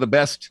he's one of the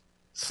best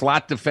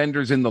slot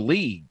defenders in the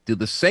league. Do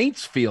the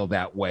Saints feel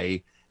that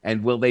way?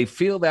 And will they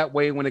feel that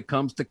way when it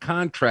comes to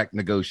contract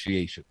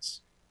negotiations?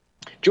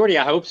 Jordy,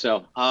 I hope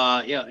so.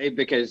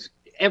 Because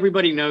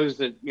everybody knows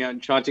that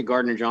Chauncey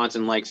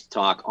Gardner-Johnson likes to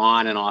talk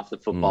on and off the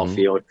football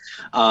field.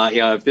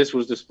 If this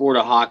was the sport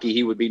of hockey,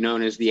 he would be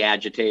known as the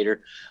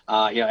agitator.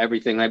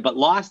 Everything like. But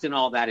lost in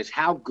all that is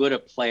how good a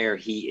player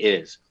he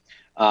is,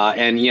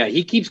 and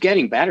he keeps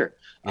getting better.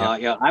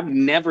 I've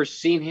never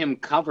seen him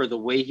cover the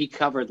way he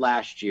covered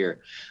last year.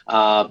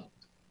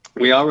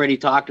 We already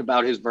talked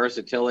about his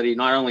versatility,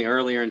 not only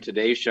earlier in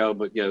today's show,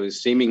 but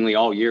seemingly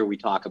all year we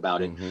talk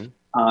about it.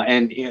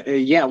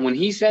 When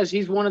he says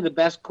he's one of the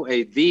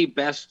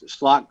best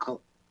slot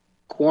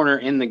corner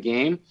in the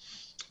game,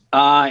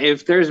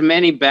 if there's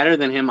many better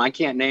than him, I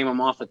can't name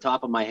them off the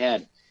top of my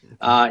head.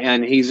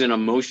 And he's an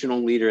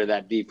emotional leader of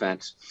that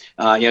defense.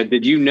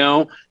 Did you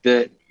know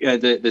that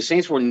the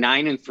Saints were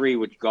 9-3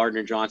 with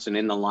Gardner-Johnson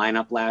in the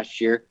lineup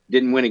last year?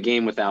 Didn't win a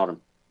game without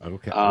him.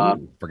 Okay.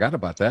 Forgot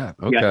about that.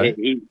 Okay.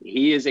 Yeah,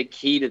 he is a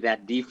key to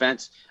that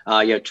defense.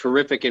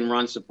 Terrific in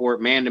run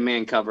support,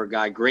 man-to-man cover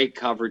guy, great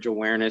coverage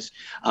awareness.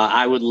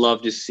 I would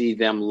love to see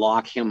them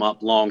lock him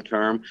up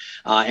long-term.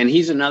 And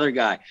he's another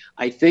guy.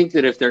 I think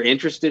that if they're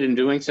interested in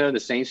doing so, the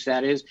Saints,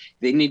 that is,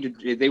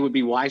 they would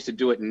be wise to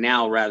do it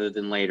now rather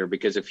than later,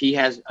 because if he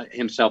has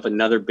himself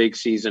another big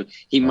season,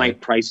 he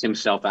might price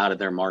himself out of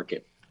their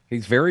market.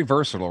 He's very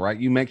versatile, right?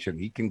 You mentioned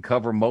he can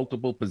cover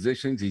multiple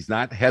positions. He's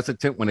not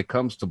hesitant when it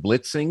comes to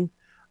blitzing,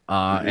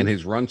 and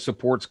his run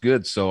support's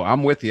good. So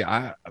I'm with you.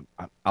 I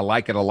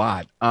like it a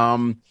lot.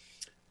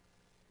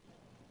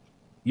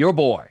 Your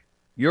boy,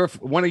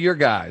 one of your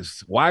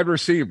guys, wide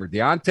receiver,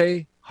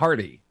 Deonte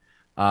Harty,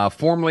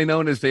 formerly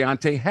known as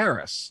Deonte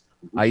Harris.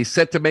 He's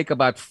set to make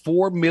about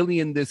 $4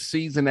 million this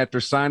season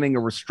after signing a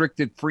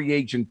restricted free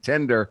agent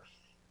tender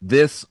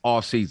this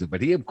offseason.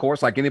 But he, of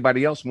course, like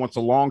anybody else, wants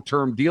a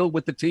long-term deal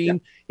with the team.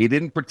 Yeah. He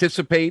didn't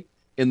participate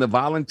in the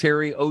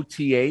voluntary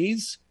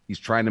OTAs. He's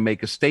trying to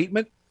make a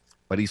statement,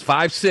 but he's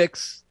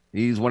 5'6".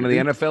 He's one of the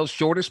NFL's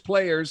shortest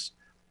players.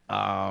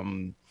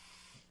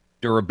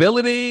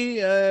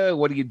 Durability,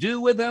 what do you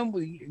do with him?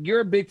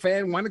 You're a big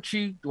fan. Why don't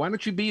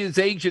you be his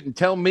agent and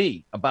tell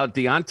me about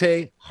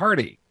Deonte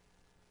Harty?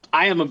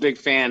 I am a big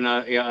fan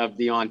of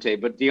Deonte,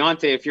 but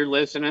Deonte, if you're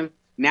listening,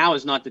 now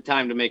is not the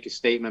time to make a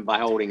statement by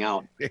holding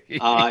out.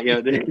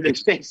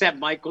 The Saints have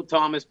Michael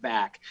Thomas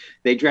back.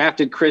 They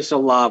drafted Chris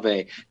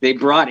Olave. They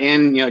brought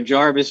in,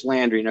 Jarvis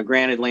Landry. Now,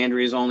 granted,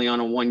 Landry is only on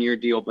a 1-year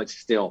deal, but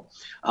still.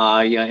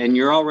 And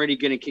you're already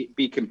going to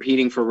be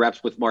competing for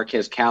reps with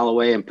Marquez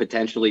Callaway and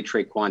potentially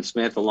Traquan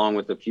Smith, along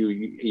with a few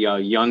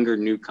younger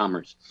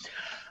newcomers.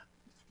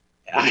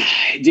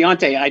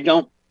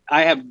 Deonte,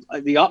 I have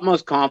the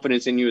utmost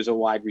confidence in you as a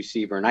wide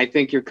receiver, and I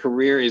think your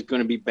career is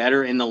going to be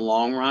better in the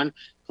long run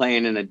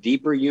playing in a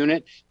deeper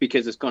unit,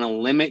 because it's going to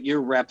limit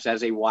your reps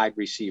as a wide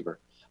receiver.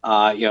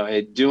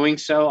 Doing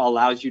so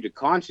allows you to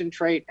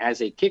concentrate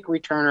as a kick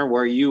returner,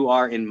 where you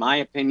are, in my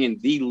opinion,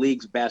 the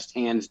league's best,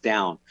 hands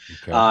down.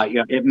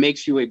 Okay. It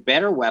makes you a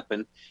better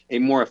weapon, a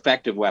more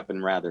effective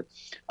weapon, rather,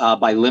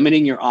 by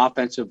limiting your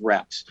offensive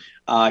reps.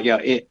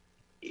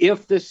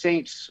 If the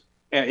Saints,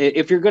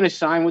 if you're going to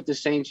sign with the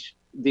Saints,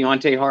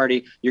 Deonte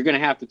Harty, you're going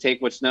to have to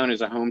take what's known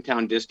as a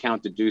hometown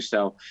discount to do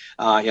so.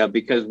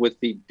 Because with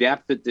the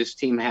depth that this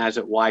team has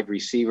at wide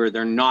receiver,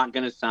 they're not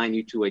going to sign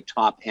you to a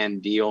top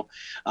end deal.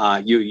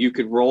 You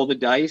could roll the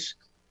dice.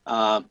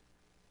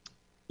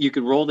 You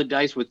could roll the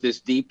dice with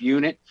this deep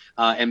unit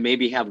and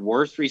maybe have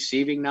worse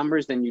receiving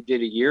numbers than you did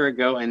a year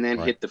ago, and then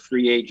hit the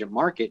free agent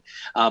market.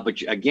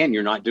 But again,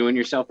 you're not doing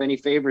yourself any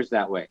favors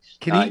that way.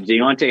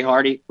 Deonte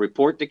Harty,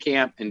 report to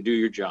camp and do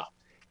your job.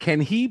 Can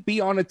he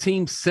be on a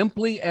team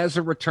simply as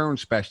a return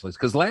specialist?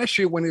 Because last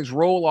year, when his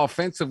role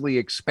offensively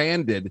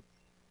expanded,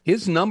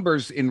 his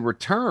numbers in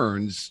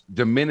returns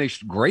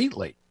diminished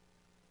greatly.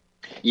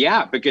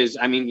 Yeah, because,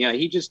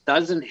 he just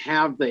doesn't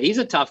have he's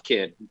a tough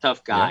kid,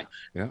 tough guy.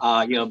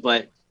 Yeah.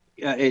 But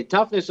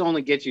toughness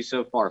only gets you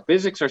so far.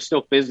 Physics are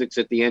still physics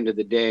at the end of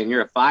the day. And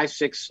you're a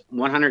 5'6",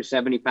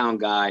 170-pound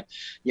guy,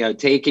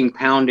 taking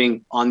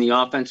pounding on the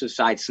offensive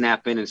side,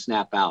 snap in and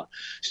snap out.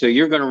 So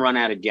you're going to run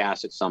out of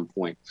gas at some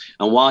point.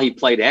 And while he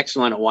played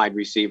excellent at wide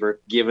receiver,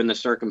 given the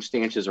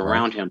circumstances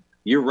around him,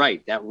 you're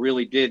right. That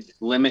really did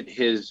limit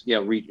his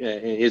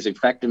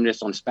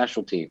effectiveness on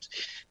special teams.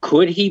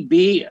 Could he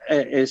be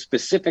a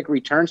specific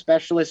return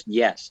specialist?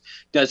 Yes.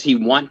 Does he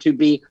want to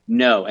be?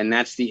 No. And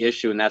that's the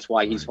issue. And that's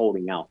why he's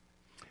holding out.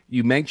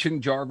 You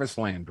mentioned Jarvis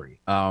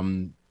Landry.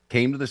 Came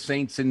to the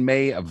Saints in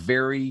May, a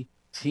very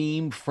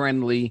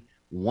team-friendly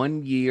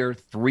 1-year,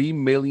 $3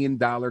 million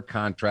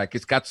contract.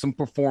 It's got some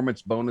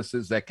performance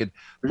bonuses that could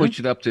push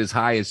it up to as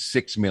high as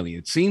 $6 million.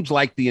 It seems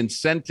like the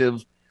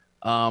incentive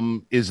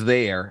is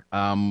there.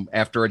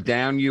 After a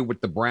down year with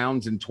the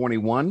Browns in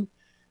 21,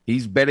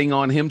 he's betting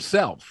on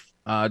himself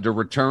to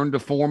return to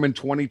form in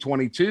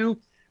 2022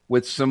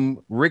 with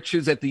some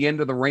riches at the end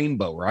of the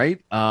rainbow,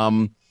 right?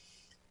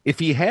 If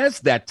he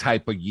has that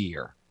type of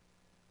year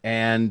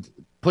and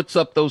puts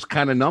up those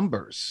kind of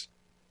numbers,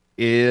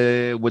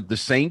 would the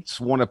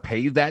Saints want to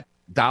pay that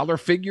dollar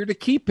figure to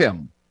keep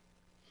him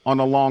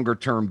on a longer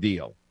term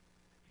deal?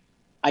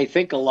 I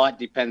think a lot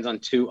depends on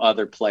two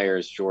other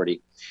players,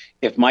 Jordy.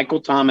 If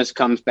Michael Thomas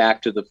comes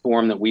back to the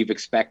form that we've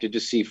expected to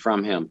see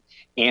from him,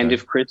 and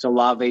if Chris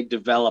Olave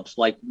develops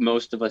like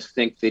most of us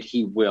think that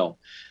he will,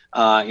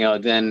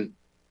 then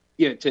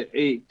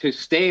to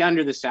stay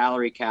under the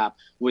salary cap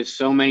with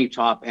so many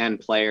top end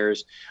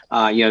players,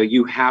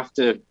 you have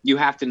to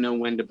know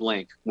when to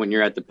blink when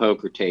you're at the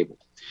poker table.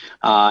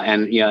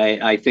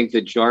 I think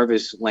that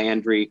Jarvis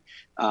Landry,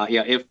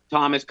 if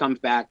Thomas comes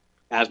back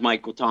as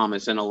Michael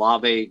Thomas and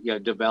Olave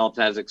develops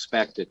as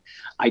expected,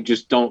 I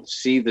just don't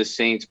see the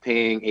Saints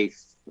paying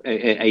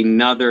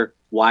another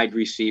wide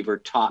receiver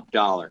top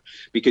dollar,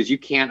 because you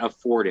can't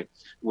afford it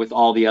with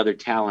all the other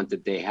talent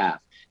that they have.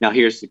 Now,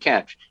 here's the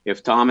catch.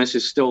 If Thomas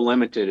is still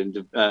limited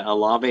and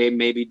Olave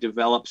maybe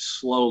develops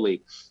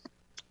slowly,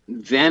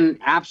 then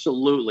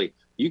absolutely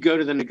You go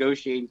to the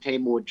negotiating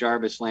table with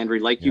Jarvis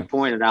Landry, like you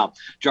pointed out.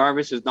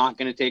 Jarvis is not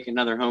going to take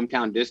another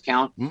hometown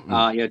discount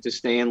to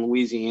stay in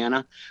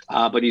Louisiana,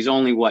 but he's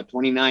only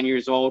 29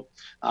 years old.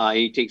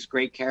 He takes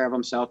great care of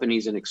himself, and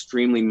he's an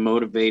extremely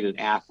motivated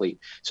athlete.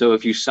 So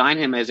if you sign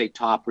him as a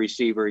top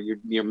receiver,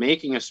 you're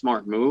making a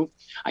smart move.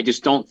 I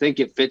just don't think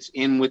it fits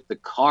in with the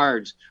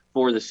cards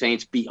for the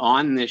Saints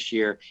beyond this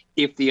year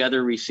if the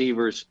other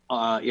receivers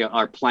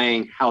are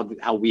playing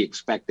how we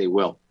expect they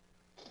will.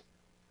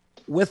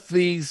 With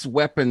these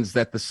weapons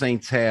that the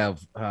Saints have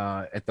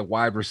at the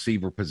wide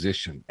receiver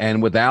position,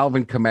 and with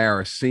Alvin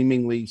Kamara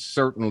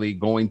certainly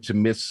going to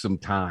miss some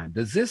time,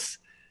 does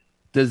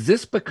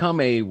this become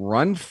a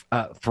run,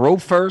 throw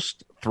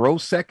first, throw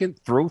second,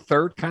 throw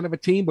third kind of a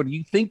team? Or do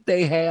you think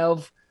they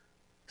have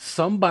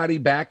somebody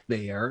back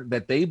there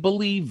that they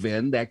believe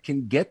in that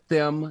can get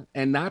them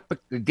and not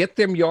get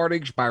them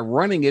yardage by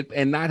running it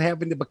and not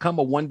having to become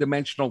a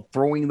one-dimensional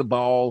throwing the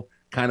ball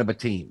kind of a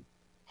team?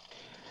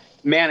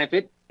 Man,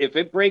 if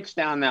it breaks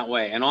down that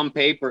way, and on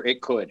paper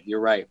it could,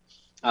 you're right.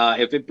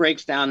 If it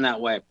breaks down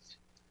that way,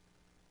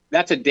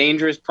 that's a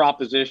dangerous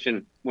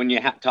proposition when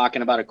you're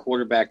talking about a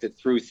quarterback that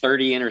threw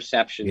 30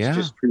 interceptions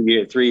just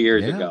 3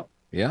 years ago.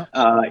 Yeah.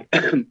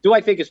 Do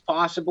I think it's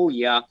possible?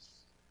 Yeah.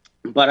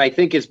 But I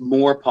think it's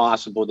more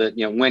possible that,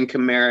 when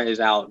Kamara is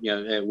out,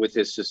 with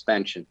his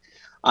suspension,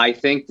 I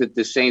think that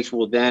the Saints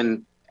will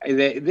then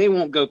they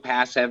won't go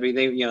pass heavy.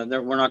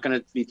 We're not going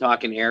to be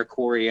talking Air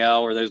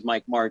Coryell or there's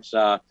Mike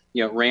Martz,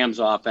 Rams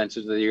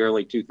offenses of the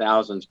early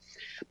 2000s.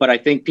 But I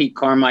think Pete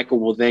Carmichael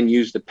will then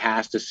use the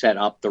pass to set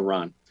up the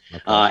run.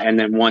 Okay. And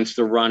then once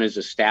the run is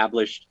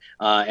established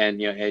and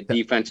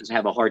defenses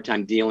have a hard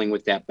time dealing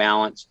with that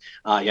balance,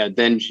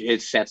 then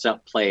it sets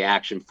up play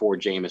action for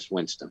Jameis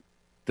Winston.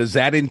 Does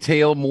that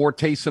entail more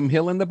Taysom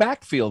Hill in the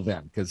backfield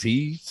then? Because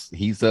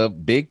he's a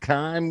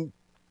big-time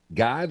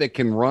guy that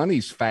can run.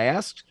 He's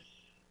fast.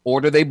 Or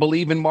do they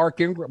believe in Mark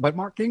Ingram? But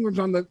Mark Ingram's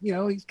on the,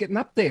 he's getting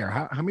up there.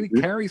 How many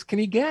carries can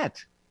he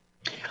get?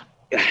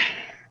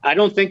 I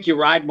don't think you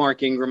ride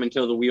Mark Ingram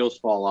until the wheels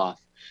fall off.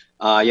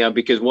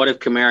 Because what if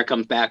Kamara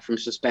comes back from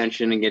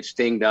suspension and gets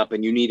dinged up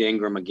and you need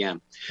Ingram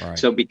again? Right.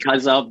 So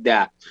because of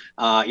that,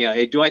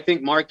 do I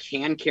think Mark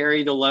can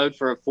carry the load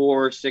for a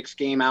 4 or 6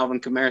 game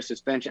Alvin Kamara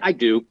suspension? I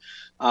do.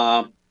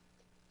 But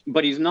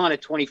he's not a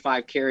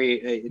 25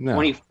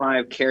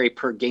 carry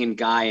per game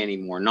guy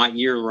anymore, not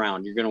year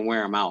round. You're going to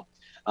wear him out.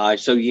 I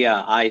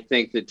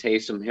think that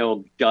Taysom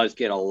Hill does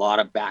get a lot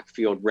of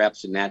backfield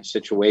reps in that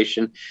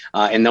situation,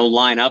 and they'll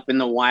line up in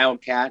the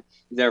Wildcat.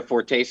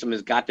 Therefore, Taysom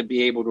has got to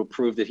be able to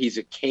prove that he's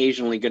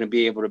occasionally going to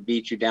be able to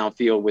beat you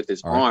downfield with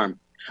his arm.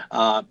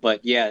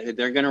 But they're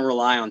going to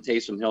rely on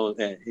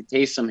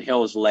Taysom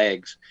Hill's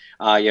legs,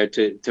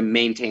 to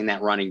maintain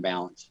that running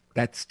balance.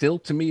 That still,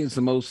 to me, is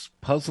the most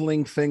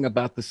puzzling thing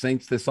about the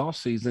Saints this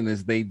offseason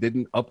is they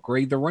didn't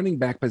upgrade the running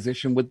back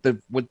position with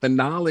the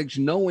knowledge,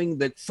 knowing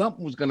that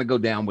something was going to go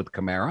down with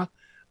Kamara.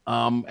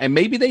 And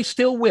maybe they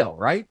still will,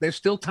 right? There's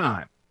still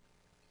time.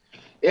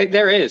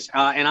 There is.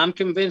 And I'm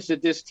convinced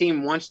that this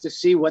team wants to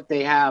see what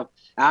they have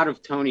out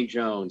of Tony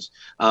Jones,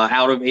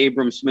 out of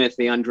Abram Smith,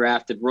 the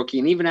undrafted rookie,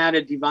 and even out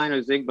of Divine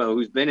Ozigbo,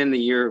 who's been in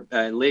the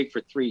league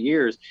for 3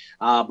 years,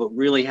 but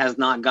really has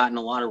not gotten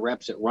a lot of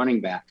reps at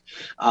running back.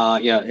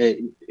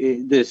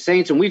 The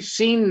Saints, and we've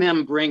seen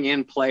them bring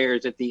in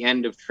players at the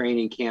end of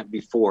training camp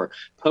before,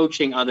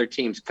 poaching other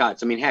teams'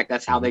 cuts. I mean, heck,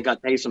 that's how they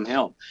got Taysom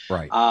Hill.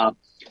 Right.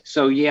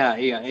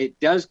 It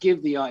does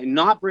give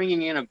not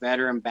bringing in a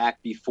veteran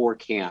back before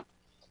camp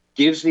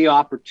gives the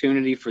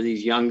opportunity for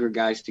these younger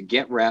guys to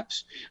get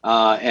reps.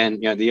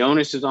 And the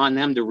onus is on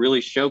them to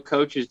really show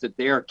coaches that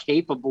they are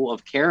capable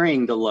of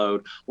carrying the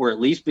load or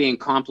at least being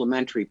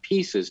complementary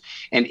pieces.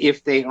 And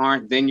if they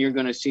aren't, then you're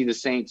going to see the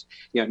Saints,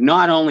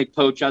 not only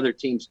poach other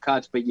teams'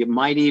 cuts, but you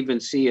might even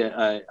see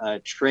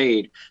a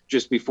trade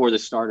just before the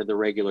start of the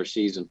regular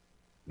season.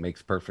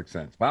 Makes perfect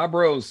sense. Bob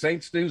Rose,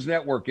 Saints News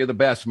Network. You're the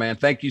best, man.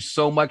 Thank you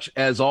so much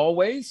as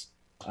always.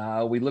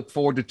 We look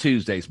forward to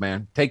Tuesdays,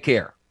 man. Take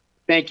care.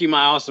 Thank you,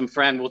 my awesome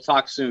friend. We'll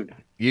talk soon.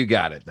 You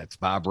got it. That's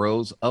Bob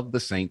Rose of the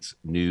Saints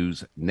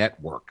News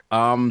Network.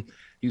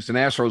 Houston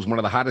Astros, one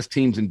of the hottest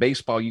teams in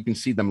baseball. You can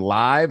see them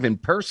live in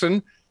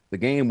person. The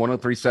game,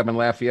 103.7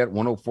 Lafayette,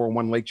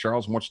 104.1 Lake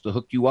Charles, wants to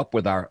hook you up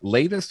with our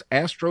latest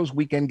Astros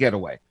weekend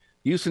getaway.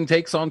 Houston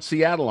takes on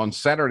Seattle on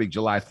Saturday,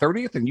 July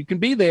 30th, and you can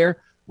be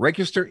there.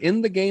 Register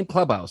in the game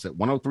clubhouse at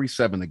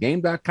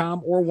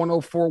 1037thegame.com or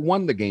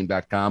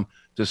 1041thegame.com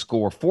to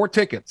score 4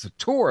 tickets, a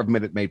tour of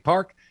Minute Maid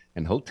Park,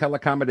 and hotel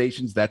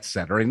accommodations that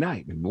Saturday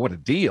night. And what a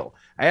deal.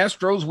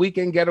 Astros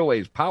weekend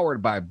getaways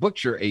powered by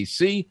Butcher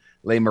AC,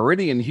 Le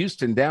Meridian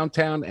Houston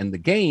downtown, and the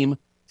game,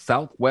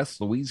 Southwest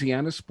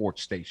Louisiana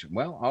Sports Station.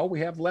 Well, all we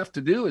have left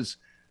to do is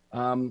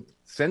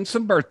send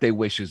some birthday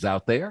wishes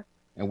out there,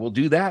 and we'll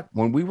do that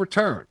when we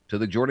return to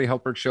the Jordy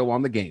Helper Show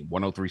on the game.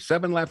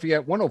 1037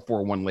 Lafayette,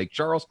 1041 Lake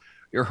Charles,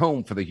 your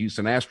home for the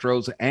Houston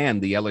Astros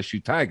and the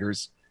LSU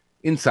Tigers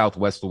in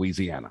Southwest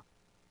Louisiana.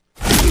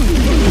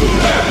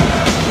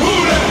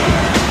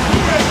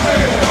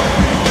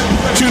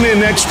 Tune in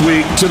next next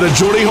week to the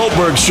Jordy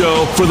Holtberg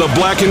Show for the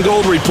Black and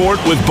Gold Report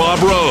with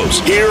Bob Rose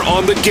here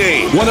on The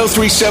Game.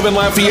 103.7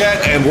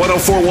 Lafayette and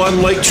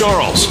 104.1 Lake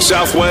Charles,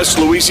 Southwest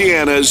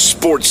Louisiana's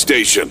sports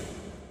station.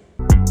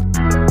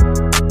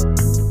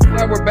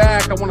 Well, we're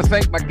back. I want to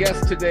thank my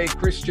guest today,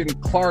 Christian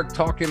Clark,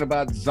 talking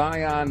about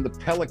Zion, the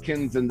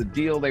Pelicans, and the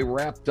deal they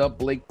wrapped up.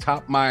 Blake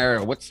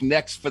Topmeyer, what's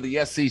next for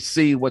the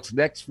SEC? What's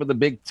next for the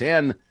Big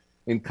Ten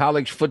in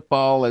college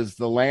football as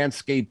the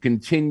landscape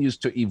continues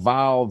to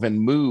evolve and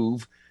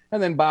move?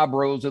 And then Bob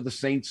Rose of the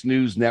Saints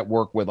News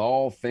Network with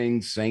all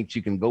things Saints.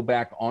 You can go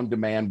back on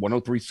demand,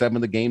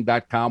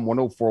 1037thegame.com,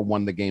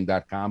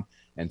 1041thegame.com,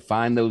 and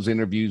find those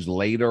interviews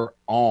later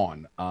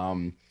on.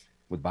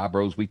 With Bob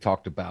Rose, we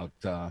talked about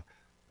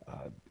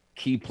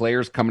key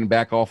players coming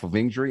back off of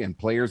injury and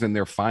players in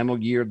their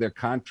final year of their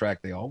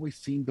contract. They always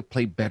seem to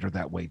play better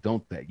that way,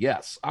 don't they?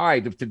 Yes. All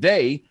right. If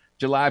today,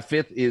 July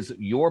 5th, is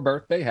your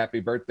birthday,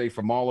 happy birthday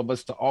from all of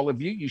us to all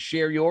of you. You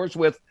share yours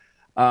with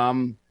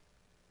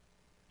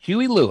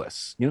Huey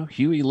Lewis. You know,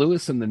 Huey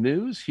Lewis in the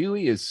news.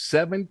 Huey is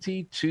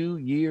 72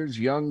 years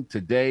young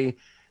today.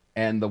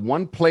 And the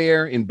one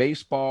player in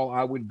baseball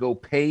I would go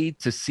pay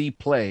to see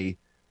play,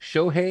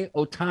 Shohei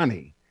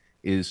Ohtani,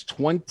 is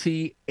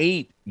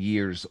 28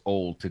 years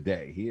old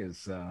today. He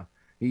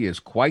is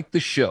quite the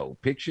show,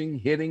 pitching,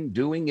 hitting,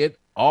 doing it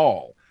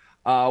all.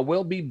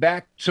 We'll be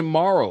back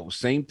tomorrow,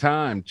 same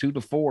time, 2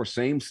 to 4,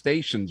 same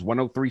stations,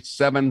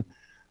 103.7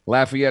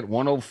 Lafayette,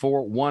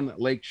 104.1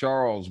 Lake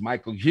Charles.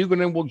 Michael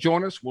Huguenin will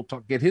join us. We'll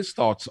get his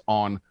thoughts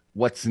on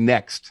what's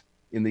next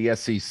in the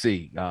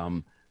SEC.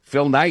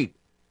 Phil Knight,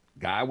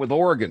 guy with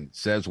Oregon,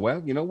 says,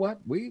 well, you know what?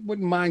 We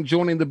wouldn't mind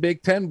joining the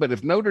Big Ten, but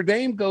if Notre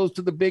Dame goes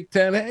to the Big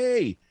Ten,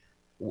 hey,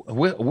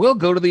 we'll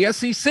go to the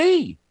SEC.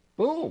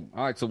 Boom.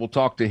 All right, so we'll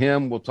talk to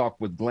him. We'll talk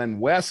with Glenn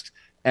West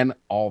and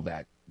all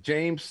that.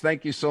 James,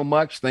 thank you so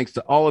much. Thanks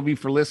to all of you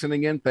for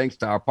listening in. Thanks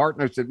to our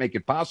partners that make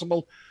it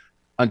possible.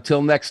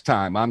 Until next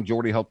time, I'm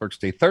Jordy Holtberg.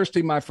 Stay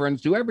thirsty, my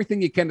friends. Do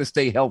everything you can to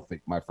stay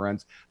healthy, my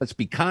friends. Let's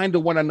be kind to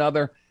one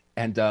another,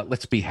 and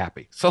let's be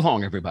happy. So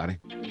long, everybody.